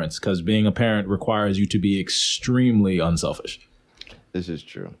be parents because being a parent requires you to be extremely unselfish. This is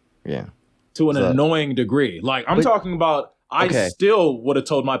true. Yeah. To an annoying degree. Like, I'm talking about, I still would have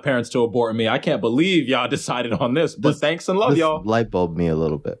told my parents to abort me. I can't believe y'all decided on this, but thanks and love y'all. Light bulbed me a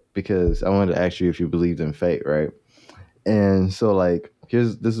little bit because I wanted to ask you if you believed in fate, right? And so,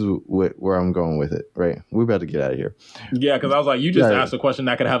 this is where I'm going with it. Right, we're about to get out of here. Yeah, because I was like, you just asked a question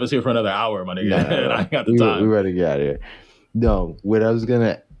that could have us here for another hour, my nigga, and I ain't got the time. We're about to get out of here. No, what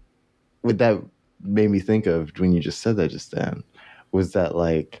that made me think of when you just said that just then was that,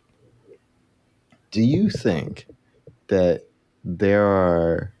 like, do you think that there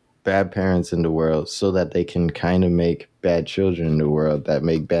are bad parents in the world so that they can kind of make bad children in the world, that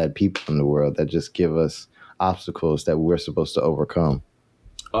make bad people in the world, that just give us obstacles that we're supposed to overcome?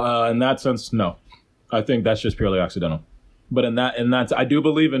 In that sense, no. I think that's just purely accidental. But in that, I do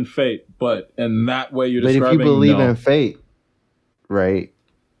believe in fate. But in that way, you're describing. But if you believe in fate, right?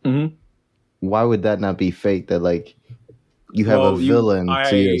 Mm-hmm. Why would that not be fate? That, like, you have a villain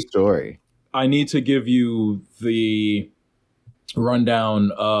to your story. I need to give you the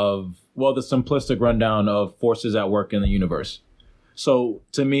rundown of, the simplistic rundown of forces at work in the universe. So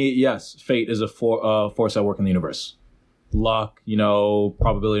to me, yes, fate is a force at work in the universe. Luck,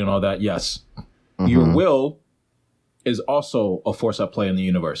 probability and all that, yes. Mm-hmm. Your will is also a force at play in the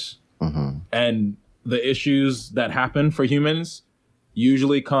universe. Mm-hmm. And the issues that happen for humans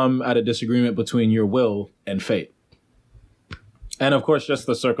usually come at a disagreement between your will and fate. And of course, just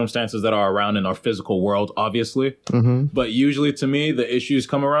the circumstances that are around in our physical world, obviously. Mm-hmm. But usually, to me, the issues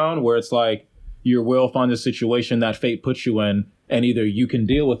come around where it's like your will finds a situation that fate puts you in, and either you can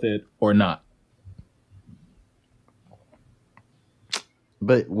deal with it or not.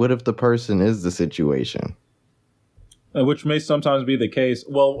 But what if the person is the situation? Which may sometimes be the case.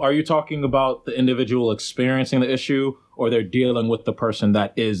 Well, are you talking about the individual experiencing the issue, or they're dealing with the person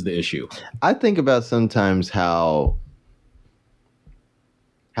that is the issue? I think about sometimes how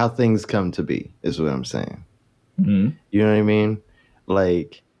things come to be, is what I'm saying. Mm-hmm. You know what I mean?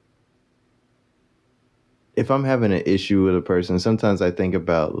 Like, if I'm having an issue with a person, sometimes I think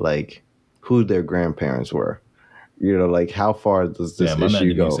about, like, who their grandparents were. Like, how far does this issue go? My man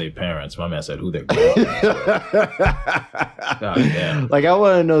didn't say parents. My man said who their grandparents were. God damn. Like, I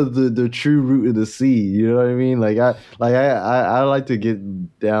want to know the true root of the seed. You know what I mean? Like, I like to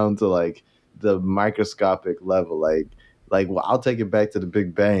get down to, like, the microscopic level. Like, well, I'll take it back to the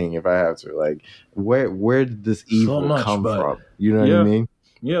Big Bang if I have to. Like, where did this evil come from? You know what I mean?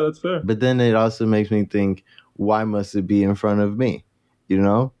 Yeah, that's fair. But then it also makes me think, why must it be in front of me?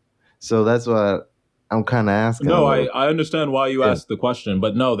 So that's why I'm kind of asking. No, I understand why you asked the question,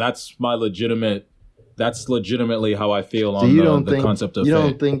 but no, that's legitimately how I feel on the concept of fate. You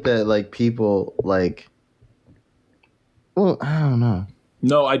don't think that, like, people, like, well, I don't know.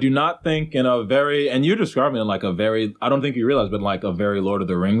 No, I do not think in a very, and you describe it in like a very, I don't think you realize, but like a very Lord of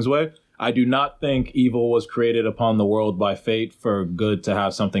the Rings way. I do not think evil was created upon the world by fate for good to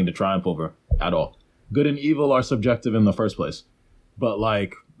have something to triumph over at all. Good and evil are subjective in the first place. But,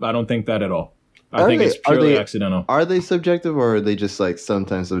 like, I don't think that at all. I think it's purely accidental. Are they subjective, or are they just, like,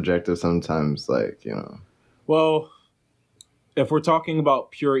 sometimes subjective, sometimes, like, Well, if we're talking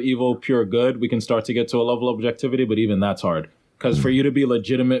about pure evil, pure good, we can start to get to a level of objectivity, but even that's hard. Because for you to be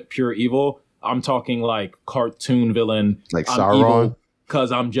legitimate, pure evil, I'm talking like cartoon villain. Like Sauron?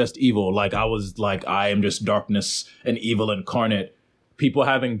 Because I'm just evil. Like, I am just darkness and evil incarnate. People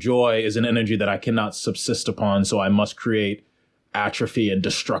having joy is an energy that I cannot subsist upon, so I must create atrophy and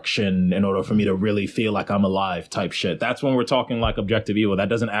destruction in order for me to really feel like I'm alive type shit. That's when we're talking like objective evil. That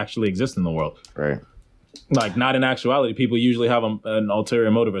doesn't actually exist in the world. Right. Like, not in actuality. People usually have an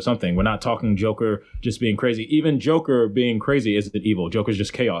ulterior motive or something. We're not talking Joker just being crazy. Even Joker being crazy isn't evil. Joker's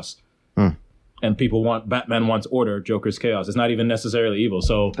just chaos. And Batman wants order. Joker's chaos. It's not even necessarily evil.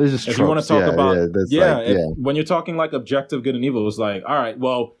 So if you want to talk about, when you're talking like objective good and evil, it's like, all right,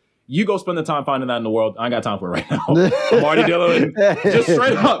 well, you go spend the time finding that in the world. I ain't got time for it right now. I'm already dealing with, just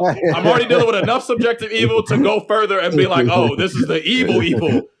straight up, I'm already dealing with enough subjective evil to go further and be like, oh, this is the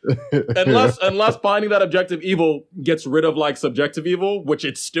evil. Unless finding that objective evil gets rid of like subjective evil, which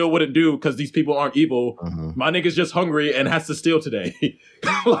it still wouldn't do because these people aren't evil. My nigga's just hungry and has to steal today.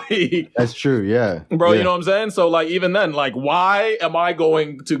 Like, that's true, yeah. Bro, yeah. You know what I'm saying? So like, even then, like, why am I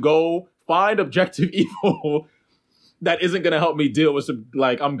going to go find objective evil that isn't going to help me deal with some,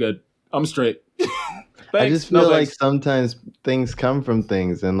 like, I'm good. I'm straight. I just feel like sometimes things come from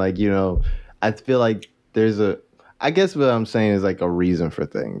things. And, like, I feel like there's I guess what I'm saying is, like, a reason for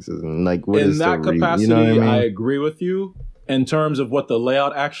things. And, like, what is the reason? In that capacity, you know what I mean? I agree with you. In terms of what the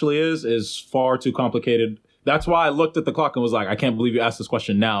layout actually is far too complicated. That's why I looked at the clock and was like, I can't believe you asked this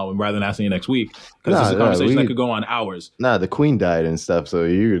question now and rather than asking it next week. Because this is a conversation that could go on hours. Nah, the queen died and stuff. So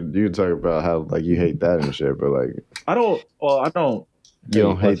you talk about how, like, you hate that and shit. But, like, I don't. You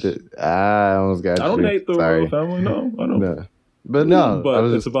don't hate it. I almost got you. I don't hate the royal family. No, I don't. No. But no.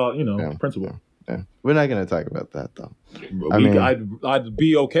 But it's about, principle. We're not going to talk about that though. I'd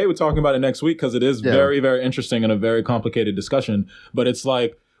be okay with talking about it next week because it is very, very interesting and a very complicated discussion. But it's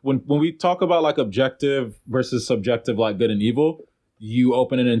like when we talk about like objective versus subjective, like good and evil, you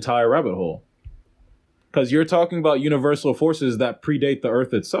open an entire rabbit hole because you're talking about universal forces that predate the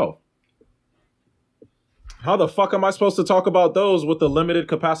Earth itself. How the fuck am I supposed to talk about those with the limited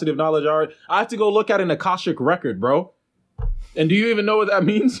capacity of knowledge? I have to go look at an Akashic record, bro. And do you even know what that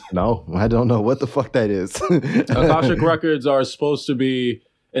means? No, I don't know what the fuck that is. Akashic records are supposed to be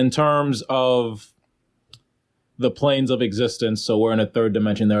in terms of the planes of existence. So we're in a third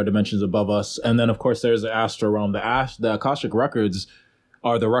dimension. There are dimensions above us. And then, of course, there's the astral realm. The Akashic records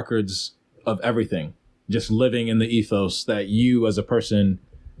are the records of everything. Just living in the ethos that you as a person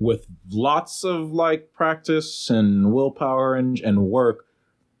with lots of like practice and willpower and work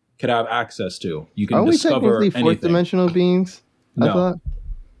could have access to. You can discover anything. Fourth dimensional beings? No. I thought.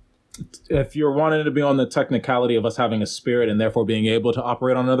 If you're wanting to be on the technicality of us having a spirit and therefore being able to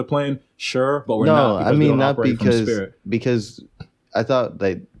operate on another plane, sure, but we're not. No, I mean not because I thought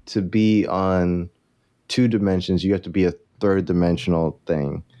that to be on 2 dimensions, you have to be a third dimensional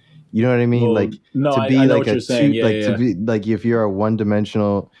thing. You know what I mean? Well, like no, to be I know like what you're saying. to be like if you're a one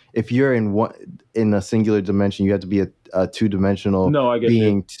dimensional, if you're in a singular dimension, you have to be a 2 dimensional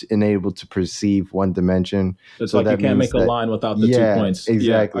being enabled to perceive 1 dimension. It's so like you can't make a line without the 2 points.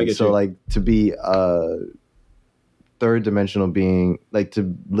 Exactly. Yeah, so like to be a third dimensional being, like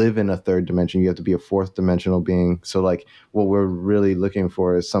to live in a third dimension, you have to be a 4th dimensional being. So like what we're really looking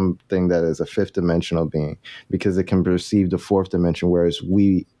for is something that is a 5th dimensional being because it can perceive the 4th dimension, whereas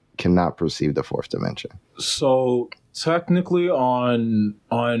we cannot perceive the 4th dimension. So technically on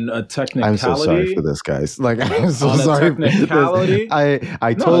a technicality, I'm so sorry for this, guys. Like I'm so sorry for technicality.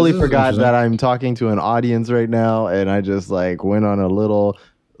 I totally forgot that I'm talking to an audience right now, and I just like went on a little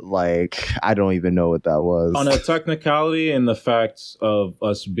like I don't even know what that was. On a technicality and the fact of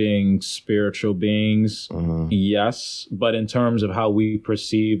us being spiritual beings, yes, but in terms of how we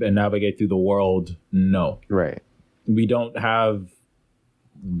perceive and navigate through the world, no. Right. We don't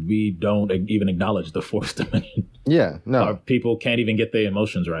even acknowledge the 4th dimension. Yeah, no. Our people can't even get their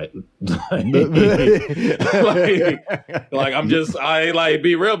emotions right. like I'm just,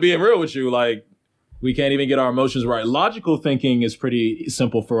 being real with you. Like, we can't even get our emotions right. Logical thinking is pretty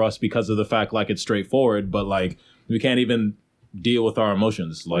simple for us because of the fact, like, it's straightforward, but like, we can't even deal with our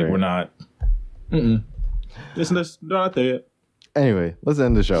emotions. Like, we're not, they're not there yet. Anyway, let's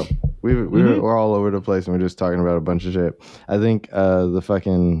end the show. We're all over the place and we're just talking about a bunch of shit. I think the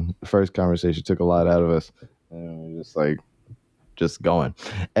fucking first conversation took a lot out of us. And we're just going.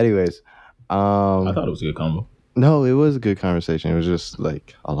 Anyways. I thought it was a good combo. No, it was a good conversation. It was just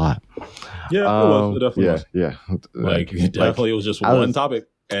like a lot. Yeah, it was. It definitely was. Yeah. Like, it definitely was just one topic.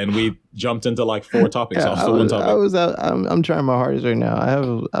 And we jumped into like 4 topics off one topic. I was out. I'm trying my hardest right now.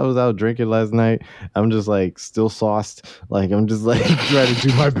 I was out drinking last night. I'm just like still sauced. Like I'm just like trying to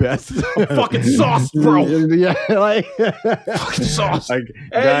do my best. I'm fucking sauced, bro. Yeah, like fucking sauced. Like,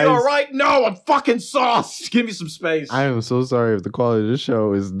 hey, guys, you all right? No, I'm fucking sauced. Give me some space. I am so sorry if the quality of this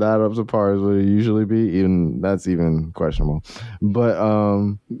show is not up to par as what it usually be. Even that's even questionable. But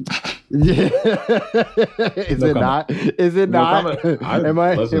yeah, is it not? Is it not? Am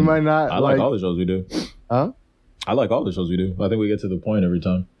I not? I like all the shows we do. Huh? I like all the shows we do. I think we get to the point every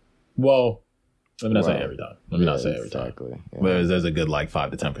time. Well, let me not say every time. Let me not say every time. Yeah. Whereas there's a good like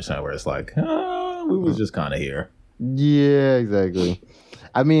 5 to 10% where it's like, we was just kind of here. Yeah, exactly.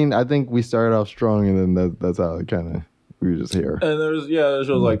 I mean, I think we started off strong, and then that's how it kind of we were just here. And there's shows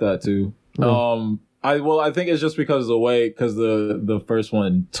like that too. I think it's just because of the way, because the first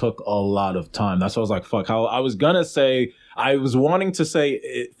one took a lot of time. That's why I was like, fuck. How I was wanting to say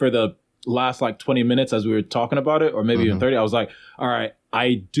it for the last like 20 minutes as we were talking about it, or maybe even 30. I was like, all right,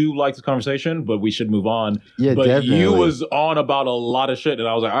 I do like this conversation, but we should move on. Yeah, but definitely. You was on about a lot of shit, and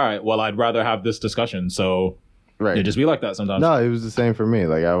I was like, all right, well, I'd rather have this discussion. So it just be like that sometimes. No, it was the same for me.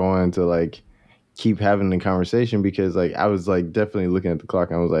 Like I wanted to like keep having the conversation because like I was like definitely looking at the clock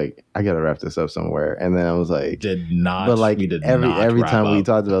and I was like, I gotta wrap this up somewhere. And then I was like, every time we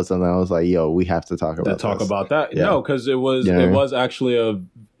talked about something, I was like, yo, we have to talk about that. Yeah. No, because it was actually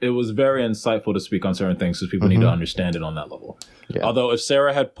it was very insightful to speak on certain things because people need to understand it on that level. Yeah. Although if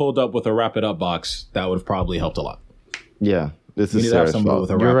Sarah had pulled up with a wrap it up box, that would have probably helped a lot. Yeah. This is Sarah's fault.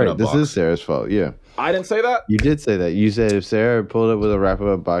 You're right. This is Sarah's fault. Yeah. I didn't say that. You did say that. You said if Sarah pulled it with a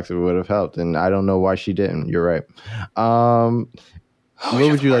wrap-up box, it would have helped, and I don't know why she didn't. You're right. What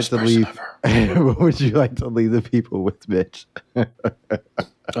would you like to leave? What would you like to leave the people with, Mitch?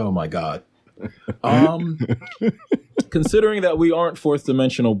 Oh my God. considering that we aren't fourth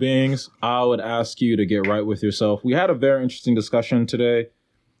dimensional beings, I would ask you to get right with yourself. We had a very interesting discussion today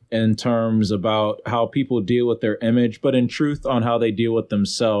in terms about how people deal with their image, but in truth on how they deal with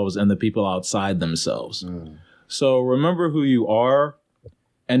themselves and the people outside themselves. So remember who you are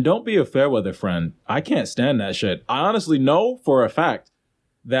and don't be a fair weather friend. I can't stand that shit. I honestly know for a fact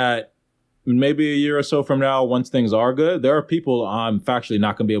that maybe a year or so from now, once things are good, there are people I'm factually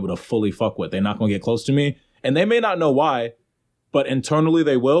not going to be able to fully fuck with. They're not going to get close to me. And they may not know why, but internally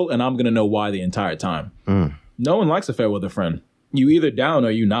they will, and I'm going to know why the entire time. No one likes a fair weather friend. You either down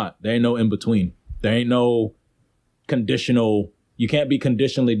or you not. There ain't no in between. There ain't no conditional. You can't be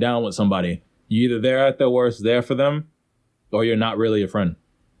conditionally down with somebody. You either there at their worst, there for them, or you're not really a friend.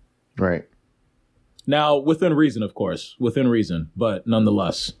 Right. Now, within reason, of course. Within reason. But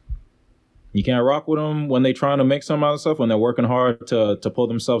nonetheless, you can't rock with them when they're trying to make some out of stuff, when they're working hard to pull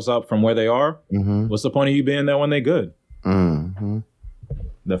themselves up from where they are. What's the point of you being there when they're good? The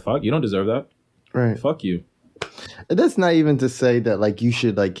fuck? You don't deserve that. Right. Fuck you. That's not even to say that like you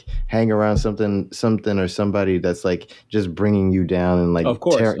should like hang around something or somebody that's like just bringing you down and like of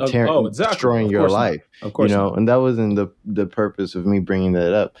course. Exactly. destroying your life. Of course, and that wasn't the purpose of me bringing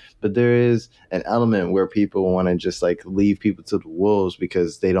that up. But there is an element where people want to just like leave people to the wolves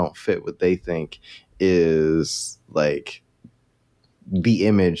because they don't fit what they think is like the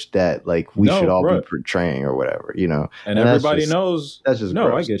image that like we should all be portraying or whatever, And everybody knows. That's just no,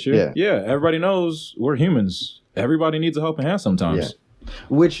 gross. I get you. Yeah, everybody knows we're humans. Everybody needs a helping hand sometimes. Yeah.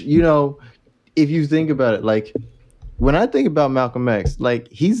 Which, if you think about it, like when I think about Malcolm X, like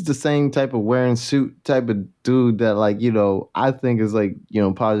he's the same type of wearing suit type of dude that like, I think is like,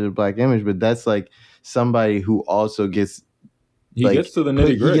 positive black image, but that's like somebody who also gets He gets to the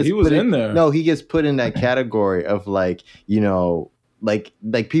nitty gritty. He was in there. No, he gets put in that category of like,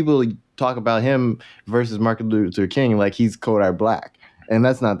 like people talk about him versus Martin Luther King like he's Kodak Black. And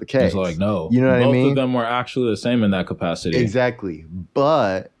that's not the case. It's like, no. You know what I mean? Both of them were actually the same in that capacity. Exactly.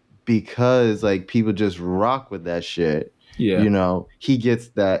 But because like people just rock with that shit, he gets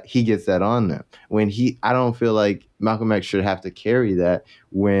that on them. I don't feel like Malcolm X should have to carry that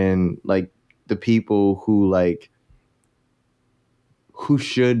when like the people who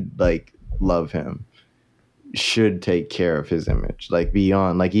should like love him should take care of his image, like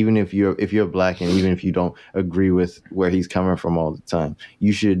beyond, like even if you're black and even if you don't agree with where he's coming from all the time,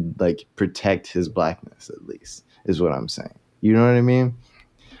 you should like protect his blackness at least, is what I'm saying. You know what I mean?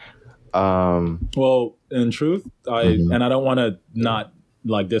 Well, in truth, and I don't want to not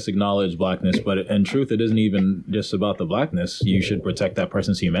like disacknowledge blackness, but in truth, it isn't even just about the blackness. You should protect that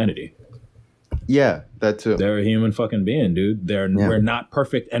person's humanity. Yeah, that too. They're a human fucking being, dude. We're not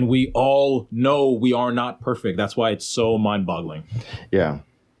perfect, and we all know we are not perfect. That's why it's so mind-boggling. Yeah,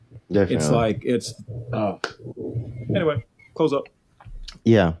 definitely. Anyway, close up.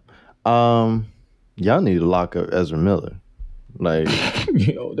 Yeah, y'all need to lock up Ezra Miller, like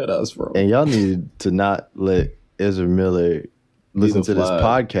yo, that us, bro. And y'all need to not let Ezra Miller listen to this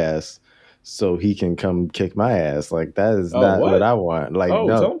podcast so he can come kick my ass. Like that is not what I want. Like, no,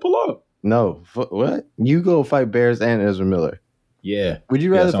 tell him pull up. No, what? You go fight Bears and Ezra Miller. Yeah. Would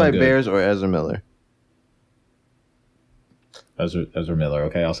you rather fight Bears or Ezra Miller? Ezra Miller.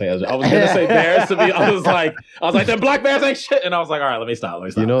 Okay, I'll say Ezra. I was gonna say Bears to be. I was like, the Black Bears ain't shit, and I was like, all right, let me stop.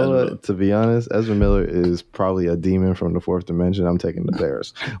 You know what? Miller. To be honest, Ezra Miller is probably a demon from the fourth dimension. I'm taking the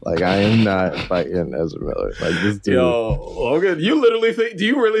Bears. Like I am not fighting Ezra Miller. Like this dude. Yo, Logan, you literally think? Do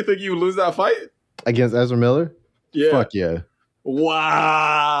you really think you would lose that fight against Ezra Miller? Yeah. Fuck yeah.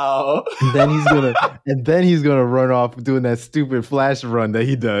 Wow. And then he's gonna run off doing that stupid flash run that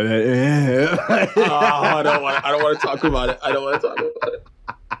he does. I don't want to talk about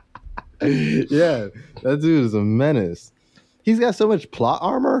it. Yeah, that dude is a menace. He's got so much plot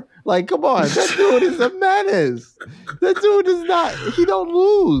armor. Like, come on, that dude is a menace. That dude is not. He don't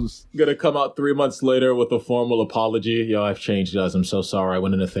lose. Gonna come out 3 months later with a formal apology. Yo, I've changed, guys. I'm so sorry. I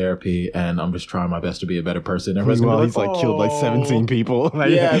went into therapy, and I'm just trying my best to be a better person. And he's killed like 17 people. Like,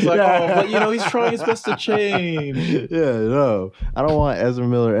 yeah, it's like, but he's trying his best to change. Yeah, no, I don't want Ezra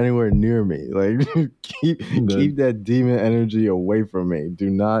Miller anywhere near me. Like, keep that demon energy away from me. Do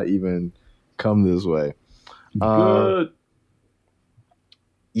not even come this way. Good.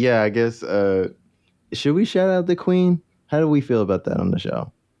 Yeah, I guess, should we shout out the Queen? How do we feel about that on the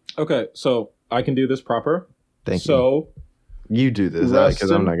show? Okay, so I can do this proper. Thank you. So you do this, because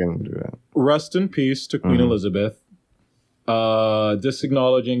I'm not going to do that. Rest in peace to Queen Elizabeth.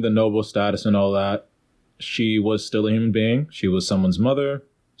 Disacknowledging the noble status and all that. She was still a human being. She was someone's mother,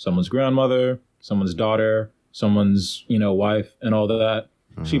 someone's grandmother, someone's daughter, someone's, wife, and all of that.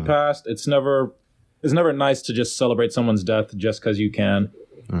 She passed. It's never... it's never nice to just celebrate someone's death just because you can.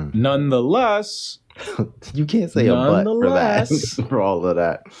 Nonetheless, you can't say a but for that. For all of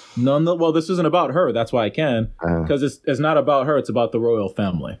that. Well, this isn't about her. That's why I can, because it's not about her. It's about the royal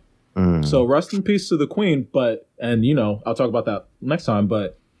family. So rest in peace to the queen. But I'll talk about that next time.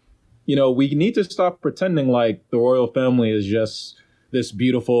 But we need to stop pretending like the royal family is just this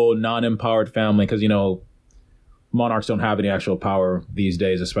beautiful, non-empowered family, because monarchs don't have any actual power these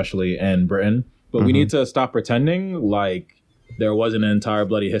days, especially in Britain. But we need to stop pretending like there wasn't an entire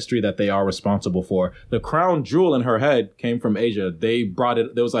bloody history that they are responsible for. The crown jewel in her head came from Asia. They brought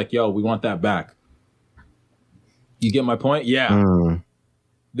it. They was like, yo, we want that back. You get my point? Yeah.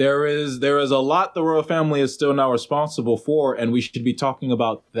 There is a lot the royal family is still now responsible for, and we should be talking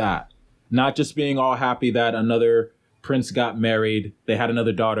about that. Not just being all happy that another prince got married. They had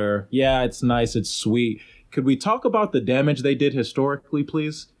another daughter. Yeah, it's nice. It's sweet. Could we talk about the damage they did historically,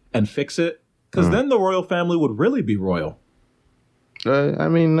 please, and fix it? Because then the royal family would really be royal.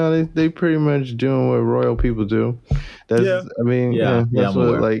 No, they pretty much doing what royal people do. That's that's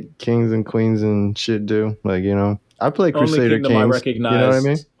what like kings and queens and shit do. Like, I play Crusader Kings. You know what I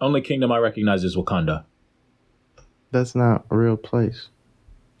mean? Only kingdom I recognize is Wakanda. That's not a real place.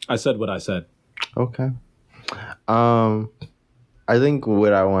 I said what I said. Okay. I think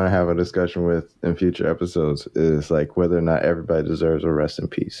what I want to have a discussion with in future episodes is like whether or not everybody deserves a rest in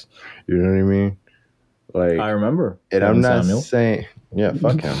peace. You know what I mean? Like, I remember. And I'm not saying, yeah,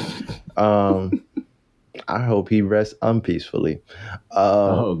 fuck him. I hope he rests unpeacefully.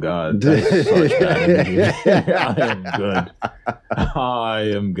 Oh God, that's such bad energy. I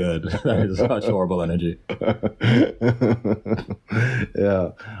am good. That is such horrible energy. Yeah.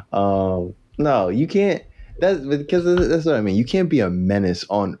 No, you can't. That's what I mean. You can't be a menace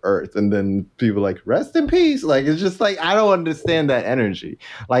on Earth and then people like rest in peace. Like, it's just like, I don't understand that energy.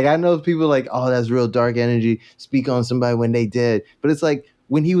 Like, I know people like, oh, that's real dark energy. Speak on somebody when they dead. But it's like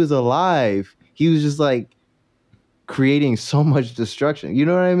when he was alive, he was just like creating so much destruction. You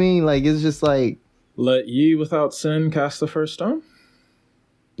know what I mean? Like, it's just like, let ye without sin cast the first stone.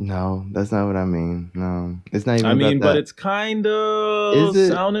 No, that's not what I mean. No, it's not even. But it's kind of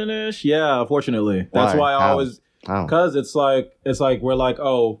sounding-ish. Yeah, fortunately, that's why I always, because it's like we're like,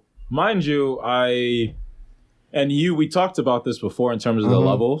 oh, mind you, we talked about this before in terms of the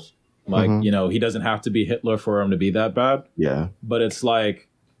levels. Like, he doesn't have to be Hitler for him to be that bad. Yeah, but it's like,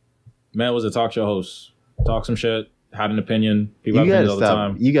 man was a talk show host, talk some shit, had an opinion. People have opinions all the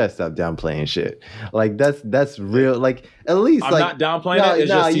time. You gotta stop downplaying shit. Like, that's real. Like, at least I'm not downplaying it. It's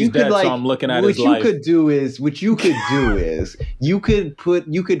just he's dead, so I'm looking at his life. What you could do is you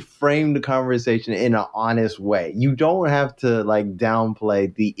could frame the conversation in an honest way. You don't have to like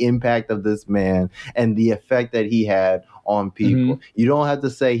downplay the impact of this man and the effect that he had on people. You don't have to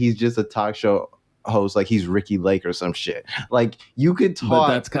say he's just a talk show host like he's Ricky Lake or some shit. Like, you could talk, but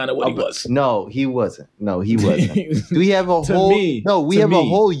that's kind of what he was. No, he wasn't. We have a whole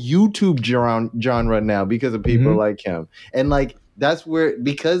whole YouTube genre now because of people like him. And like, that's where,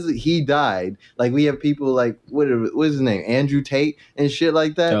 because he died, like, we have people like, what is his name, Andrew Tate and shit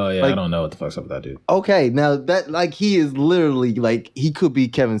like that. Oh yeah, like, I don't know what the fuck's up with that dude. Okay, now that, like, he is literally like, he could be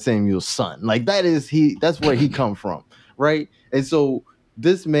Kevin Samuel's son. Like, that's where he come from, right? And so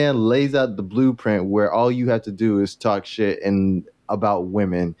this man lays out the blueprint where all you have to do is talk shit and about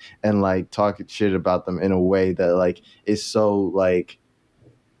women and like talk shit about them in a way that like is so like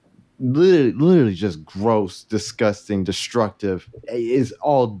literally just gross, disgusting, destructive. It's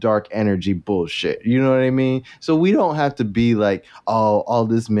all dark energy bullshit. You know what I mean? So we don't have to be like, oh, all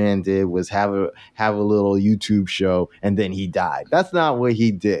this man did was have a little YouTube show and then he died. That's not what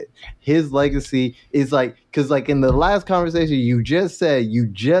he did. His legacy is like, because like in the last conversation you just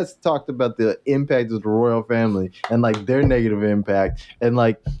talked about the impact of the royal family and like their negative impact. And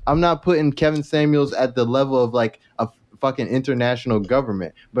like, I'm not putting Kevin Samuels at the level of like a fucking international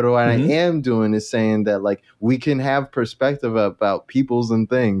government, but what I am doing is saying that like we can have perspective about peoples and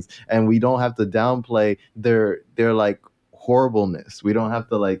things, and we don't have to downplay their like horribleness. We don't have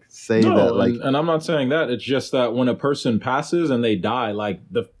to like say that like, and I'm not saying that. It's just that when a person passes and they die, like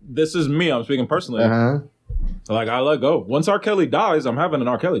this is me, I'm speaking personally. Like, I let go. Once R. Kelly dies, I'm having an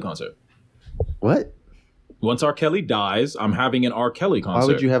R. Kelly concert. What? Once R. Kelly dies, I'm having an R. Kelly concert.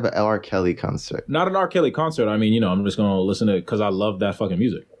 Why would you have an R. Kelly concert? Not an R. Kelly concert. I mean, I'm just going to listen to it because I love that fucking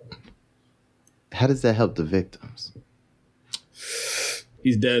music. How does that help the victims?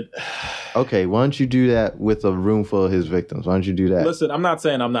 He's dead. Okay, why don't you do that with a room full of his victims? Why don't you do that? Listen, I'm not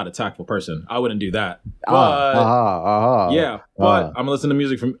saying I'm not a tactful person. I wouldn't do that. But I'm going to listen to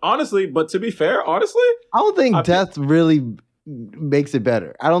music from... Honestly, but to be fair, I don't think death really... makes it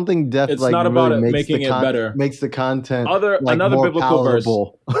better. I don't think death It's like not really about it makes making it better. makes the content like Another more biblical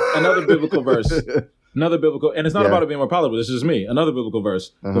palatable. Another biblical verse. Another biblical, and it's not Yeah. about it being more palatable. This is me. Another biblical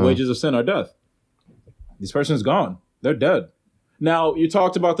verse. The wages of sin are death. This person's gone. They're dead. Now, you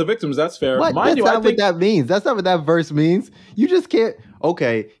talked about the victims. That's fair. What? Mind That's you, not I what think that means. That's not what that verse means. You just can't.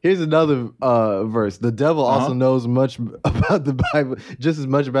 Okay, here's another verse. The devil also knows much about the Bible, just as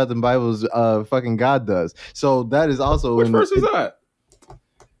much about the Bible as fucking God does. So that is also which verse is that?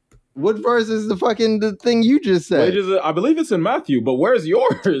 What verse is the thing you just said? Wages, I believe it's in Matthew, but where's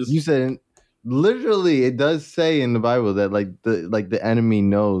yours? You said literally it does say in the Bible that the enemy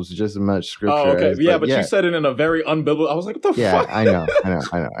knows just as much scripture. Oh, okay. As, yeah, but you said it in a very unbiblical. I was like, what the fuck? I know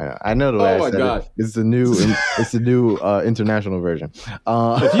the way Oh I my said God. it. It's the new international version.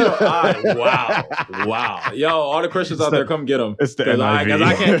 If you don't, wow. Yo, all the Christians out there, come get them. It's the Because NIV.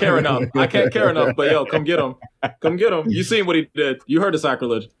 I can't care enough. I can't care enough. But yo, come get him. Come get him. You seen what he did. You heard the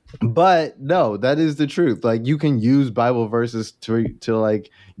sacrilege. But no, that is the truth. Like you can use Bible verses to like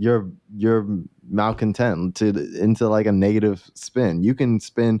your malcontent into like a negative spin. You can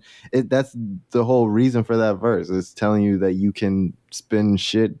spin it. That's the whole reason for that verse. It's telling you that you can spin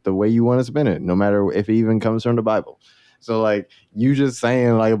shit the way you want to spin it, no matter if it even comes from the Bible. So like you just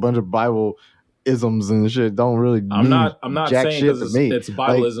saying like a bunch of Bible isms and shit don't really I'm not jack saying shit because to me. it's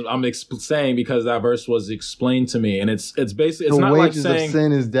Bibleism. I'm saying because that verse was explained to me, and it's basically it's the not like wages saying of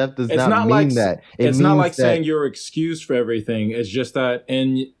sin is death does it's not not mean like that. It's not like that, saying you're excused for everything. It's just that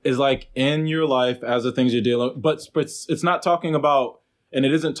in your life as the things you're dealing, but it's not talking about, and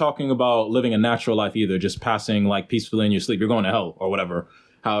it isn't talking about living a natural life either. Just passing like peacefully in your sleep. You're going to hell or whatever.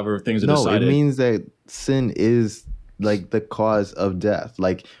 However things are decided. No, it means that sin is like the cause of death.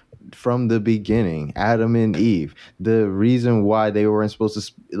 Like from the beginning, Adam and Eve, the reason why they weren't supposed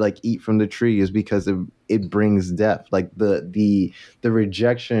to like eat from the tree is because it brings death. Like the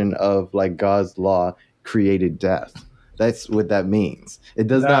rejection of like God's law created death. That's what that means. It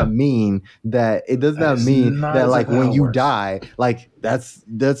does not mean that. It does not mean that like when you die, like that's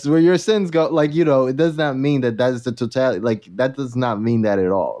where your sins go. Like it does not mean that is the totality. Like that does not mean that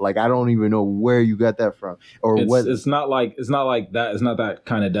at all. Like I don't even know where you got that from or what. It's not like that. It's not that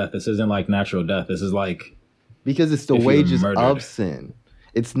kind of death. This isn't like natural death. This is like because it's the wages of sin.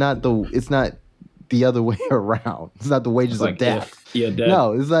 It's not the other way around. It's not the wages of death. Dead.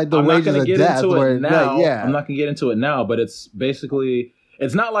 No, it's like the wages of death. I'm not gonna get into it now, but it's basically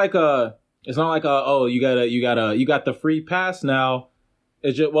it's not like oh you got the free pass now.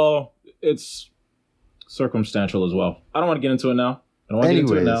 It's just it's circumstantial as well. I don't want to get into it now. I don't want to get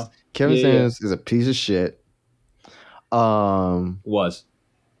into it now. Kevin Samuels is a piece of shit.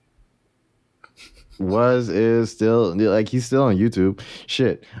 Is still like he's still on YouTube.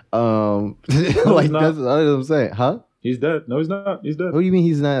 Shit. Like that's what I'm saying. Huh? He's dead. No, he's not. He's dead. What do you mean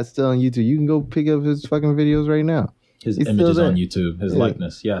he's not still on YouTube? You can go pick up his fucking videos right now. His image is on YouTube. His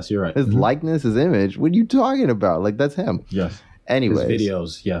likeness. Yes, you're right. His likeness, his image. What are you talking about? Like that's him. Yes. Anyways. His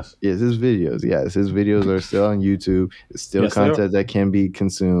videos. Yes. Yes, his videos. Yes, his videos are still on YouTube. It's still content that can be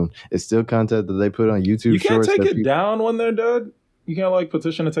consumed. It's still content that they put on YouTube. You can't take it down when they're dead. You can't like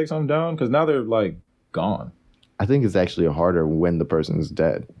petition to take something down because now they're like gone. I think it's actually harder when the person's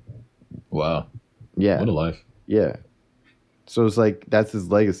dead. Wow. Yeah. What a life. Yeah. So it's like that's his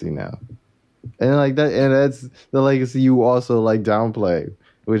legacy now. And like that, and that's the legacy you also like downplay.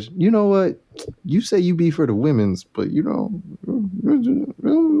 Which you know what? You say you be for the women's, but you know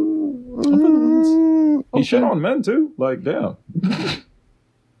he shit on men too. Like damn.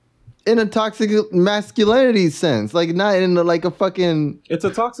 In a toxic masculinity sense, like not in like a fucking. It's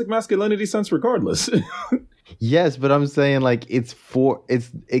a toxic masculinity sense, regardless. Yes, but I'm saying like it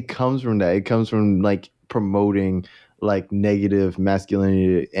comes from that. It comes from like promoting like negative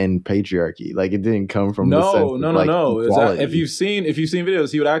masculinity and patriarchy. Like it didn't come from the sense no. Equality. If you've seen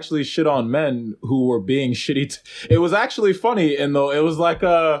videos, he would actually shit on men who were being shitty. It was actually funny, and though it was like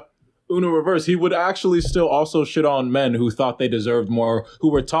Uno reverse, he would actually still also shit on men who thought they deserved more,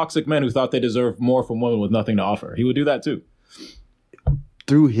 who were toxic men who thought they deserved more from women with nothing to offer. He would do that too.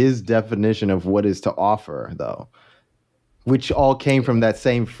 Through his definition of what is to offer, though, which all came from that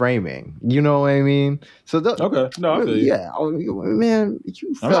same framing. You know what I mean? So okay, no, I feel you. Yeah, man,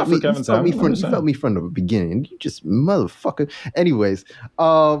 you felt me from the beginning. You just motherfucker. Anyways,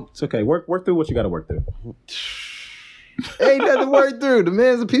 it's okay. Work through what you got to work through. Ain't nothing to work through. The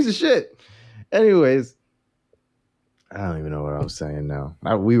man's a piece of shit. Anyways, I don't even know what I was saying now.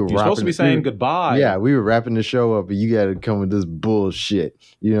 We were You're supposed to be saying goodbye. Yeah, we were wrapping the show up, but you got to come with this bullshit.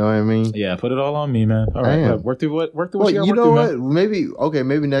 You know what I mean? Yeah, put it all on me, man. All right, work through what Well, you got you to know work what? through,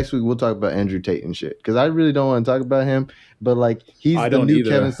 Maybe next week we'll talk about Andrew Tate and shit, because I really don't want to talk about him. But like, he's I the don't new either.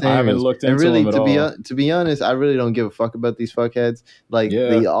 Kevin Samuels. I haven't looked into and really, him at all. to be honest, I really don't give a fuck about these fuckheads. Like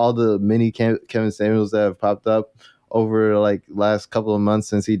all the mini Kevin Samuels that have popped up over like last couple of months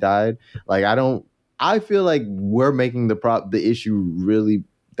since he died. Like, I feel like we're making the issue really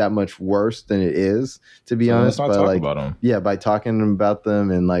that much worse than it is, to be honest. Let's not talk about them. Yeah, by talking about them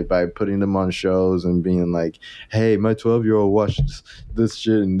and like by putting them on shows and being like, hey, my 12-year-old watched this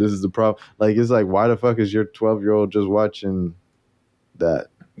shit and this is the problem. Like, it's like, why the fuck is your 12-year-old just watching that?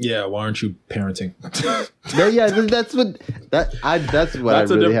 Yeah, why aren't you parenting? That's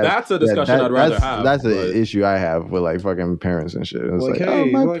a discussion I'd rather have. That's an issue I have with like fucking parents and shit. It's like, hey, oh,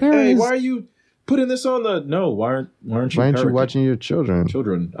 my parents. Hey, why are you putting this on the? No, why aren't you watching your children?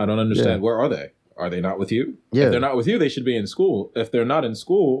 Children, I don't understand. Yeah. Where are they? Are they not with you? Yeah. If they're not with you, they should be in school. If they're not in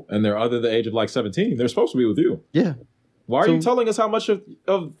school and they're under the age of like 17, they're supposed to be with you. Yeah. Why are you telling us how much of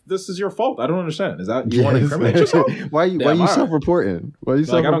this is your fault? I don't understand. Is that you want to incriminate yourself? why are you self-reporting? Why are you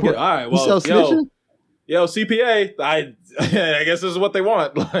self-reporting? I don't get. All right, well, you self-snitching? Yo, CPA. I guess this is what they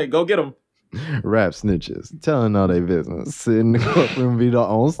want. Like, go get them. Rap snitches telling all their business. Sit in the courtroom, be the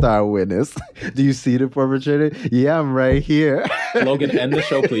own star witness. Do you see the perpetrator? Yeah, I'm right here. Logan, end the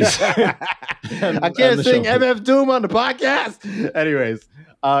show, please. I can't sing MF Doom on the podcast. Anyways,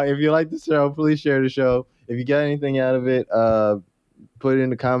 if you like the show, please share the show. If you got anything out of it, put it in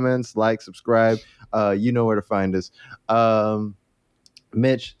the comments, like, subscribe. You know where to find us.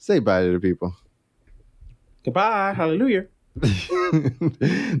 Mitch, say bye to the people. Goodbye. Hallelujah. This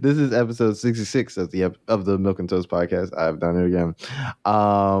is episode 66 of the Milk and Toast podcast. I've done it again.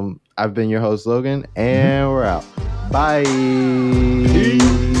 I've been your host, Logan, and we're out. Bye.